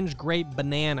 orange, grape,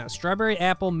 banana. Strawberry,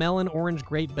 apple, melon, orange,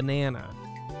 grape, banana.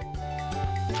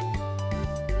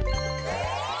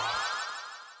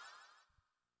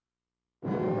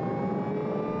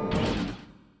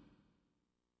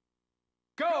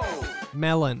 Go!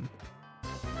 Melon.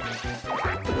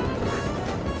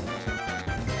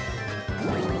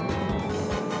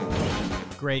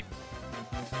 Grape.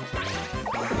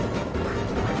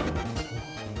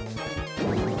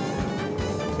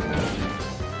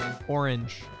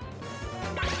 Orange.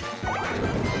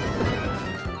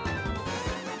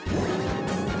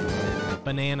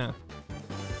 Banana.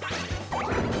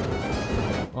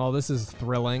 Oh, this is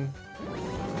thrilling.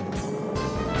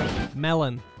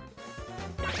 Melon.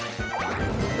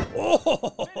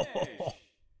 Oh!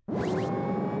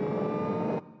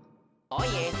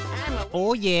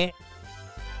 Oh yeah.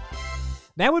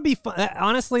 That would be fun.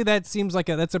 Honestly, that seems like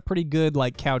that's a pretty good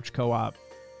like couch co-op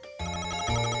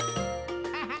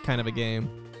kind of a game.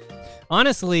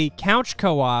 Honestly, couch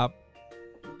co-op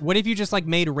What if you just like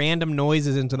made random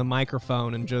noises into the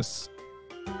microphone and just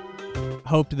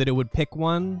hoped that it would pick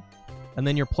one, and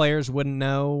then your players wouldn't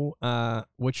know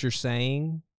what you're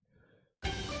saying?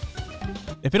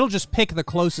 If it'll just pick the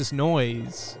closest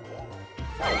noise,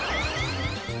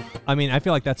 I mean, I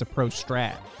feel like that's a pro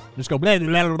strat. Just go blah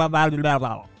blah blah blah blah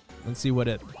blah and see what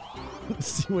it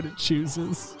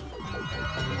chooses.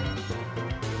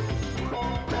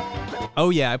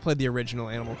 Oh yeah, I played the original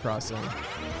Animal Crossing.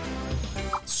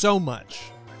 So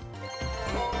much.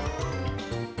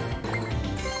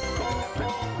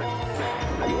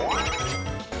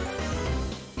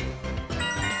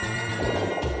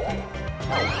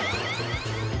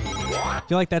 I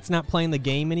feel like that's not playing the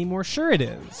game anymore. Sure it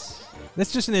is.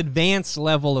 That's just an advanced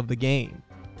level of the game.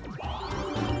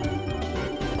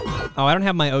 Oh, I don't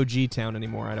have my OG town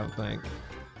anymore, I don't think.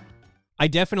 I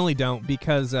definitely don't,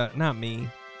 because, not me.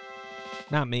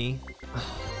 Not me.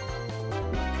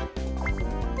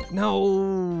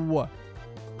 No!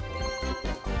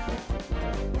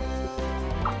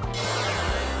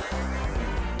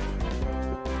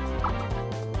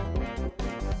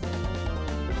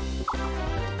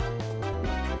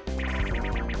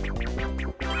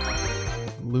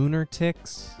 Lunar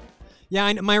Ticks?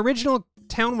 Yeah, my original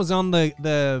town was on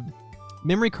the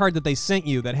memory card that they sent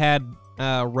you that had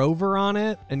Rover on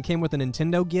it and came with a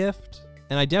Nintendo gift,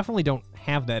 and I definitely don't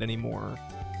have that anymore.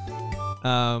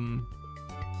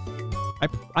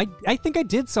 I think I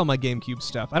did sell my GameCube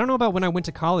stuff. I don't know about when I went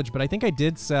to college, but I think I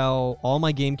did sell all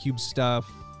my GameCube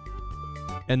stuff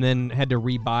and then had to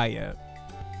rebuy it.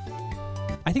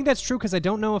 I think that's true because I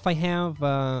don't know if I have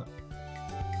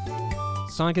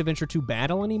Sonic Adventure 2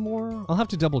 Battle anymore. I'll have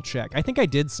to double check. I think I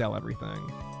did sell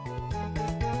everything.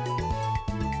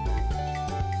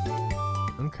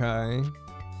 Okay.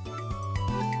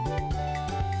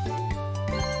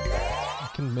 I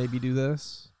can maybe do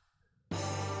this.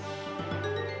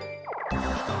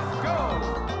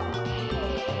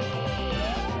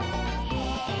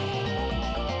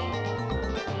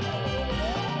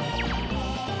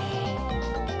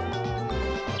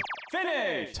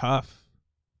 Finish! Tough.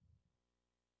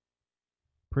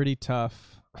 Pretty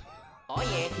tough. Oh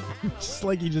yeah. Just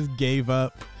like he just gave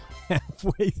up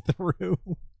halfway through.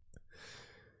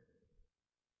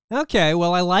 Okay,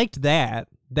 well, I liked that.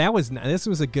 This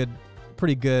was a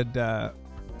pretty good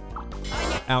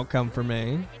outcome for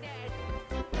me.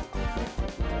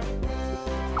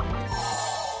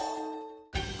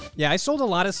 Yeah, I sold a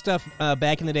lot of stuff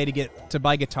back in the day to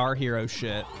buy Guitar Hero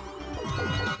shit.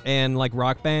 And like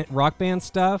rock band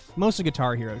stuff, mostly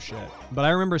Guitar Hero shit. But I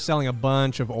remember selling a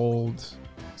bunch of old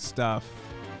stuff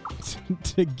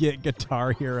to get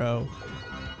Guitar Hero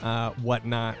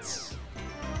whatnots.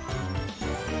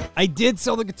 I did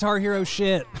sell the Guitar Hero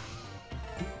shit.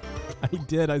 I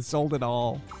did. I sold it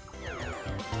all.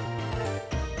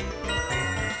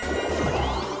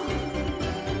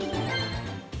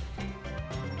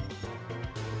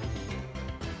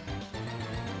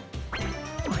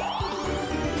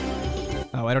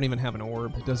 Oh, I don't even have an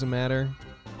orb. It doesn't matter.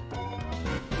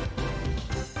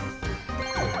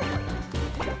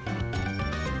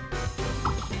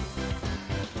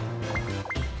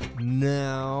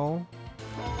 No.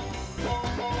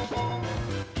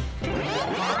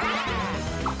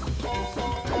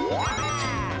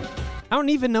 I don't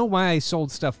even know why I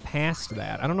sold stuff past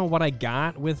that. I don't know what I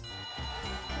got with,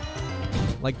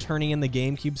 like, turning in the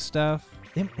GameCube stuff.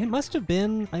 It must have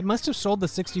been... I must have sold the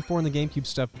 64 and the GameCube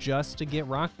stuff just to get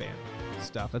Rock Band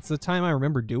stuff. That's the time I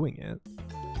remember doing it.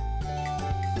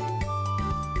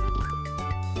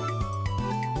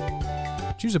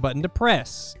 Choose a button to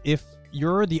press. If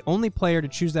you're the only player to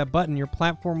choose that button, your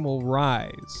platform will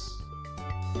rise.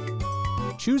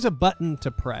 Choose a button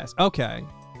to press. Okay.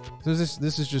 So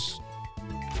this is just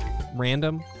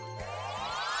random.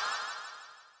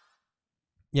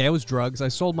 Yeah, it was drugs. I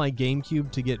sold my GameCube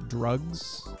to get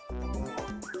drugs.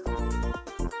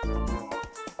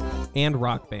 And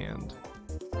Rock Band.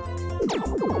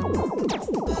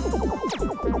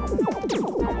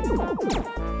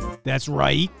 That's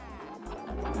right.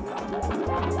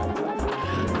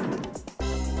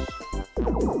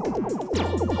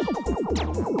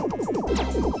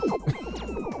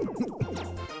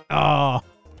 Oh.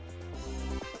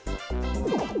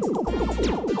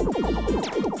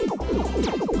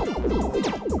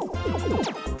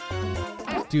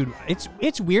 Dude,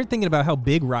 it's weird thinking about how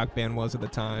big Rock Band was at the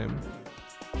time.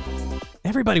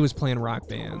 Everybody was playing Rock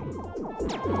Band.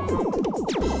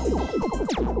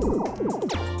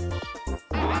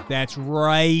 That's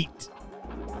right.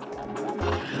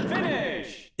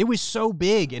 Finish! It was so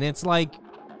big, and it's like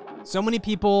so many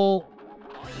people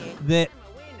that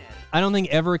I don't think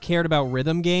ever cared about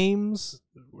rhythm games.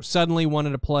 Suddenly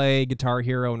wanted to play Guitar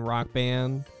Hero and Rock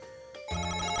Band.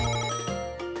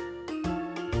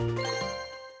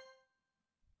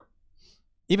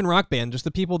 Even Rock Band, just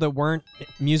the people that weren't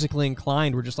musically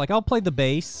inclined were just like, I'll play the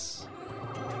bass.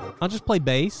 I'll just play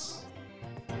bass.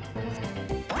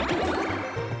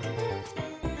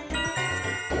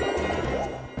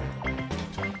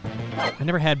 I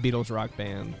never had Beatles Rock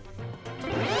Band.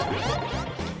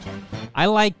 I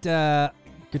liked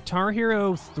Guitar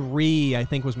Hero 3, I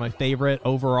think was my favorite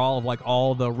overall of like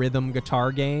all the rhythm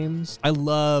guitar games. I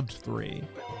loved 3.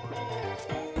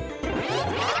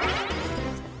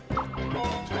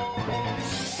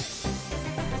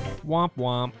 Womp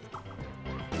womp.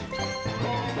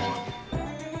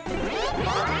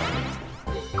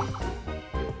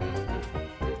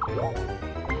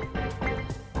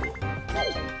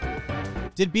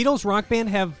 Did Beatles Rock Band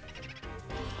have...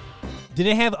 Did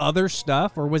it have other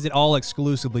stuff, or was it all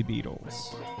exclusively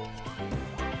Beatles?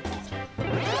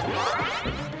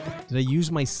 Did I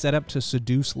use my setup to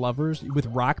seduce lovers with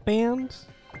Rock Band?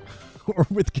 Or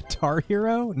with Guitar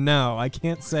Hero? No, I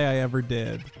can't say I ever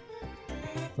did.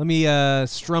 Let me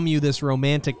strum you this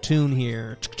romantic tune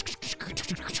here.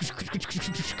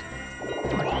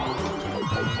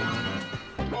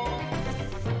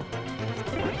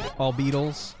 All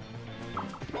Beatles.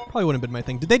 Probably wouldn't have been my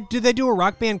thing. Did they do a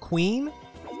Rock Band Queen?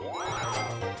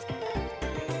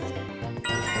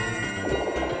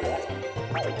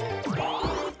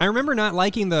 I remember not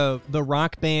liking the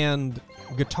Rock Band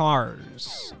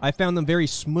guitars. I found them very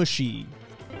smushy.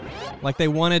 Like they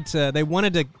wanted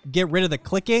to get rid of the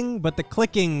clicking, but the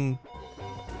clicking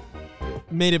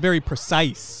made it very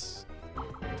precise.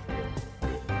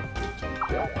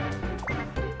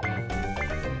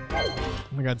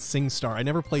 Oh my god, SingStar. I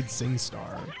never played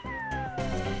SingStar.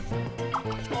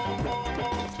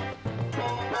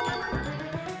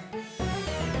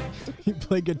 You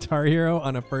play Guitar Hero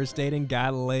on a first date and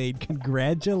got laid.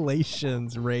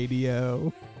 Congratulations,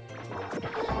 radio.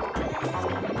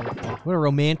 What a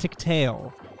romantic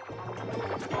tale.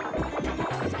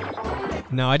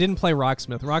 No, I didn't play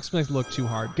Rocksmith. Rocksmith looked too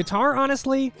hard. Guitar,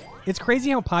 honestly, it's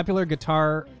crazy how popular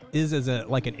guitar is as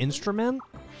like an instrument.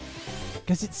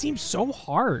 Because it seems so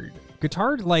hard.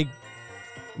 Guitar, like,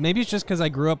 maybe it's just because I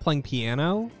grew up playing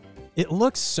piano. It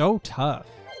looks so tough.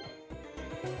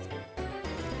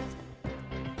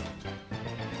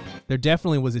 There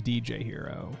definitely was a DJ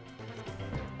Hero.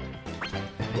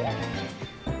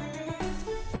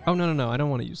 Oh, no. I don't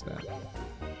want to use that.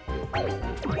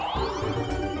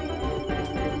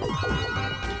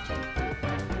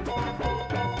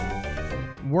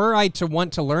 Were I to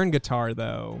want to learn guitar,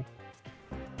 though,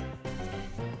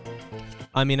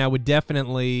 I mean, I would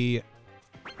definitely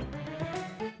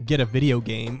get a video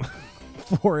game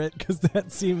for it, because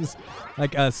that seems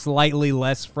like a slightly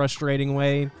less frustrating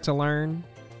way to learn.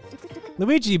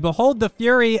 Luigi, behold the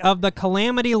fury of the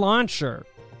Calamity Launcher.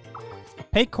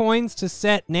 Pay coins to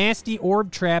set nasty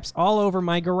orb traps all over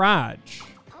my garage.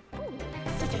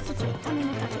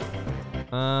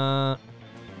 No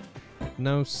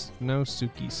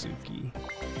Suki.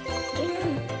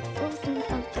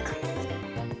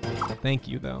 Thank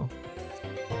you, though.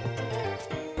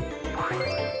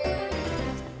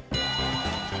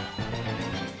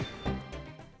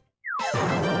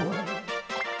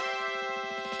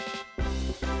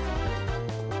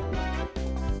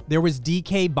 There was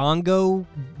DK Bongo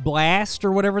Blast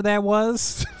or whatever that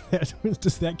was.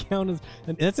 Does that count as...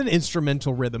 That's an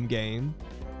instrumental rhythm game.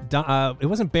 It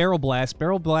wasn't Barrel Blast.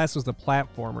 Barrel Blast was the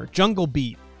platformer. Jungle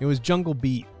Beat. It was Jungle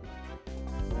Beat.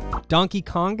 Donkey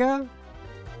Konga?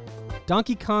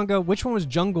 Donkey Konga, which one was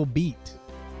Jungle Beat?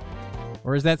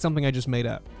 Or is that something I just made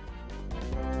up?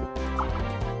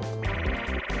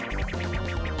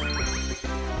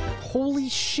 Holy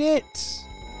shit!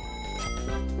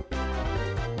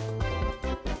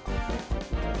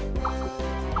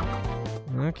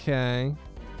 Okay.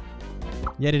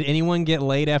 Yeah, did anyone get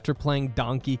laid after playing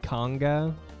Donkey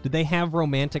Konga? Did they have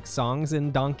romantic songs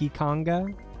in Donkey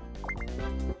Konga?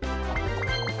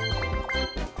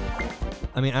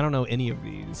 I mean, I don't know any of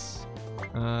these.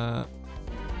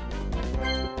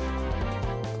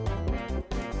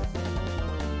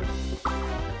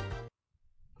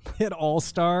 Hit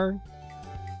All-Star?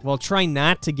 Well, try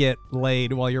not to get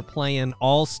laid while you're playing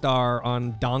All-Star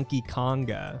on Donkey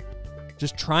Konga.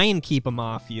 Just try and keep them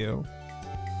off you.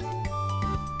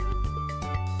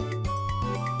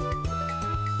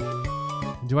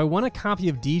 Do I want a copy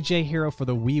of DJ Hero for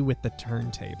the Wii with the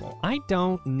turntable? I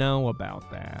don't know about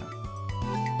that.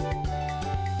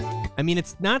 I mean,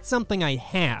 it's not something I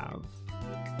have.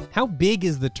 How big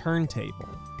is the turntable?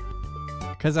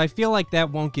 Because I feel like that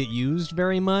won't get used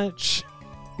very much.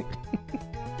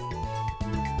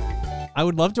 I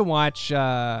would love to watch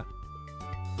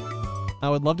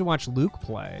Luke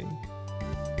play.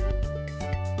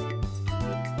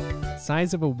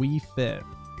 Size of a Wii Fit.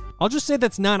 I'll just say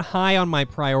that's not high on my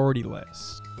priority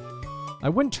list. I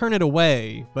wouldn't turn it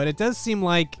away, but it does seem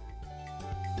like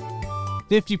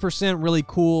 50% really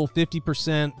cool,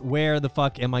 50% where the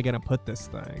fuck am I gonna put this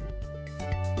thing?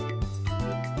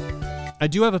 I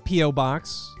do have a P.O.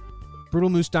 box,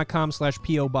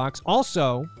 brutalmoose.com/P.O. box.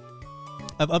 Also,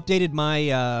 I've updated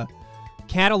my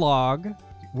catalog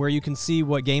where you can see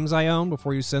what games I own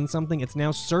before you send something. It's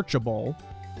now searchable.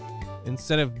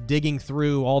 Instead of digging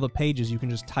through all the pages, you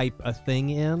can just type a thing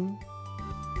in.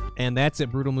 And that's at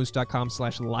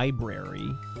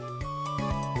brutalmoose.com/library.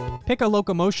 Pick a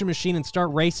locomotion machine and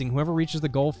start racing. Whoever reaches the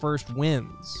goal first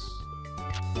wins.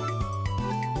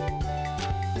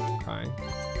 Okay.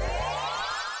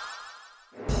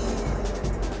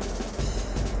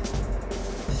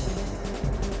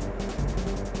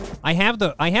 I have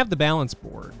the balance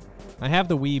board. I have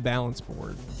the Wii balance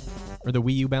board. Or the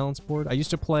Wii U balance board. I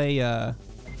used to play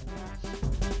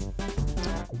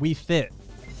Wii Fit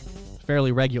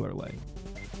fairly regularly.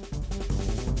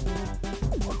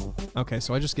 Okay,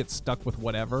 so I just get stuck with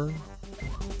whatever.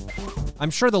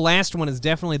 I'm sure the last one is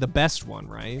definitely the best one,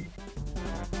 right?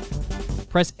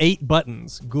 Press 8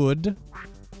 buttons. Good.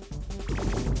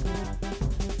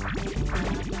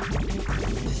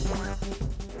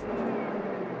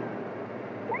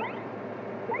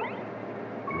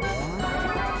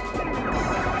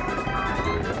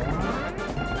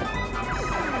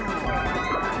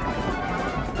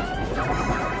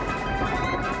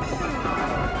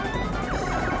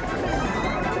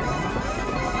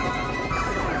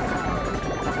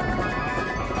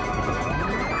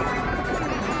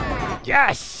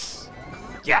 Yes!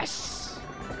 Yes!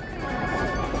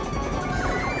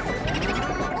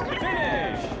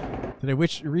 Did I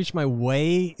reach my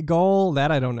way goal?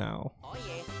 That I don't know. Oh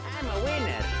yeah, I'm a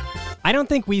winner. I don't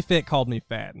think Wii Fit called me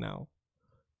fat, no.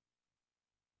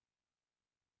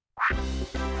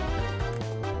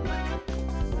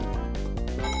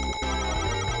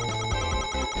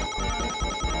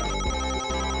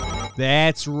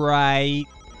 That's right.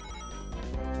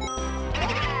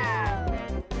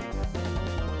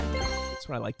 That's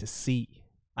what I like to see.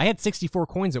 I had 64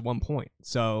 coins at one point,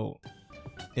 so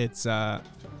it's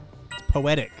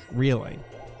poetic, really.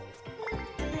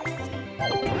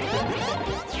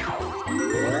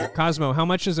 Cosmo, how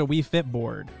much is a Wii Fit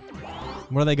board?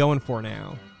 What are they going for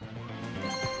now?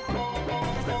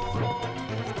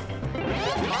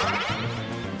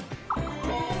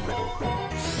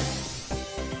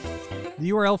 The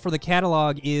URL for the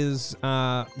catalog is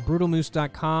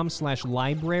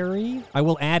brutalmoose.com/library. I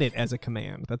will add it as a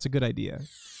command. That's a good idea.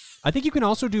 I think you can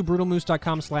also do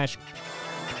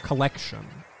brutalmoose.com/collection.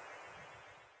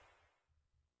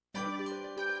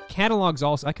 Catalogs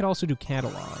also. I could also do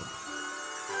catalog.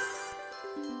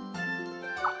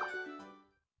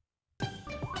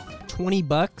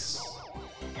 $20.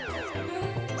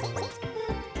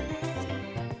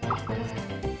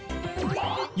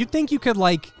 You'd think you could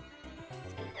like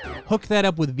hook that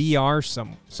up with VR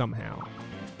somehow.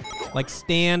 Like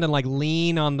stand and like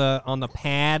lean on the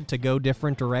pad to go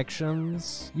different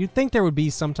directions. You'd think there would be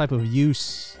some type of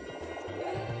use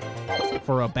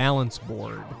for a balance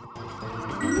board.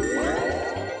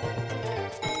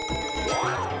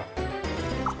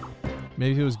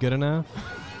 Maybe if it was good enough.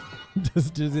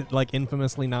 Does it like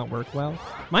infamously not work well?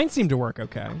 Mine seemed to work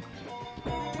okay.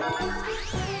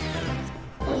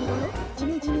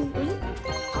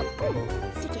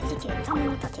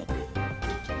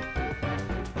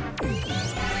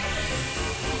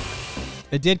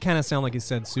 It did kind of sound like it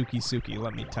said Suki Suki,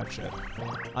 let me touch it.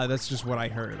 That's just what I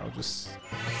heard. I'll just...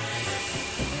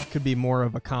 Could be more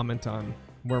of a comment on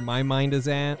where my mind is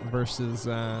at versus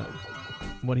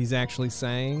what he's actually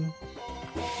saying.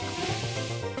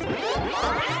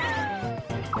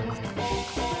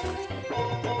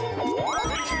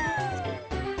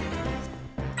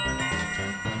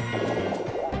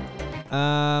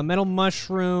 Metal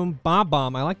Mushroom,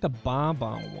 Bob-Bomb. I like the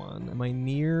Bob-Bomb one. Am I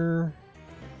near...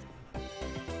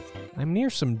 I'm near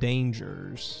some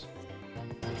dangers.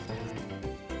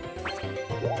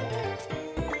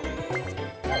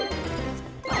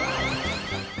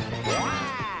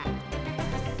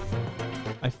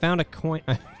 I found a coin.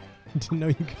 I didn't know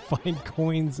you could find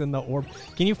coins in the orb.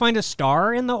 Can you find a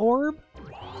star in the orb?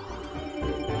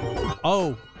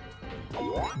 Oh.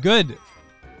 Good.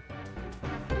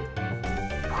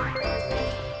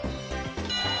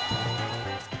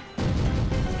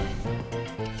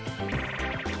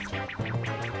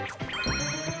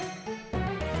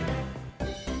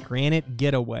 Granite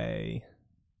Getaway.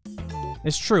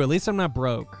 It's true. At least I'm not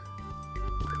broke.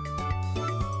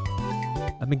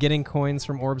 I've been getting coins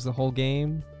from orbs the whole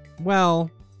game.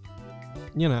 Well,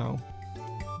 you know,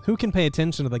 who can pay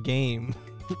attention to the game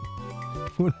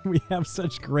when we have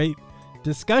such great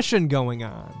discussion going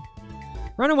on?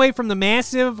 Run away from the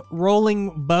massive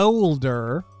rolling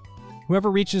boulder. Whoever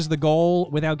reaches the goal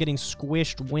without getting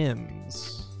squished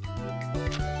wins.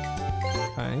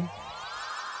 Okay.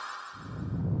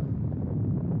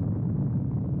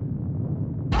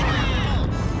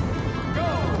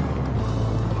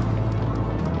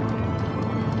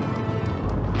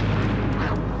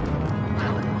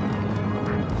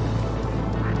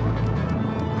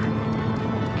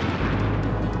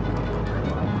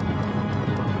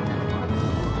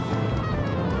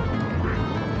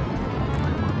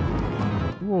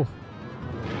 Ooh.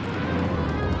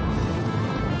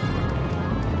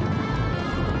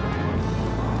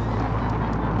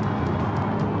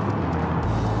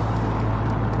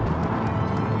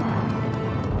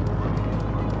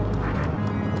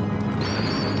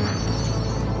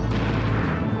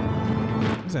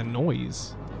 What's that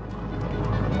noise?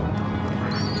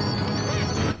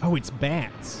 Oh, it's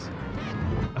bats.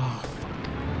 Oh, fuck.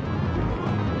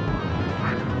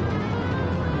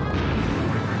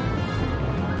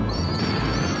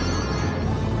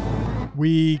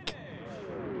 Weak.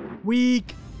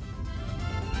 Weak.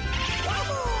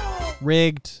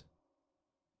 Rigged.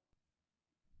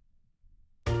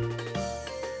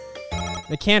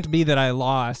 It can't be that I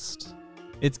lost.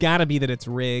 It's gotta be that it's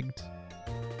rigged.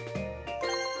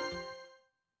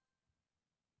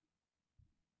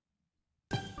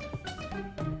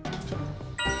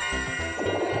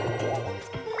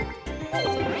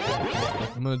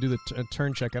 I'm gonna do the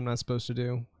turn check I'm not supposed to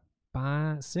do.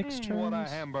 6 turns? What a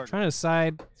hamburger. Trying to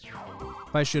decide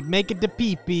if I should make it to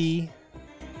pee-pee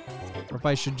or if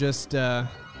I should just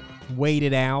wait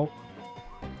it out.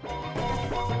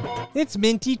 It's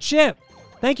Minty Chip.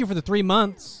 Thank you for the 3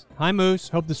 months. Hi, Moose.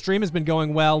 Hope the stream has been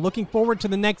going well. Looking forward to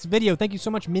the next video. Thank you so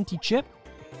much, Minty Chip.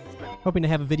 Hoping to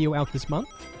have a video out this month.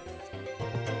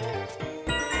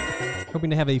 Hoping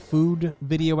to have a food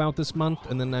video out this month,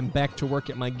 and then I'm back to work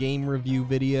at my game review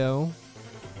video.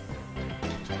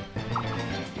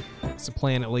 It's a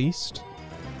plan, at least.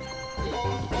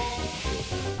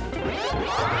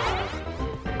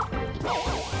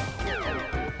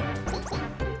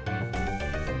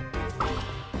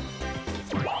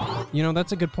 You know,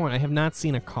 that's a good point. I have not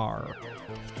seen a car.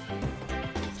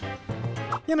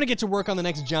 Yeah, I'm gonna get to work on the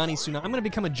next Johnny Tsunami. I'm gonna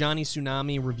become a Johnny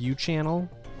Tsunami review channel.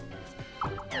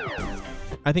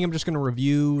 I think I'm just gonna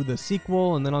review the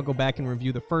sequel, and then I'll go back and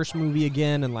review the first movie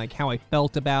again, and like how I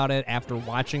felt about it after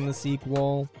watching the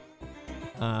sequel.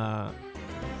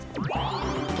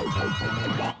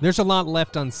 There's a lot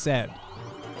left unsaid.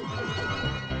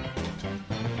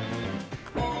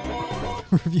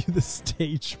 Review the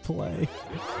stage play.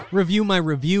 Review my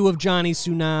review of Johnny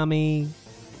Tsunami.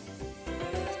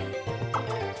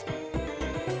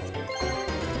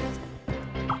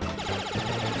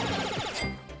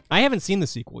 I haven't seen the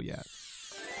sequel yet.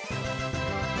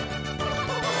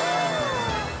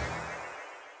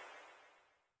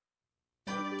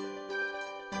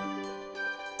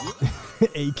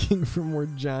 Aching for more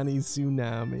Johnny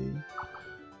Tsunami.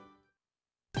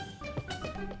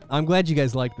 I'm glad you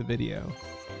guys liked the video.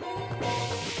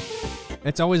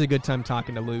 It's always a good time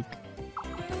talking to Luke.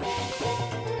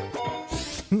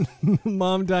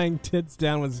 Mom dying tits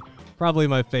down was probably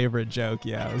my favorite joke.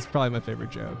 Yeah, it was probably my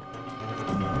favorite joke.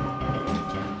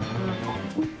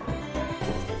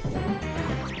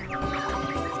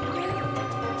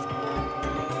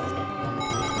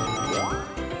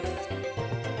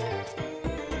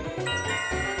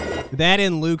 That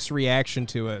and Luke's reaction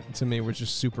to it, to me, was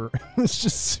just super, it's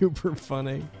just super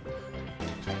funny.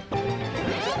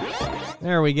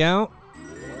 There we go.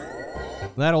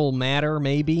 That'll matter,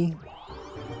 maybe.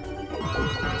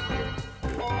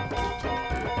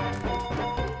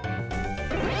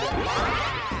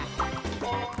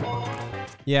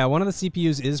 Yeah, one of the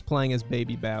CPUs is playing as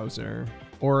Baby Bowser.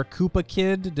 Or Koopa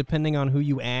Kid, depending on who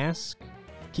you ask.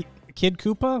 Kid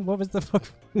Koopa? What was the fuck?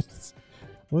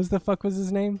 What the fuck was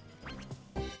his name?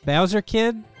 Bowser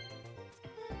Kid?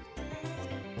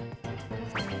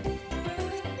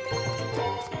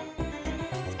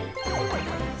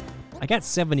 I got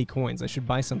 70 coins. I should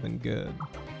buy something good.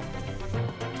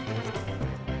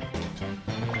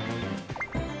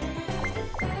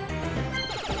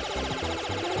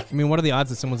 I mean, what are the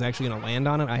odds that someone's actually going to land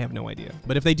on it? I have no idea.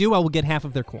 But if they do, I will get half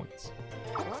of their coins.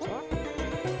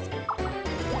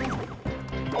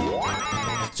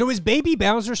 So is Baby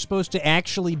Bowser supposed to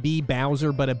actually be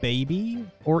Bowser but a baby?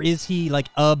 Or is he like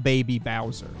a baby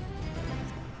Bowser?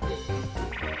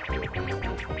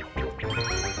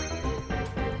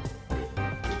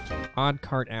 Odd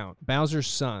cart out. Bowser's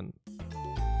son.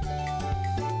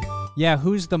 Yeah,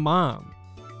 who's the mom?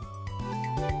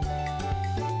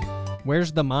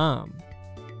 Where's the mom?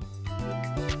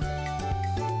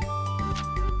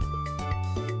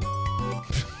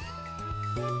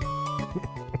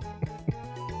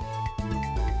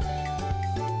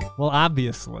 Well,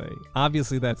 obviously.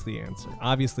 Obviously that's the answer.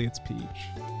 Obviously it's Peach.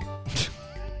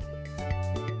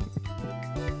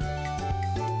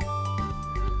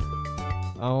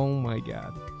 Oh my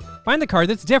god. Find the card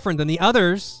that's different than the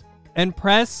others and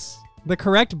press the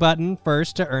correct button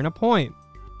first to earn a point.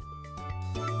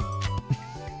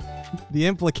 The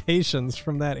implications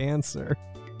from that answer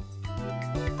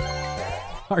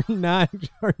are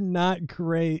not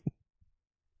great.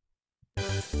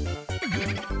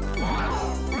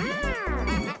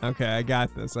 Okay, I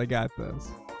got this. I got this.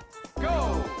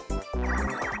 Go!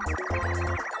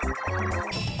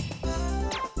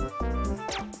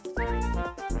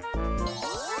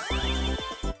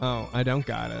 Oh, I don't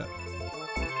got it.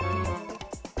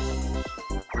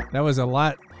 That was a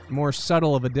lot more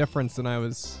subtle of a difference than I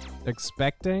was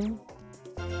expecting.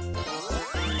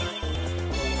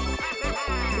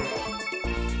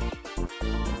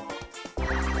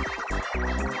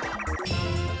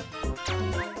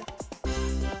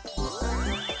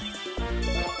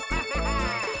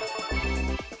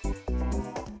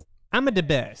 I'm the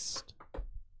best.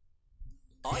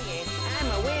 Oh yeah, I'm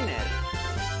a winner.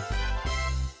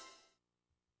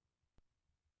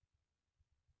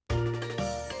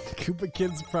 Koopa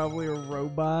Kid's probably a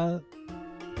robot.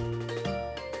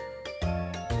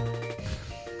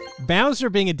 Bowser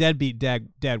being a deadbeat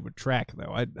dad would track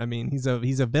though. I mean, he's a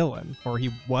villain, or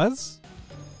he was.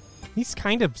 He's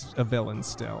kind of a villain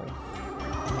still.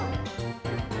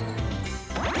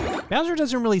 Bowser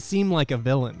doesn't really seem like a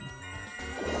villain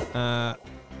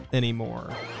anymore.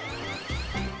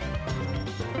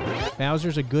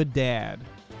 Bowser's a good dad.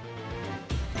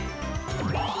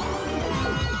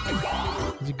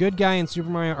 He's a good guy in Super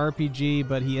Mario RPG,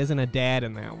 but he isn't a dad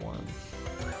in that one.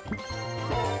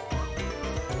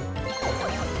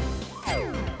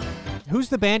 Who's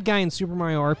the bad guy in Super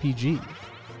Mario RPG?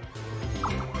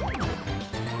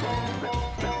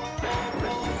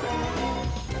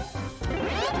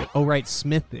 Oh, right,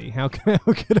 Smithy. How could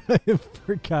I have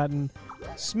forgotten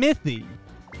Smithy?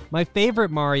 My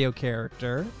favorite Mario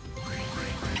character.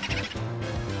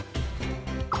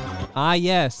 Ah,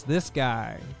 yes, this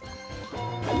guy.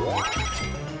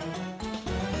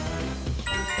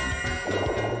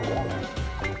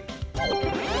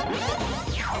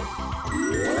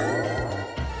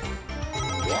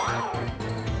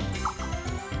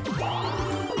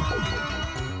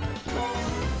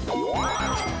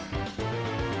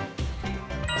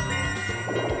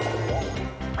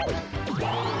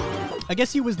 I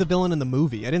guess he was the villain in the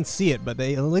movie. I didn't see it, but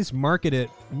they at least marketed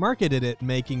it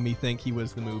making me think he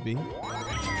was the movie.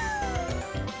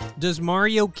 Does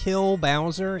Mario kill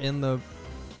Bowser in the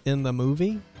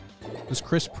movie? Does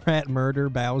Chris Pratt murder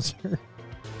Bowser?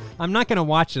 I'm not going to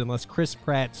watch it unless Chris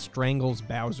Pratt strangles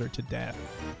Bowser to death,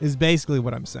 is basically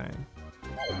what I'm saying.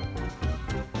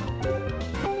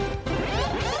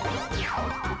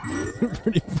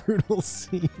 Pretty brutal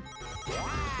scene.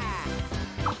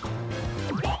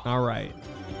 All right.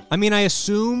 I mean, I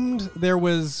assumed there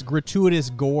was gratuitous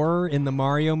gore in the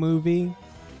Mario movie,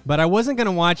 but I wasn't going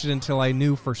to watch it until I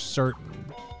knew for certain.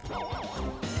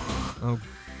 Oh.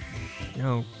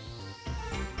 No.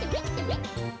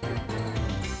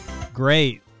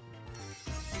 Great.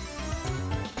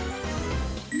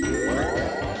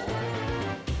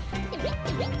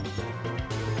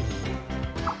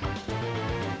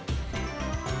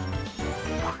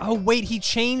 Oh, wait, he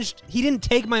didn't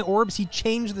take my orbs, he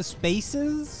changed the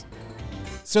spaces?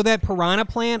 So that Piranha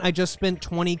Plant I just spent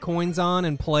 20 coins on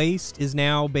and placed is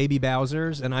now Baby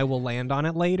Bowser's, and I will land on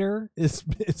it later, is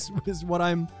what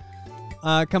I'm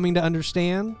coming to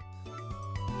understand.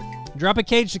 Drop a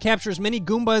cage to capture as many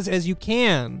Goombas as you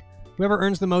can. Whoever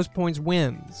earns the most points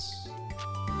wins.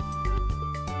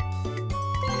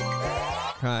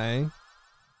 Okay.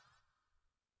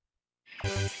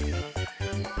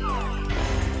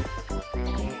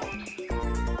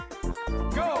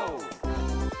 Go!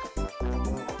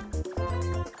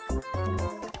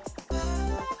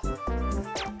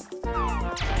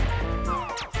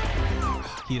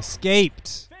 He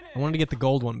escaped. I wanted to get the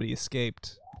gold one, but he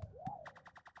escaped.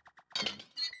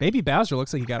 Baby Bowser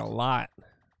looks like he got a lot.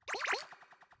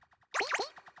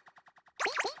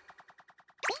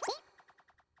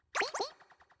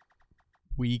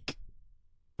 Weak.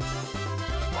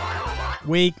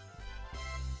 Weak.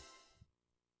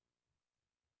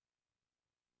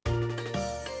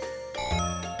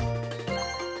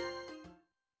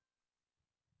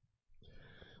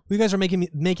 You guys are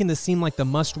making this seem like the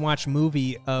must-watch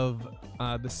movie of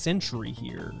the century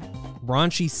here.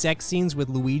 Raunchy sex scenes with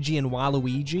Luigi and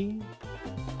Waluigi.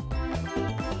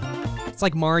 It's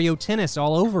like Mario Tennis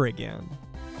all over again.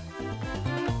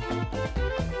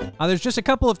 There's just a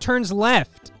couple of turns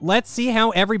left. Let's see how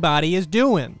everybody is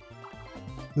doing.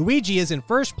 Luigi is in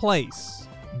first place.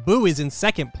 Boo is in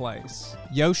second place.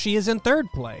 Yoshi is in third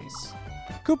place.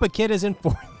 Koopa Kid is in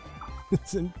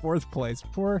fourth place.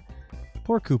 Poor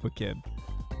Koopa Kid.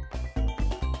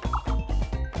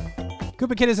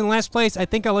 Koopa Kid is in last place. I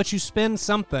think I'll let you spin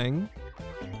something.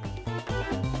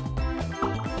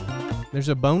 There's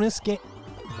a bonus game.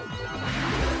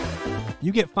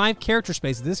 You get 5 character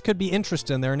spaces. This could be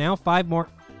interesting. There are now 5 more.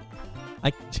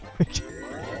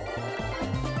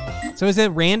 So is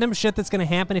it random shit that's going to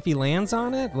happen if he lands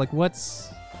on it? Like, what's...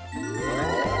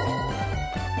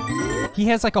 He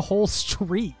has like a whole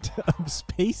street of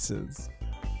spaces.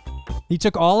 He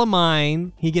took all of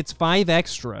mine. He gets 5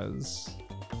 extras.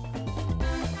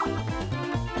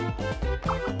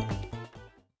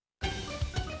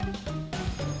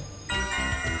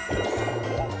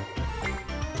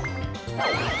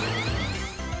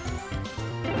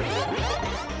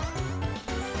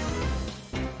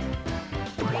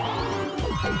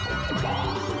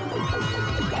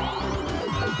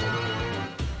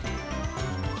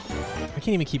 I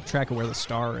can't even keep track of where the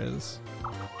star is.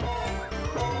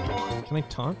 Can I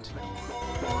taunt?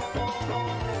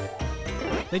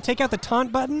 They take out the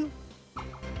taunt button?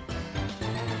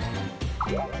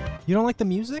 You don't like the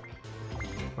music?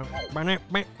 You're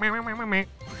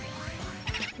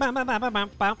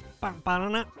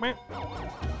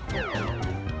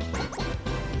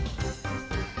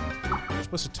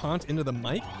supposed to taunt into the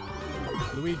mic?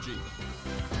 Luigi.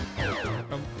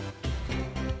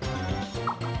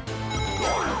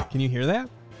 Can you hear that?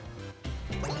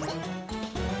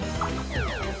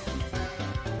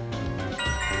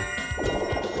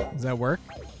 Does that work?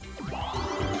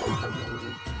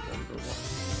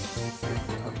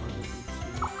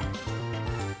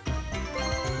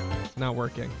 It's not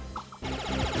working. You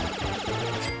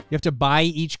have to buy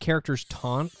each character's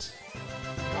taunt.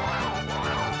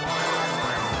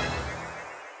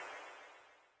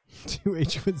 Too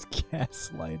H was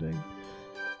gaslighting.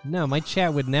 No, my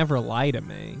chat would never lie to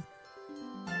me.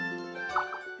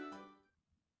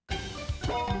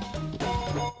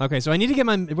 Okay, so I need to get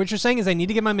my... What you're saying is I need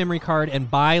to get my memory card and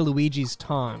buy Luigi's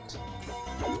taunt.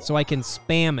 So I can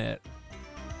spam it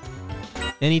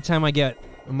anytime I get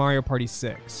Mario Party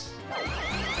 6.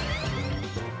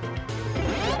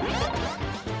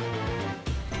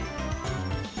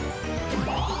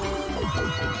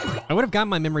 I would have gotten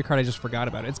my memory card, I just forgot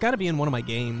about it. It's got to be in one of my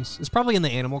games. It's probably in the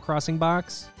Animal Crossing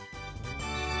box.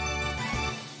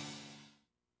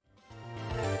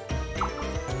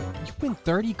 You win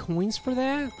 30 coins for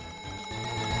that?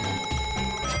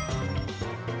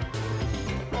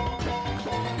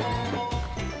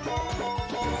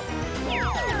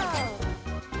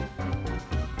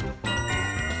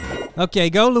 Okay,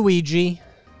 go Luigi.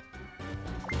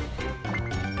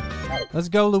 Let's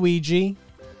go Luigi.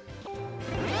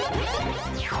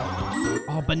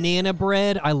 Oh, banana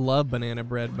bread. I love banana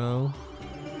bread, Mo.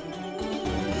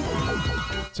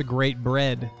 It's a great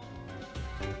bread.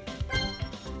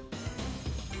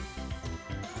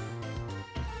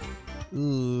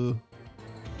 Ooh.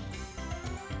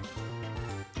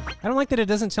 I don't like that it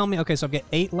doesn't tell me. Okay, so I've got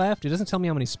 8 left. It doesn't tell me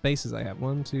how many spaces I have.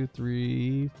 1, 2,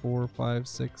 3, 4, 5,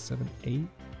 6, 7, 8.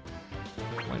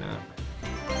 Why not?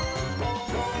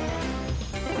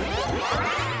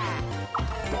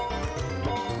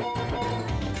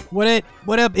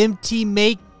 What up, MT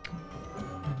Make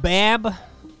Bab?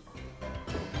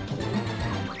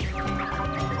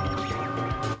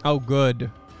 Oh, good.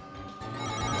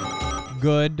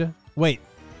 Good. Wait.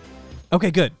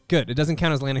 Okay, good. Good. It doesn't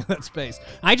count as landing on that space.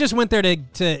 I just went there to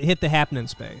hit the happening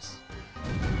space.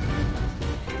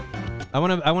 I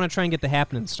wanna try and get the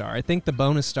happening star. I think the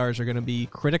bonus stars are gonna be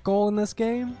critical in this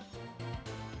game.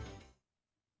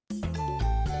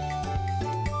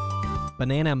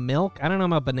 Banana milk? I don't know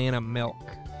about banana milk.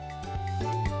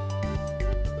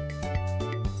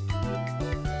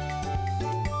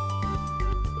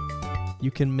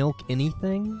 You can milk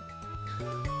anything?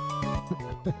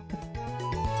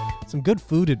 Some good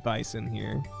food advice in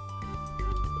here.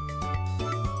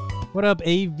 What up,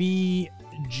 AV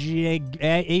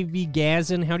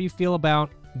Gazin? How do you feel about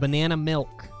banana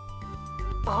milk?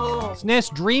 Oh.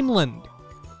 SNES Dreamland.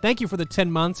 Thank you for the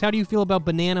 10 months. How do you feel about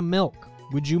banana milk?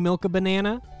 Would you milk a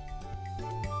banana?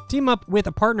 Team up with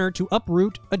a partner to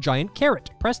uproot a giant carrot.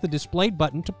 Press the displayed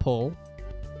button to pull.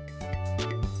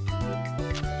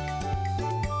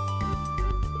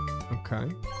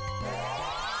 Okay.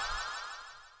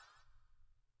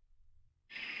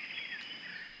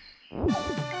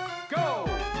 Go!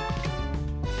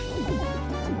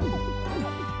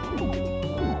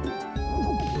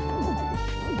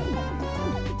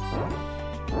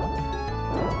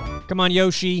 Come on,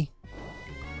 Yoshi.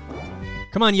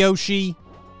 Come on, Yoshi.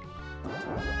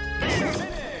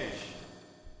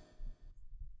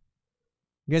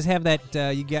 You guys have that,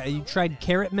 you tried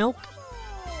carrot milk?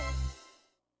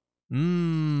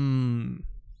 Mmm.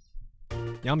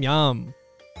 Yum, yum.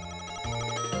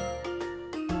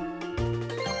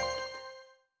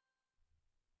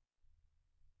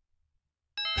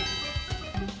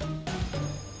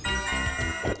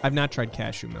 I've not tried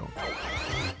cashew milk.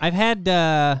 I've had,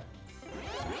 the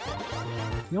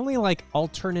only, like,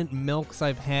 alternate milks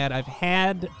I've had I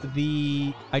tried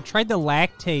the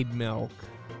Lactaid milk.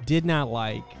 Did not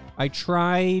like. I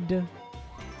tried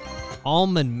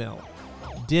almond milk.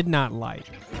 Did not like.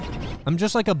 I'm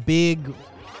just like a big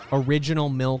original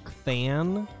milk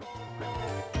fan.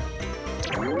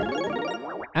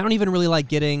 I don't even really like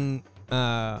getting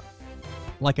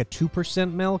like a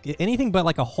 2% milk. Anything but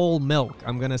like a whole milk,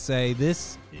 I'm gonna say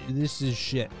this is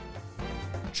shit.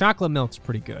 Chocolate milk's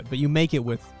pretty good, but you make it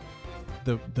with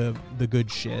the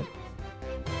good shit.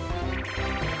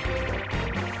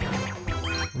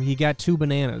 He got 2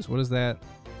 bananas. What is that?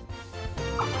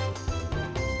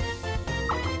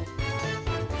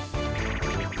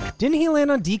 Didn't he land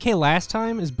on DK last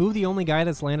time? Is Boo the only guy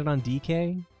that's landed on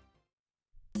DK?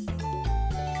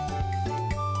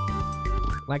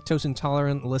 Lactose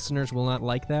intolerant listeners will not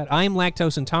like that. I am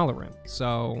lactose intolerant,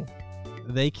 so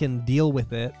they can deal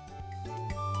with it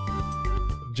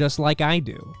just like I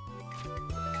do.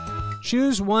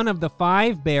 Choose one of the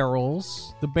 5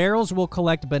 barrels. The barrels will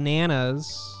collect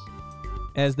bananas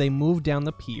as they move down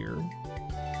the pier.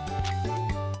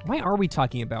 Why are we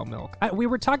talking about milk? We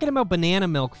were talking about banana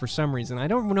milk for some reason. I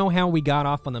don't know how we got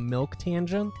off on the milk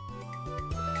tangent.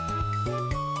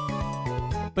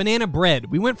 Banana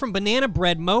bread. We went from banana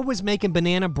bread. Mo was making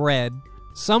banana bread.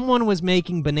 Someone was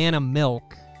making banana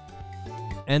milk.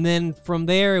 And then from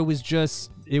there, it was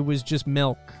just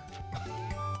milk.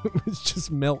 It was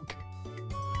just milk.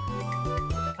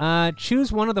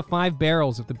 Choose one of the 5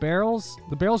 barrels. If the barrels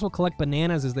will collect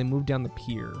bananas as they move down the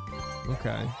pier.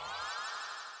 Okay.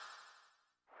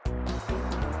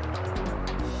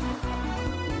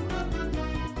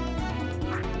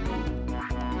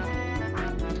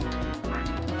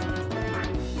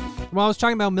 Well, I was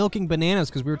talking about milking bananas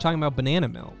because we were talking about banana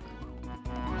milk.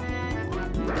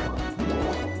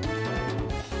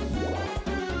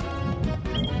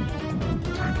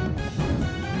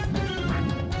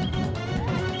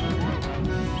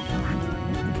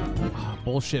 Oh,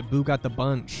 bullshit, Boo got the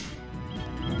bunch.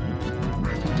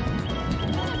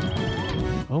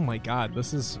 Oh my god,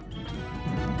 this is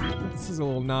a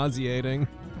little nauseating.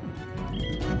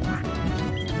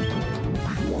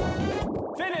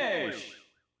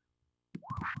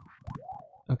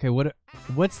 Okay,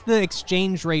 what's the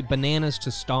exchange rate bananas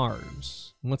to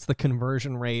stars? What's the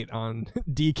conversion rate on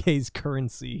DK's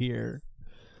currency here?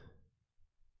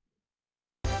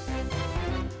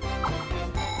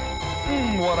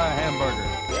 What a hamburger.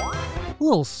 A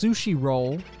little sushi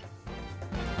roll.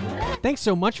 Thanks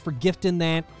so much for gifting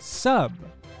that sub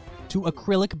to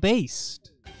Acrylic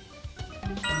Based.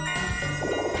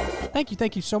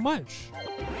 Thank you so much.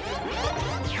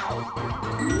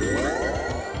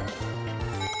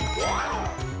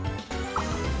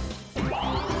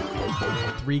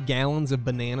 Three gallons of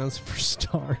bananas for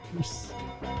stars.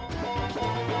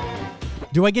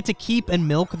 Do I get to keep and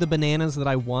milk the bananas that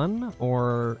I won,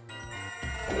 or...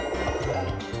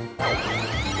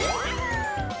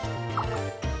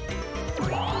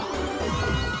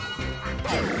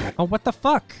 Oh, what the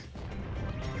fuck?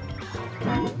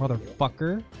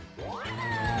 Motherfucker.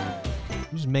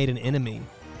 You just made an enemy.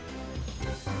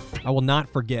 I will not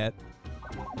forget.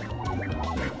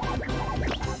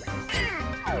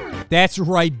 That's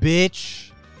right,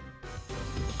 bitch.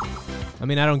 I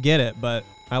mean, I don't get it, but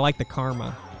I like the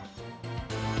karma.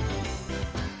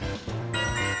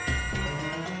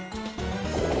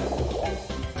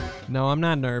 No, I'm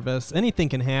not nervous. Anything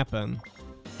can happen.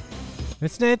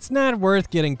 It's not worth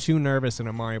getting too nervous in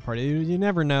a Mario Party. You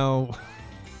never know.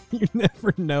 You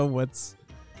never know what's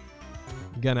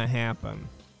gonna happen.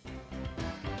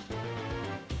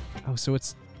 Oh, so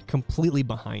it's completely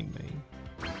behind me.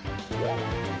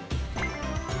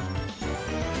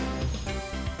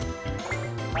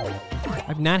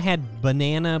 I've not had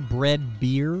banana bread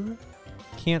beer.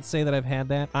 Can't say that I've had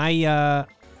that. I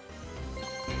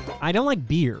don't like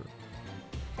beer.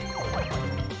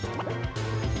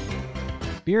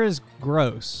 Beer is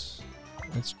gross.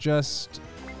 It's just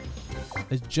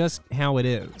how it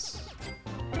is.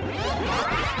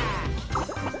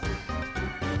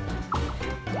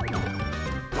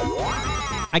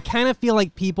 I kind of feel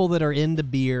like people that are into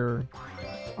beer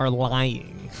are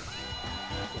lying.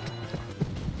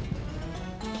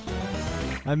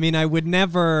 I mean, I would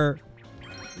never,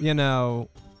 you know,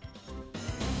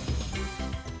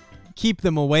 keep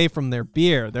them away from their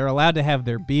beer. They're allowed to have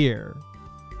their beer.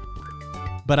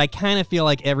 But I kind of feel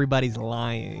like everybody's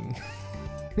lying.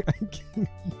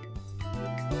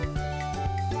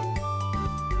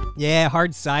 Yeah,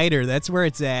 hard cider. That's where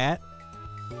it's at.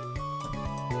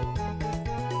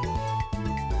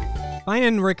 Find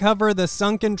and recover the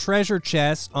sunken treasure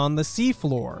chest on the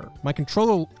seafloor. My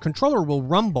controller will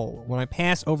rumble when I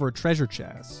pass over a treasure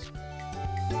chest.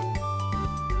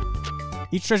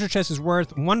 Each treasure chest is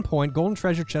worth 1 point. Golden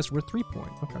treasure chest worth 3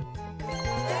 points. Okay.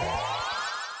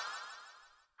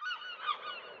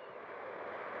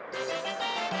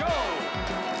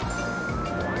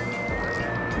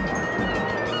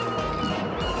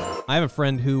 I have a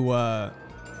friend who, I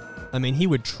mean, he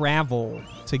would travel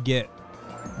to get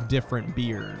different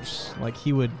beers. Like,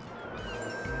 he would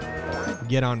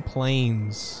get on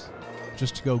planes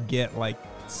just to go get, like,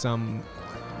 some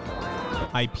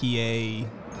IPA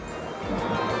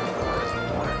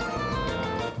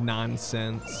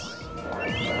nonsense.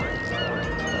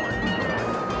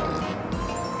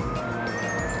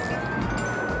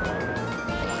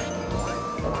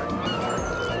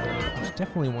 There's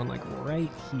definitely one, like, right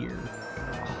here.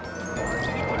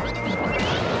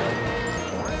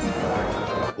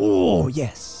 Oh,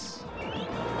 yes.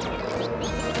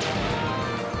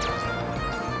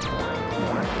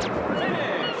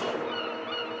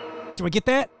 Do I get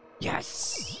that?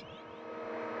 Yes.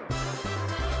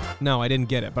 No, I didn't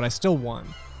get it, but I still won.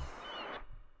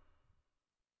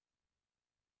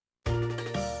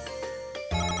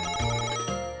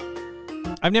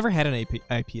 I've never had an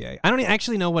IPA. I don't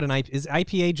actually know what an IPA is.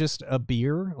 IPA just a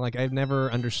beer? Like, I've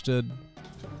never understood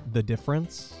the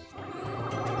difference.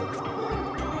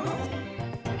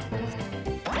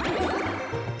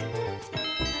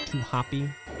 Too hoppy.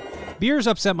 Beers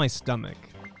upset my stomach.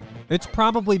 It's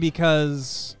probably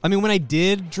because, I mean, when I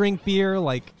did drink beer,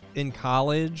 like in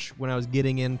college, when I was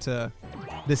getting into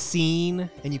the scene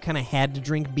and you kind of had to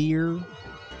drink beer,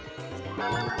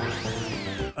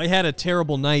 I had a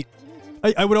terrible night.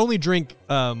 I would only drink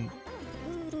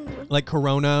like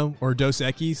Corona or Dos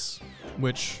Equis,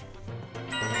 which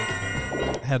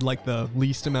had like the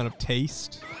least amount of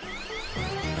taste.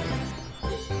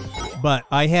 But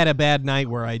I had a bad night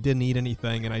where I didn't eat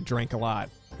anything and I drank a lot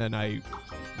and I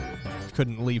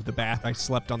couldn't leave the bath. I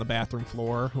slept on the bathroom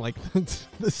floor, like the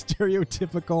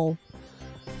stereotypical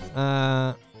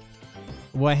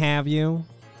what have you.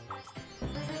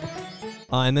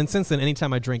 And then since then,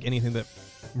 anytime I drink anything that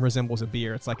resembles a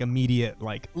beer, it's like immediate,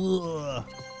 like, ugh,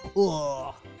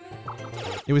 ugh.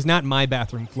 It was not my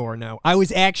bathroom floor, no. I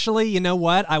was actually, you know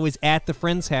what? I was at the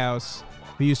friend's house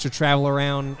who used to travel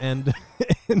around and,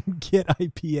 and get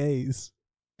IPAs.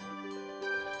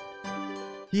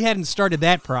 He hadn't started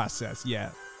that process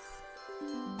yet.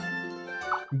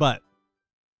 But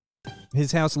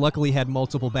his house luckily had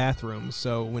multiple bathrooms,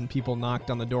 so when people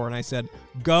knocked on the door and I said,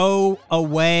 "Go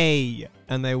away,"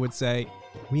 and they would say,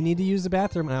 "We need to use the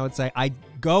bathroom," and I would say, "I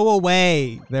go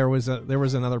away." There was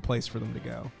another place for them to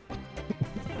go.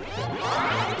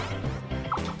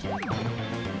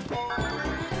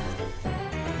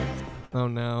 Oh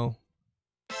no.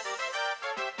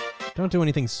 Don't do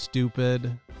anything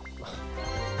stupid.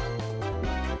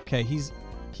 Okay, he's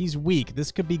weak.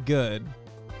 This could be good.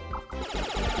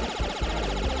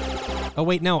 Oh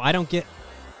wait, no, I don't get...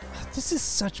 This is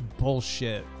such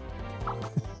bullshit.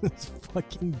 It's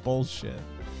fucking bullshit.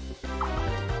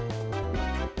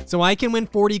 So I can win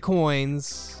 40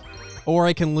 coins, or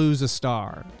I can lose a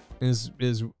star, is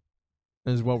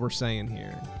what we're saying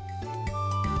here.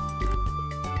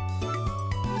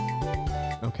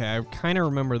 Okay, I kind of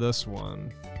remember this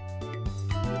one.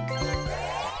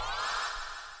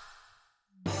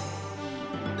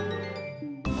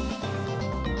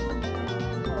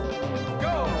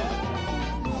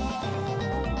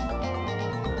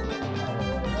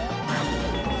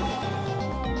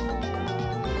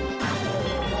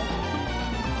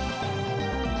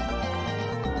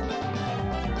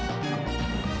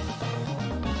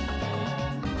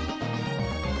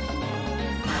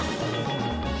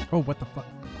 Oh, what the fuck?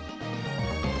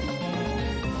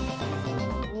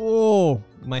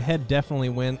 My head definitely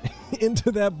went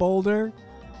into that boulder,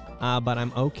 but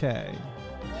I'm okay.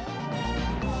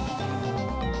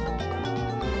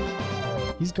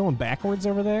 He's going backwards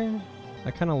over there?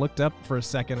 I kind of looked up for a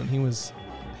second and he was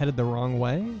headed the wrong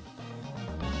way.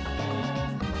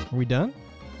 Are we done?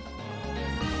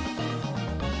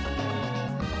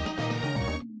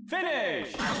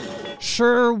 Finish!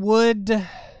 Sure would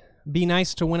be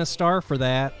nice to win a star for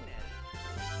that.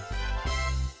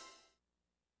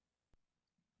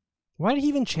 Why did he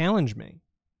even challenge me?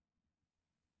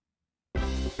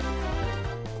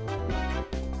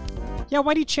 Yeah,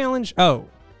 why'd he challenge? Oh,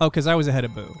 because I was ahead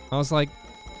of Boo. I was like,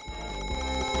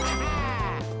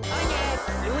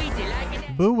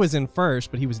 Boo was in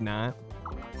first, but he was not.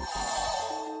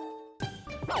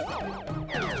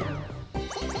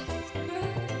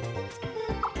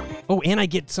 Oh, and I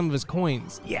get some of his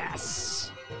coins.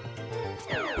 Yes.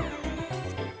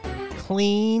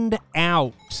 Cleaned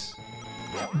out.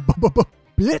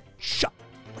 Bitch.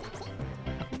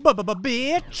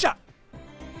 Bitch.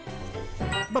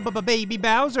 Baby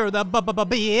Bowser, the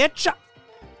bitch.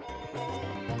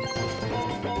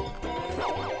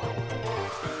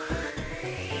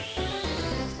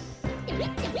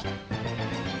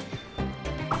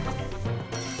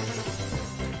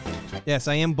 Yes,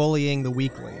 I am bullying the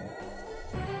weakling.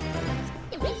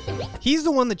 He's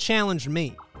the one that challenged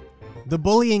me. The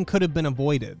bullying could have been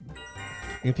avoided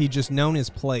if he'd just known his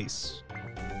place,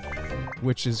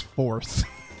 which is fourth.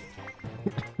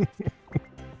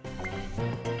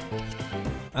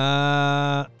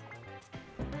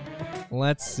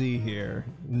 Let's see here.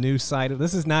 New side of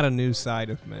this is not a new side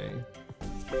of me.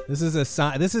 This is a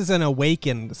side. This is an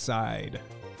awakened side.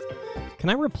 Can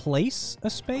I replace a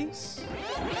space?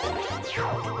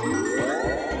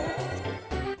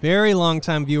 Very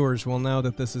long-time viewers will know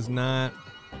that this is not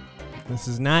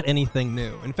anything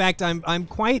new. In fact, I'm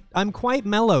quite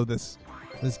mellow this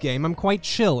game. I'm quite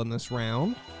chill in this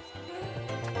round.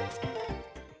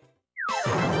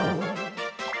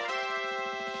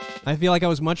 I feel like I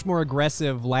was much more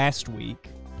aggressive last week.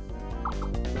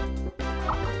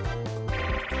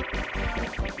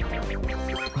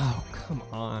 Oh, come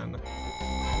on.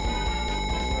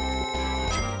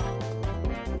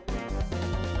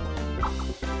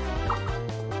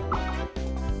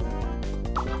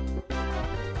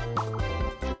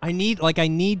 I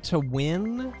need to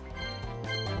win.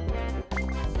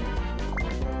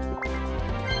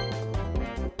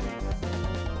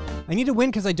 I need to win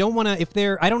because I don't want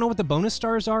to, I don't know what the bonus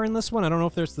stars are in this one. I don't know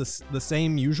if there's the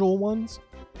same usual ones,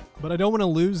 but I don't want to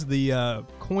lose the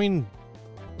coin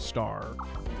star.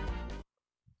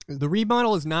 The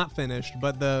remodel is not finished,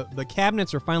 but the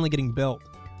cabinets are finally getting built.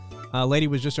 A lady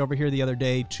was just over here the other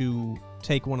day to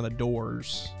take one of the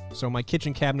doors. So my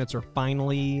kitchen cabinets are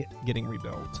finally getting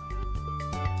rebuilt.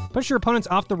 Push your opponents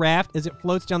off the raft as it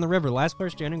floats down the river. Last player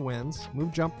standing wins.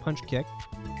 Move, jump, punch, kick.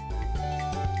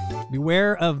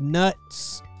 Beware of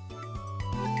nuts.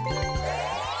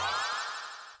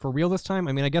 For real this time?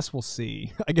 I mean, I guess we'll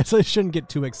see. I guess I shouldn't get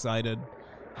too excited.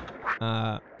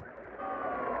 But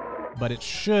it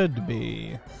should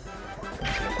be.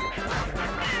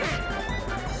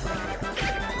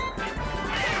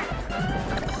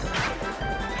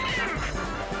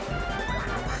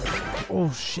 Oh,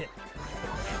 shit.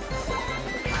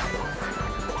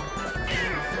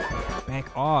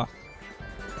 Back off.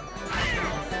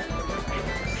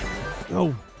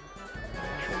 Oh.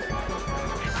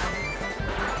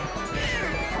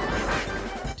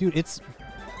 Dude, it's...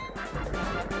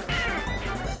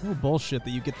 oh, bullshit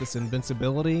that you get this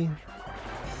invincibility.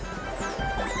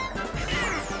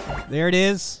 There it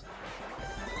is.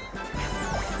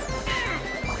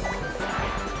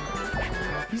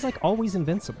 He's like always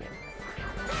invincible.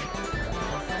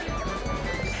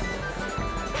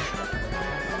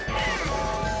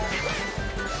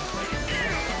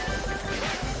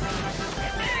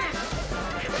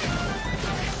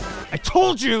 I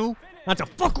told you not to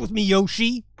fuck with me,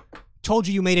 Yoshi. Told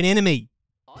you made an enemy.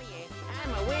 Oh yeah,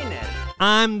 I'm a winner.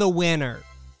 I'm the winner.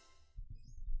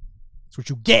 That's what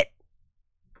you get.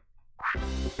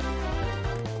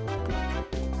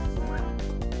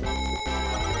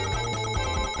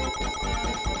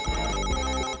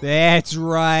 That's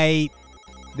right.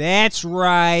 That's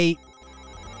right.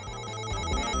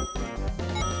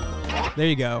 There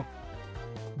you go.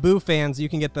 Boo fans, you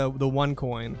can get the 1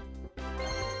 coin.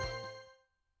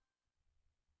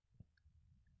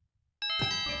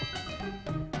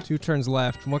 Two turns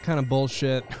left. What kind of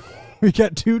bullshit? We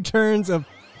got 2 turns of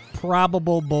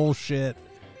probable bullshit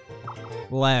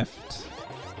left.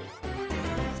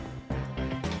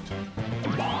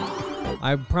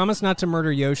 I promise not to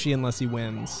murder Yoshi unless he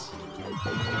wins.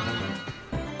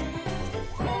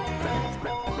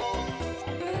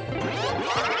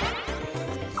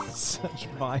 Such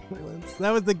violence.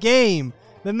 That was the game.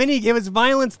 It was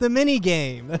violence, the mini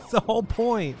game. That's the whole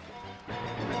point.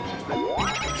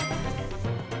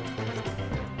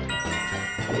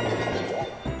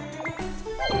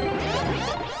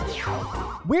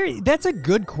 That's a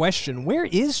good question. Where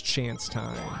is chance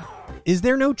time? Is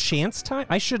there no chance time?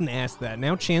 I shouldn't ask that.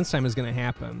 Now chance time is going to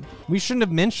happen. We shouldn't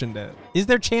have mentioned it. Is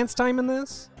there chance time in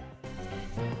this?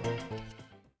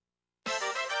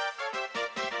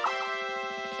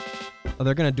 Oh,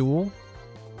 they're going to duel?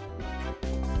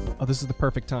 Oh, this is the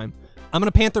perfect time. I'm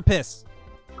going to Panther Piss.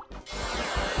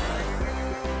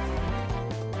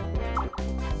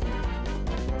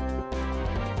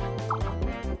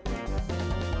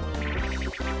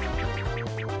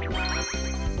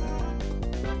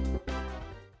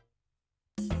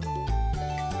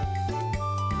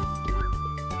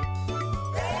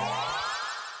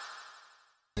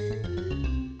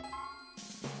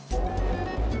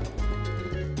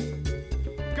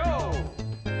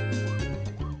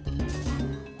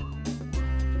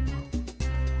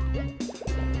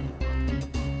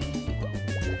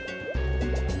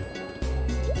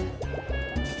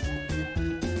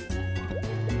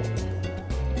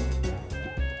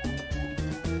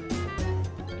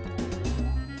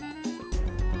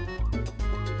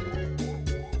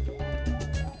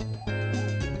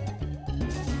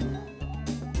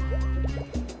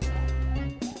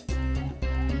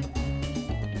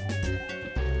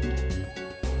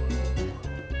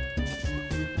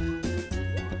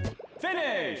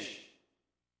 Finish!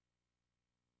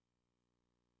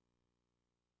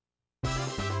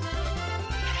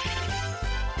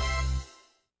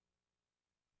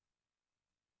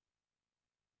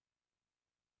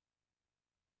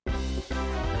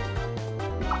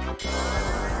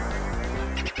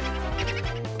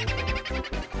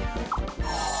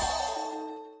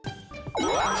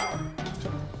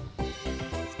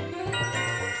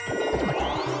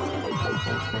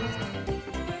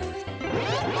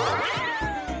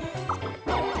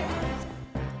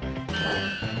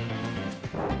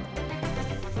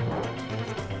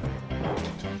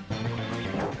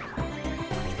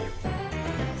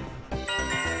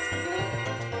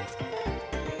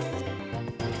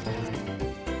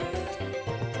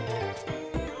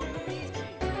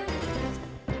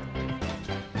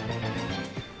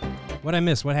 What'd I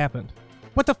miss? What happened?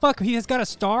 What the fuck? He has got a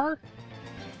star?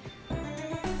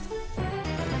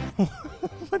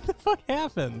 What the fuck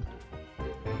happened?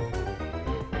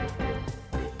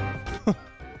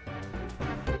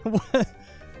 What?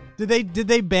 Did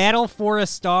they battle for a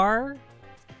star?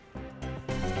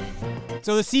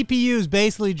 So the CPU's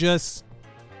basically just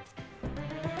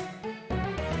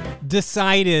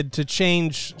decided to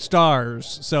change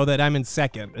stars so that I'm in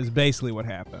second, is basically what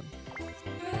happened.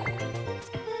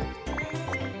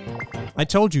 I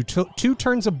told you, two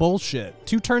turns of bullshit.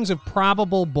 2 turns of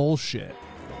probable bullshit.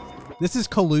 This is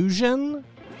collusion?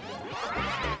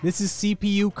 This is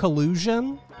CPU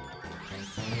collusion?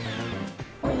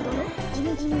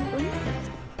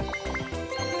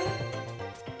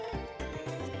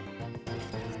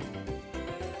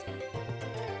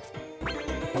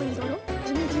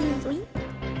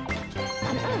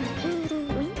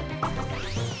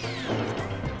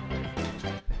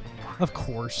 Of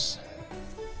course.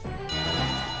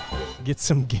 Get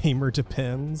some gamer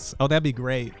depends. Oh, that'd be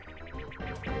great.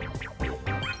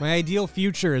 My ideal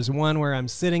future is one where I'm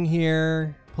sitting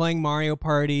here playing Mario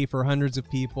Party for hundreds of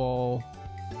people,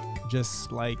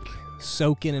 just like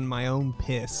soaking in my own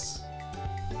piss.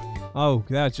 Oh,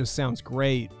 that just sounds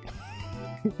great.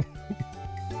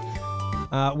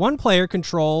 One player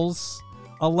controls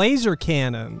a laser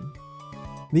cannon.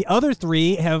 The other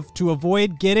 3 have to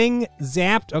avoid getting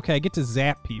zapped. Okay, I get to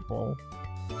zap people.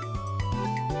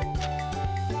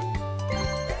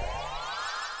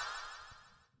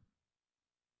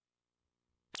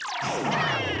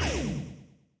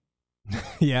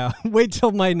 Yeah, wait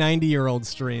till my 90-year-old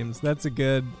streams. That's a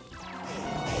good...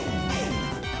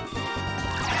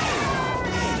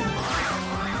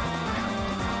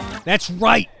 That's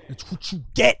right! That's what you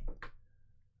get!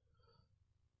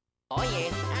 Oh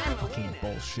yeah, I'm a Fucking winner.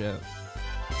 bullshit.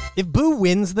 If Boo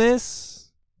wins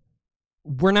this,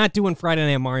 we're not doing Friday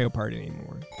Night Mario Party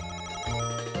anymore.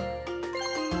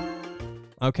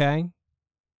 Okay?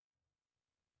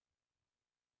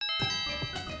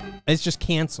 It's just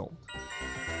canceled.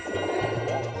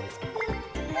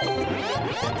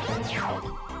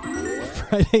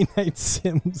 Friday Night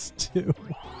Sims 2.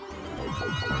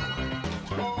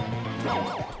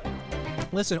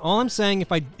 Listen, all I'm saying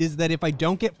is that if I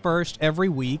don't get first every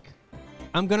week,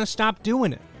 I'm gonna stop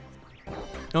doing it.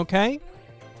 Okay?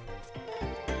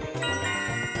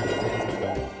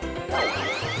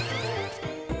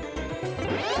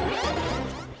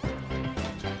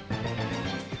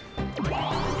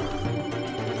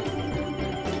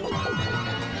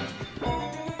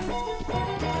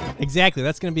 Exactly,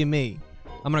 that's gonna be me.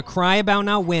 I'm gonna cry about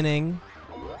not winning.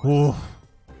 Ooh.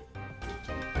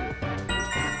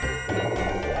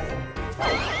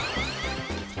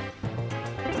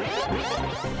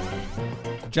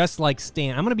 Just like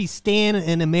Stan. I'm gonna be Stan,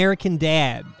 an American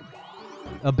dad.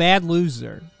 A bad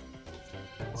loser.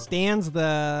 Stan's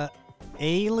the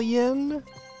alien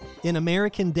in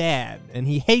American Dad, and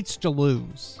he hates to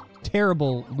lose.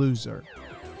 Terrible loser.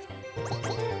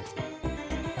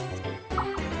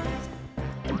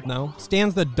 No.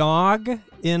 Stan's the dog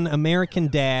in American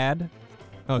Dad.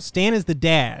 Oh, Stan is the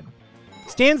dad.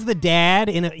 Stan's the dad,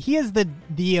 and he is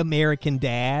the American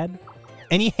dad,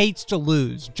 and he hates to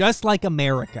lose, just like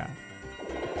America.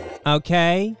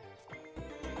 Okay?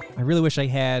 I really wish I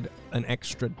had an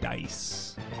extra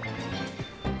dice.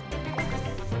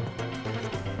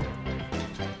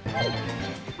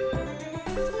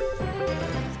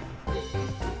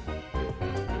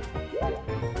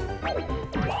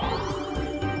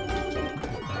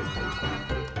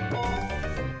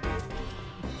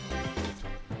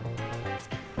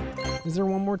 Is there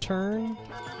one more turn?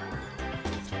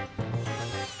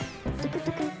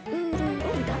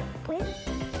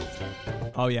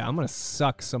 Oh yeah, I'm gonna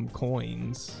suck some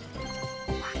coins.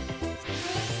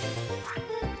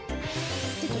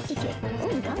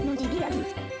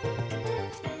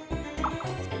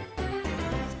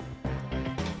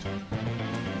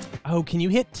 Oh, can you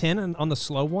hit 10 on the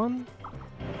slow one?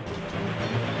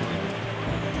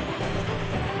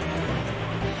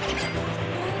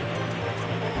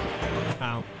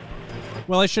 Ow.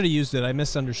 Well, I should have used it. I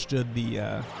misunderstood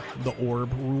the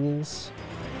orb rules.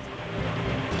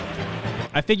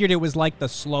 I figured it was like the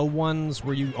slow ones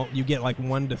where you get like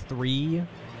 1 to 3.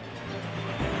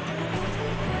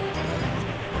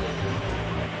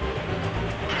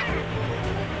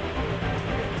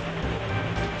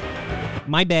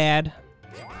 My bad.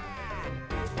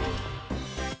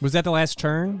 Was that the last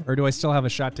turn, or do I still have a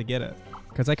shot to get it?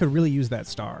 Because I could really use that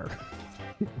star.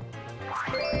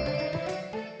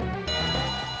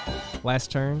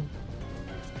 Last turn.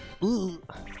 Ooh.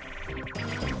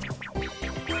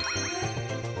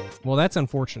 Well, that's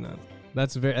unfortunate.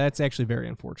 That's actually very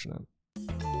unfortunate.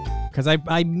 Because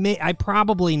I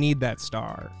probably need that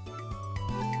star.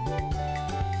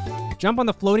 Jump on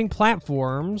the floating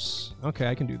platforms. Okay,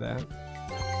 I can do that.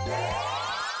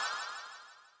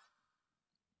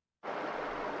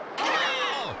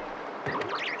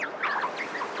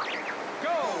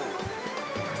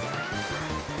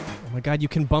 Oh my god, you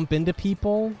can bump into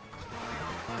people?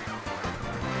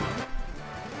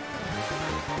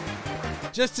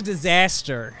 Just a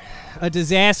disaster. A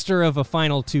disaster of a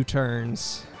final 2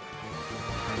 turns.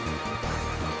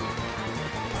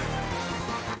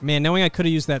 Man, knowing I could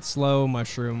have used that slow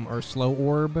mushroom or slow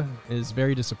orb is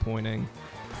very disappointing.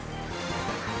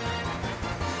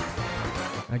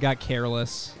 I got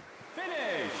careless.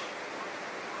 Finish.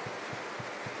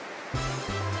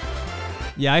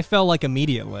 Yeah, I fell like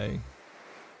immediately.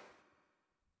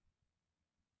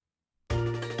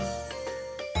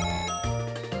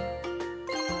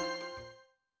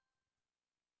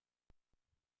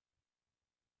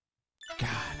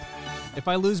 If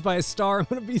I lose by a star, I'm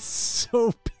gonna be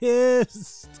so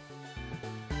pissed.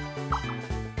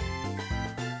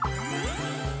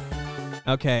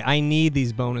 Okay, I need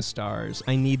these bonus stars.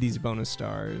 I need these bonus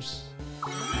stars.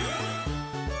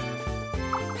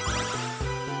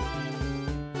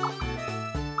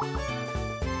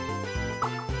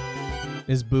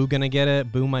 Is Boo gonna get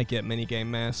it? Boo might get Minigame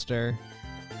Master.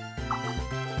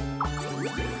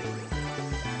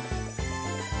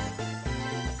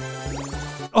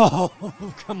 Oh,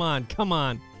 come on, come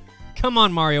on. Come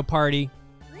on, Mario Party.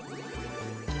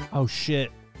 Oh, shit.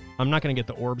 I'm not going to get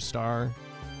the Orb Star.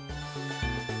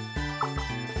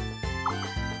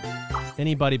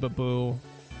 Anybody but Boo.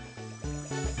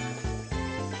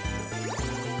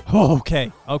 Oh,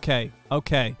 okay, okay,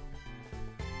 okay.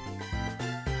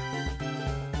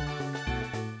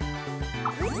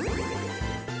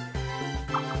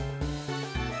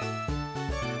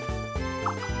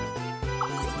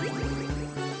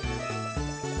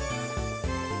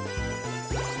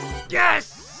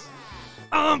 Yes!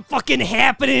 I'm fucking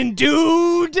happening,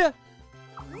 dude!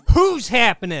 Who's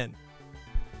happening?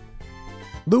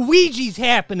 Luigi's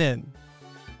happening!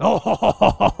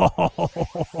 Oh,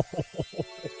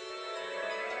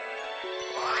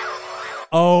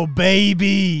 oh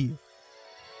baby!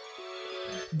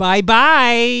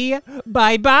 Bye-bye!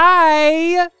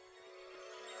 Bye-bye!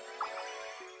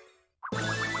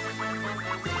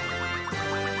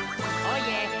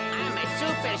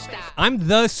 I'm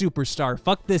the superstar.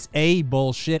 Fuck this A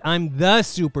bullshit. I'm the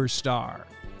superstar.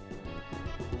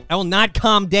 I will not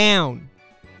calm down.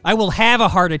 I will have a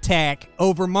heart attack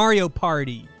over Mario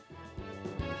Party.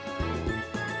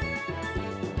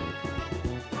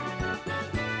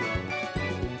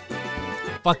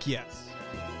 Fuck yes.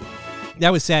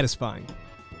 That was satisfying.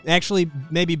 Actually,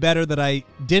 maybe better that I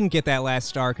didn't get that last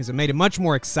star because it made it much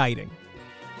more exciting.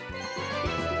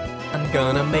 I'm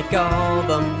gonna make all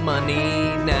the money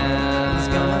now. He's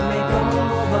gonna make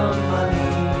all the money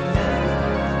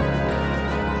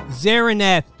now.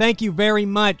 Zaraneth, thank you very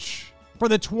much for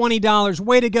the $20.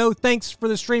 Way to go. Thanks for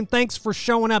the stream. Thanks for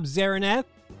showing up, Zaraneth.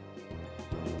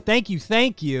 Thank you,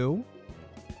 thank you.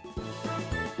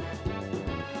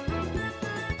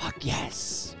 Fuck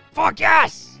yes. Fuck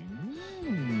yes!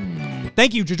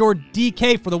 Thank you, Jajor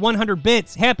DK, for the 100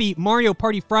 bits. Happy Mario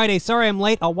Party Friday. Sorry I'm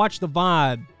late. I'll watch the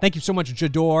VOD. Thank you so much,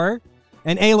 Jador.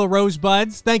 And Ayla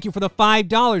Rosebuds, thank you for the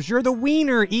 $5. You're the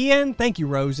wiener, Ian. Thank you,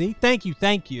 Rosie. Thank you,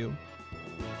 thank you.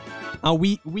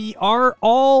 We are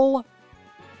all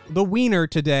the wiener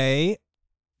today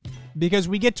because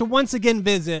we get to once again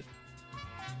visit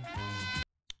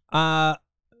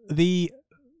the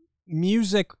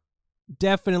music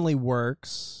definitely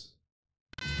works.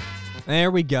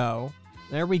 There we go.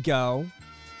 There we go.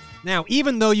 Now,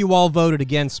 even though you all voted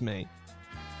against me,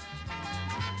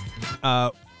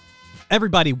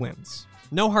 everybody wins.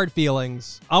 No hard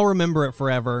feelings. I'll remember it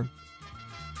forever.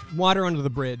 Water under the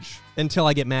bridge until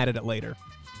I get mad at it later.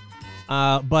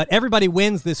 But everybody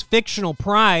wins this fictional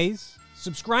prize.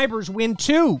 Subscribers win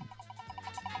too.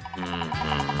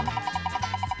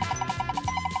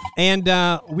 And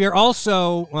we're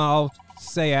also, well, I'll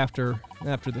say after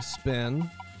the spin.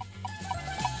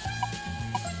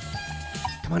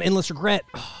 Come on, Endless Regret.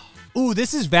 Ooh,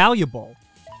 this is valuable.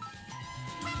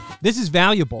 This is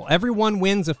valuable. Everyone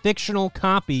wins a fictional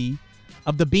copy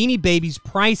of the Beanie Babies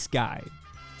price guide.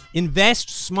 Invest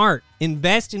smart.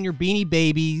 Invest in your Beanie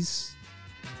Babies.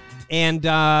 And,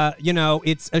 you know,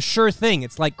 it's a sure thing.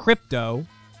 It's like crypto.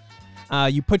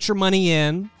 You put your money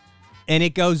in, and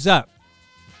it goes up.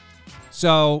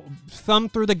 So, thumb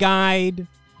through the guide.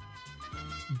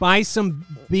 Buy some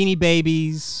Beanie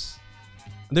Babies.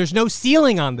 There's no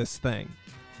ceiling on this thing.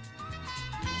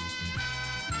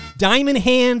 Diamond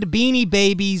Hand Beanie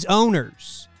Babies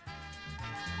owners.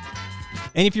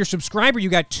 And if you're a subscriber, you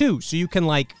got two. So you can,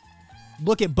 like,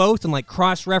 look at both and, like,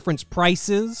 cross-reference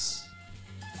prices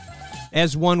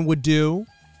as one would do.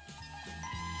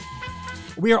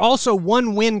 We are also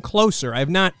one win closer. I have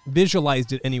not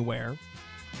visualized it anywhere.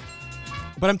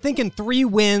 But I'm thinking 3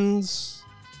 wins.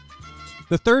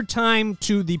 The third time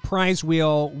to the prize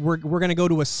wheel, we're going to go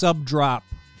to a sub-drop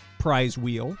prize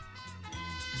wheel.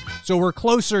 So we're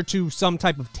closer to some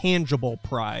type of tangible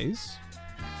prize.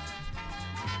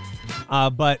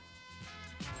 But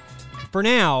for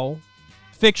now,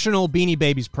 fictional Beanie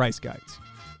Babies price guides.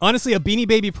 Honestly, a Beanie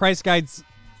Baby price guide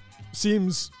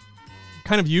seems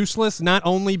kind of useless, not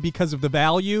only because of the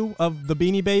value of the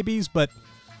Beanie Babies, but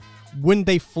wouldn't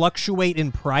they fluctuate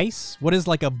in price? What is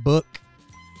like a book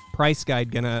price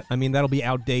guide gonna... I mean, that'll be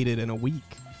outdated in a week.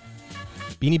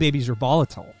 Beanie Babies are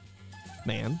volatile,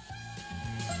 man.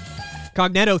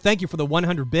 Cognetto, thank you for the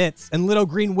 100 bits. And Little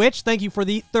Green Witch, thank you for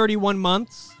the 31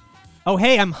 months. Oh,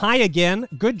 hey, I'm high again.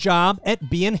 Good job at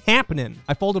being happening.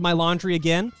 I folded my laundry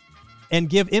again. And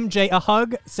give MJ a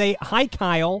hug. Say, hi,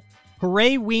 Kyle.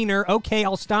 Hooray, wiener. Okay,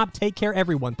 I'll stop. Take care,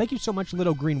 everyone. Thank you so much,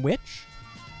 Little Green Witch.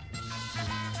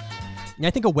 I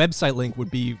think a website link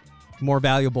would be more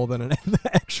valuable than an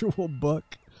actual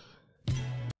book.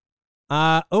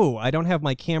 Oh, I don't have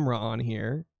my camera on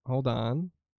here. Hold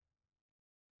on.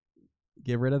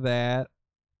 Get rid of that.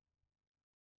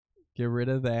 Get rid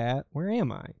of that. Where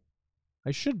am I?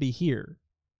 I should be here.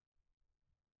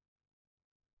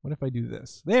 What if I do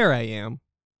this? There I am.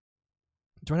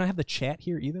 Do I not have the chat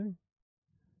here either?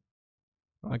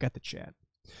 Oh, I got the chat.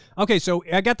 Okay, so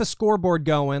I got the scoreboard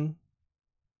going.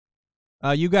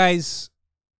 You guys...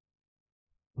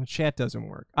 The chat doesn't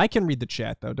work. I can read the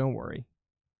chat, though. Don't worry.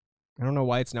 I don't know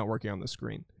why it's not working on the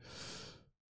screen.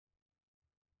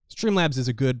 Streamlabs is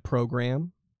a good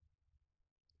program.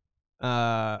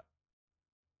 So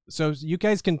you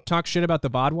guys can talk shit about the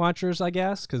VOD watchers, I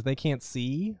guess, because they can't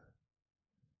see.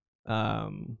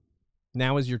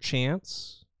 Now is your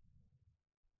chance.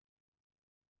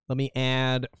 Let me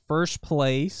add first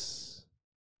place.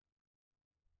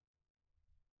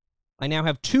 I now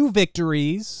have 2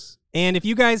 victories. And if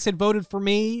you guys had voted for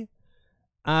me,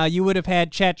 you would have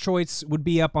had chat choice would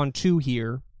be up on 2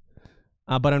 here.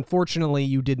 But unfortunately,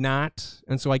 you did not.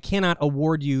 And so I cannot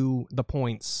award you the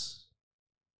points.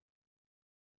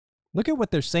 Look at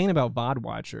what they're saying about VOD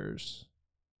watchers.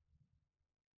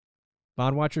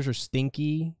 VOD watchers are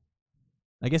stinky.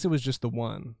 I guess it was just the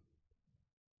one.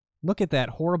 Look at that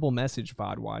horrible message,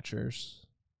 VOD watchers.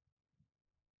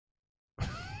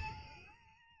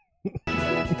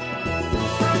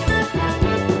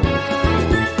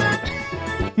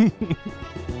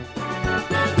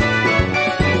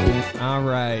 All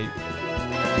right.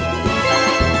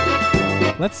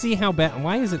 Let's see how bad.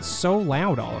 Why is it so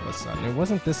loud all of a sudden? It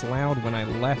wasn't this loud when I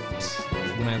left.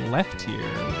 When I left here.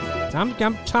 I'm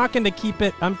talking to keep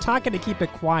it. I'm talking to keep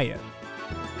it quiet.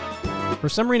 For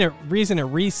some reason, it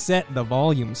reset the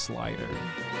volume slider.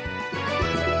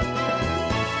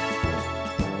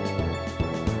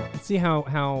 Let's see how.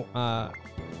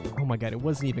 Oh my god! It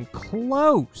wasn't even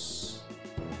close.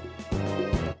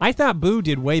 I thought Boo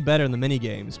did way better in the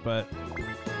minigames, but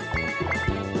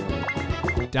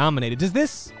dominated. Do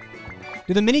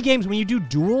the minigames, when you do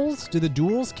duels, do the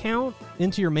duels count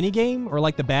into your minigame? Or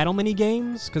like the battle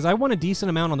minigames? Because I won a decent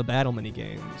amount on the battle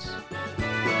minigames.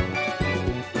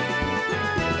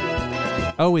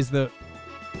 Oh, is the...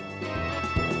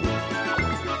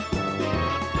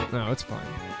 No, it's fine.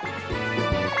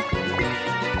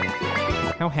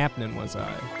 How happening was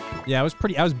I? Yeah, I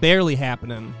was barely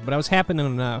happening, but I was happening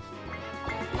enough.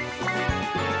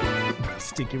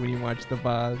 Sticky when you watch the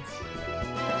VODs.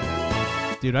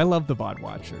 Dude, I love the VOD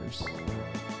watchers.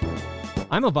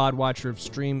 I'm a VOD watcher of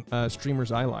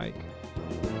streamers I like.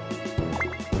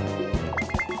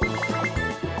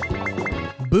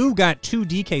 Boo got 2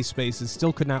 DK spaces,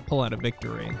 still could not pull out a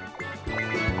victory.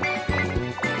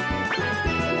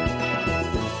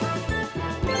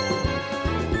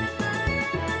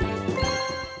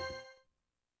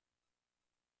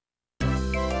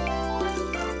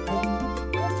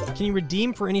 Can you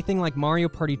redeem for anything like Mario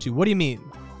Party 2? What do you mean?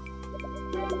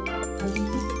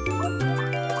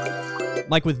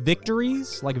 Like with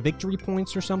victories? Like victory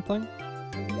points or something?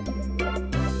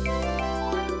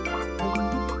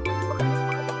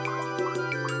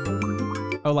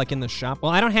 Oh, like in the shop?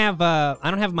 Well, I don't have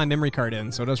my memory card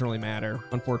in, so it doesn't really matter,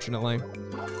 unfortunately.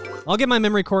 I'll get my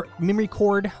memory cord.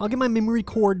 I'll get my memory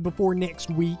cord before next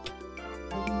week.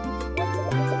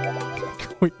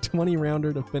 Quick 20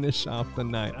 rounder to finish off the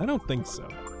night. I don't think so.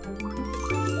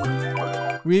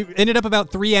 We ended up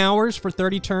about 3 hours for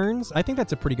 30 turns. I think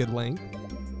that's a pretty good length.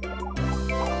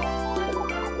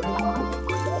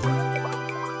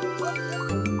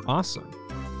 Awesome.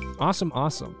 Awesome,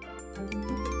 awesome.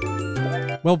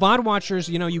 Well, VOD watchers,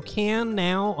 you know, you can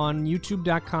now on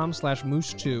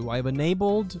youtube.com/moose2. I've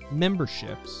enabled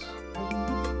memberships.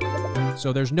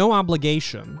 So there's no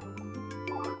obligation.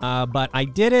 But I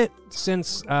did it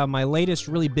since my latest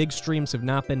really big streams have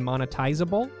not been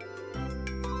monetizable.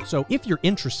 So if you're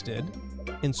interested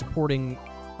in supporting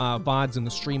VODs in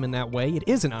the stream in that way, it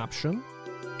is an option.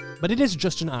 But it is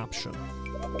just an option.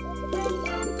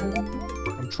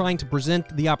 I'm trying to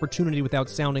present the opportunity without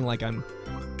sounding like I'm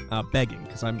begging,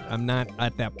 because I'm not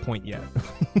at that point yet.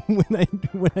 when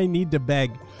I need to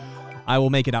beg, I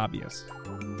will make it obvious.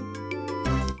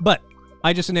 But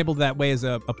I just enabled that way as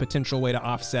a potential way to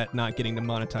offset not getting to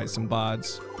monetize some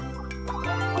VODs.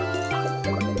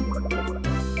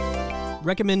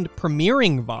 Recommend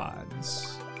premiering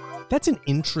VODs. That's an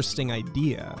interesting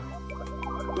idea.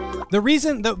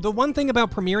 The one thing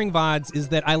about premiering VODs is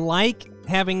that I like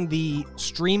having the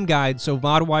stream guide so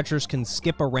VOD watchers can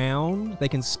skip around. They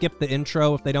can skip the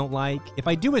intro if they don't like. If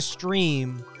I do a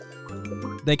stream,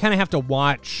 they kind of have to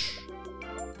watch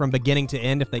from beginning to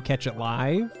end if they catch it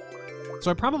live. So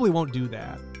I probably won't do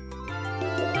that.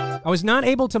 I was not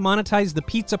able to monetize the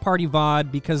Pizza Party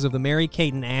VOD because of the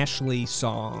Mary-Kate and Ashley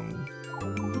song.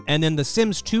 And then the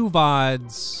Sims 2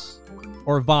 VODs,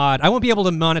 or VOD, I won't be able to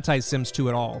monetize Sims 2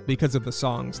 at all because of the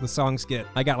songs. The songs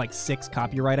I got like 6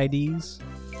 copyright IDs.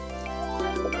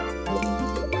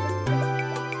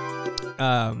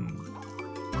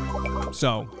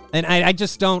 So, and I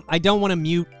just don't want to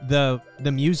mute the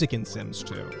music in Sims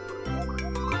 2.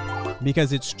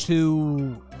 Because it's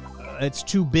too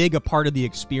big a part of the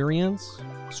experience.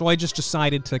 So I just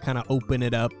decided to kind of open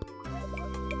it up.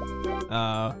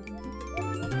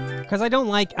 Because I don't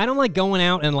like going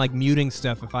out and like muting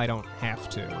stuff if I don't have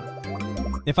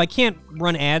to. If I can't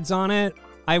run ads on it,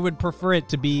 I would prefer it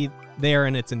to be there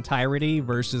in its entirety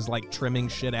versus like trimming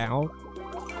shit out.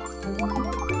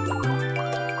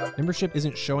 Membership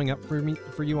isn't showing up for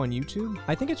you on YouTube?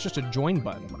 I think it's just a join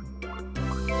button.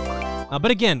 But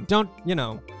again, don't, you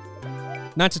know,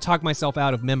 not to talk myself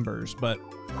out of members, but,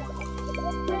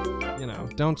 you know,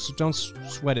 don't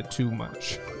sweat it too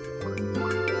much.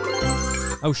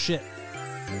 Oh, shit.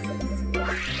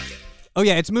 Oh,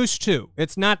 yeah, it's Moose 2.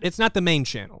 It's not the main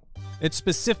channel. It's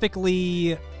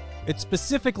specifically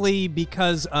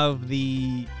because of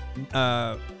the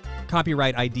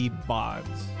copyright ID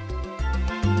VODs.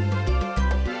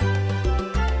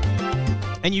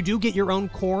 And you do get your own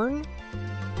corn.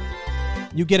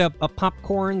 You get a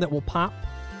popcorn that will pop.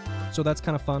 So that's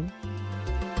kind of fun.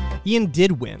 Ian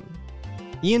did win.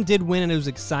 Ian did win, and it was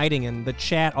exciting, and the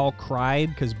chat all cried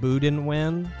because Boo didn't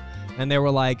win. And they were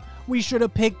like, we should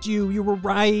have picked you. You were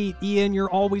right. Ian, you're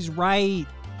always right.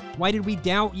 Why did we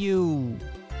doubt you?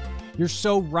 You're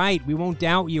so right. We won't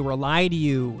doubt you or lie to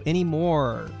you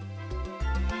anymore.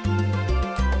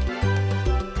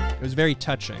 It was very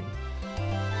touching.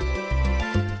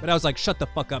 But I was like, shut the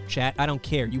fuck up, chat. I don't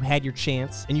care. You had your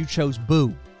chance, and you chose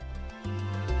Boo.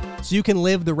 So you can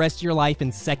live the rest of your life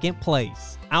in second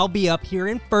place. I'll be up here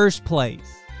in first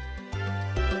place.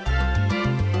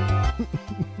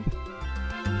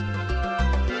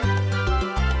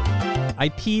 I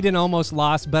peed and almost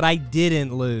lost, but I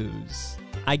didn't lose.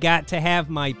 I got to have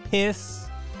my piss,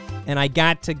 and I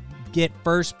got to get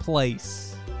first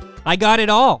place. I got it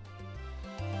all.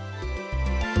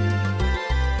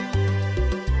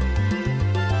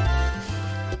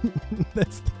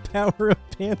 That's the power of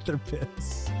Panther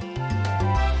Piss.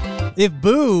 If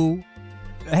Boo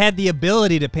had the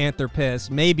ability to Panther Piss,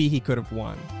 maybe he could have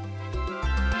won.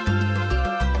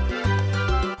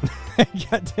 I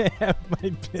got to have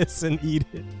my piss and eat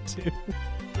it, too.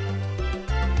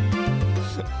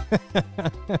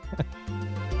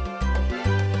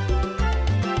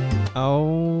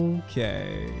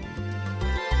 Okay.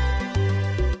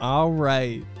 All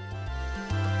right.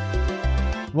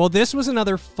 Well, this was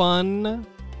another fun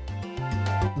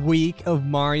week of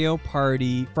Mario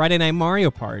Party, Friday Night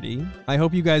Mario Party. I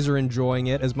hope you guys are enjoying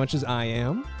it as much as I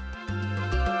am.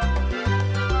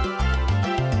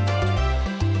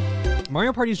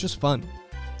 Mario Party is just fun.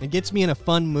 It gets me in a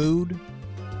fun mood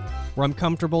where I'm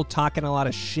comfortable talking a lot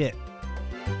of shit,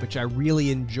 which I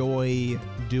really enjoy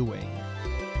doing.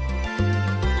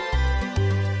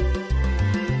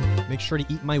 Make sure to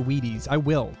eat my Wheaties. I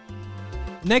will.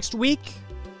 Next week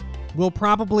will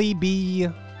probably be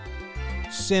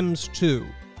Sims 2.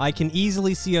 I can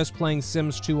easily see us playing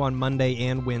Sims 2 on Monday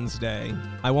and Wednesday.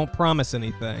 I won't promise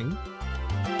anything.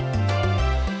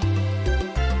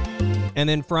 And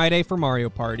then Friday for Mario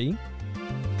Party.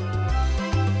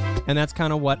 And that's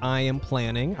kind of what I am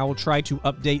planning. I will try to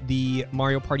update the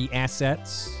Mario Party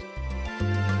assets.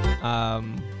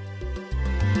 And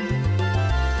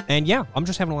yeah, I'm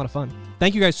just having a lot of fun.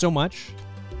 Thank you guys so much.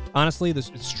 Honestly,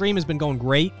 this stream has been going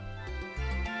great.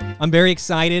 I'm very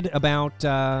excited about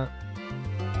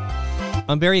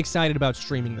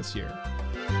streaming this year.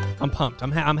 I'm pumped.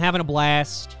 I'm having a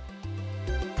blast.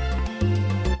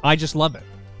 I just love it.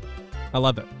 I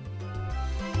love it.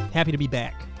 Happy to be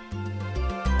back.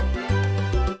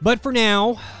 But for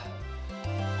now,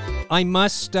 I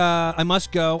must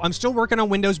go. I'm still working on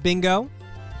Windows Bingo.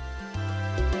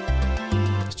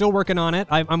 Still working on it.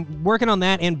 I'm working on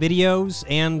that and videos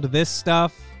and this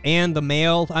stuff and the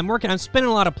mail. I'm spinning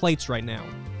a lot of plates right now.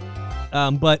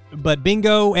 But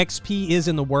Bingo XP is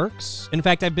in the works. In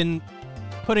fact, I've been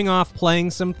putting off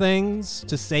playing some things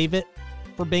to save it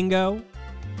for Bingo.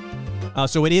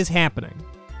 So it is happening.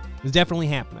 It's definitely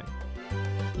happening.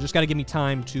 You just got to give me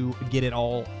time to get it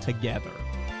all together.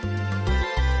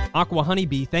 Aqua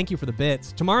Honeybee, thank you for the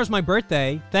bits. Tomorrow's my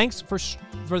birthday. Thanks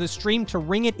for the stream to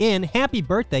ring it in. Happy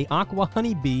birthday, Aqua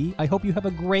Honeybee. I hope you have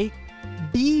a great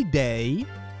B-Day.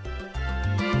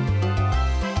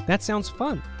 That sounds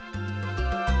fun.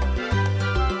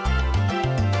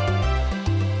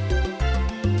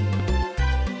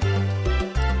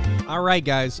 All right,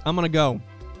 guys, I'm going to go.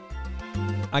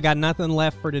 I got nothing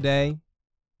left for today.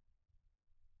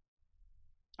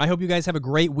 I hope you guys have a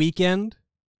great weekend.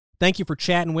 Thank you for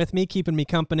chatting with me, keeping me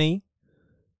company,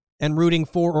 and rooting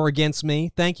for or against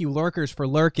me. Thank you, lurkers, for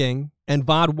lurking, and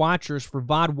VOD watchers for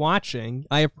VOD watching.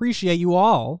 I appreciate you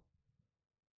all.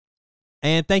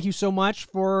 And thank you so much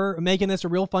for making this a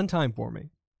real fun time for me.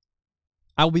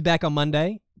 I will be back on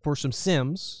Monday for some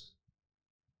Sims,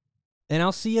 and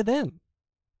I'll see you then.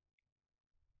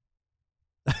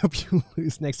 I hope you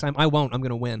lose next time. I won't. I'm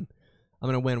going to win. I'm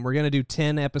going to win. We're going to do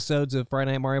 10 episodes of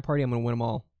Friday Night Mario Party. I'm going to win them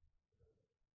all.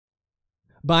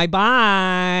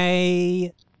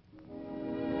 Bye-bye.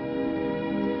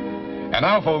 And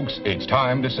now, folks, it's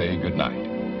time to say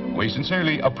goodnight. We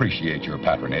sincerely appreciate your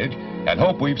patronage and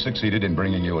hope we've succeeded in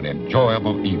bringing you an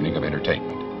enjoyable evening of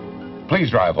entertainment.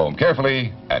 Please drive home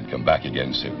carefully and come back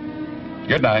again soon.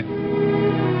 Good night.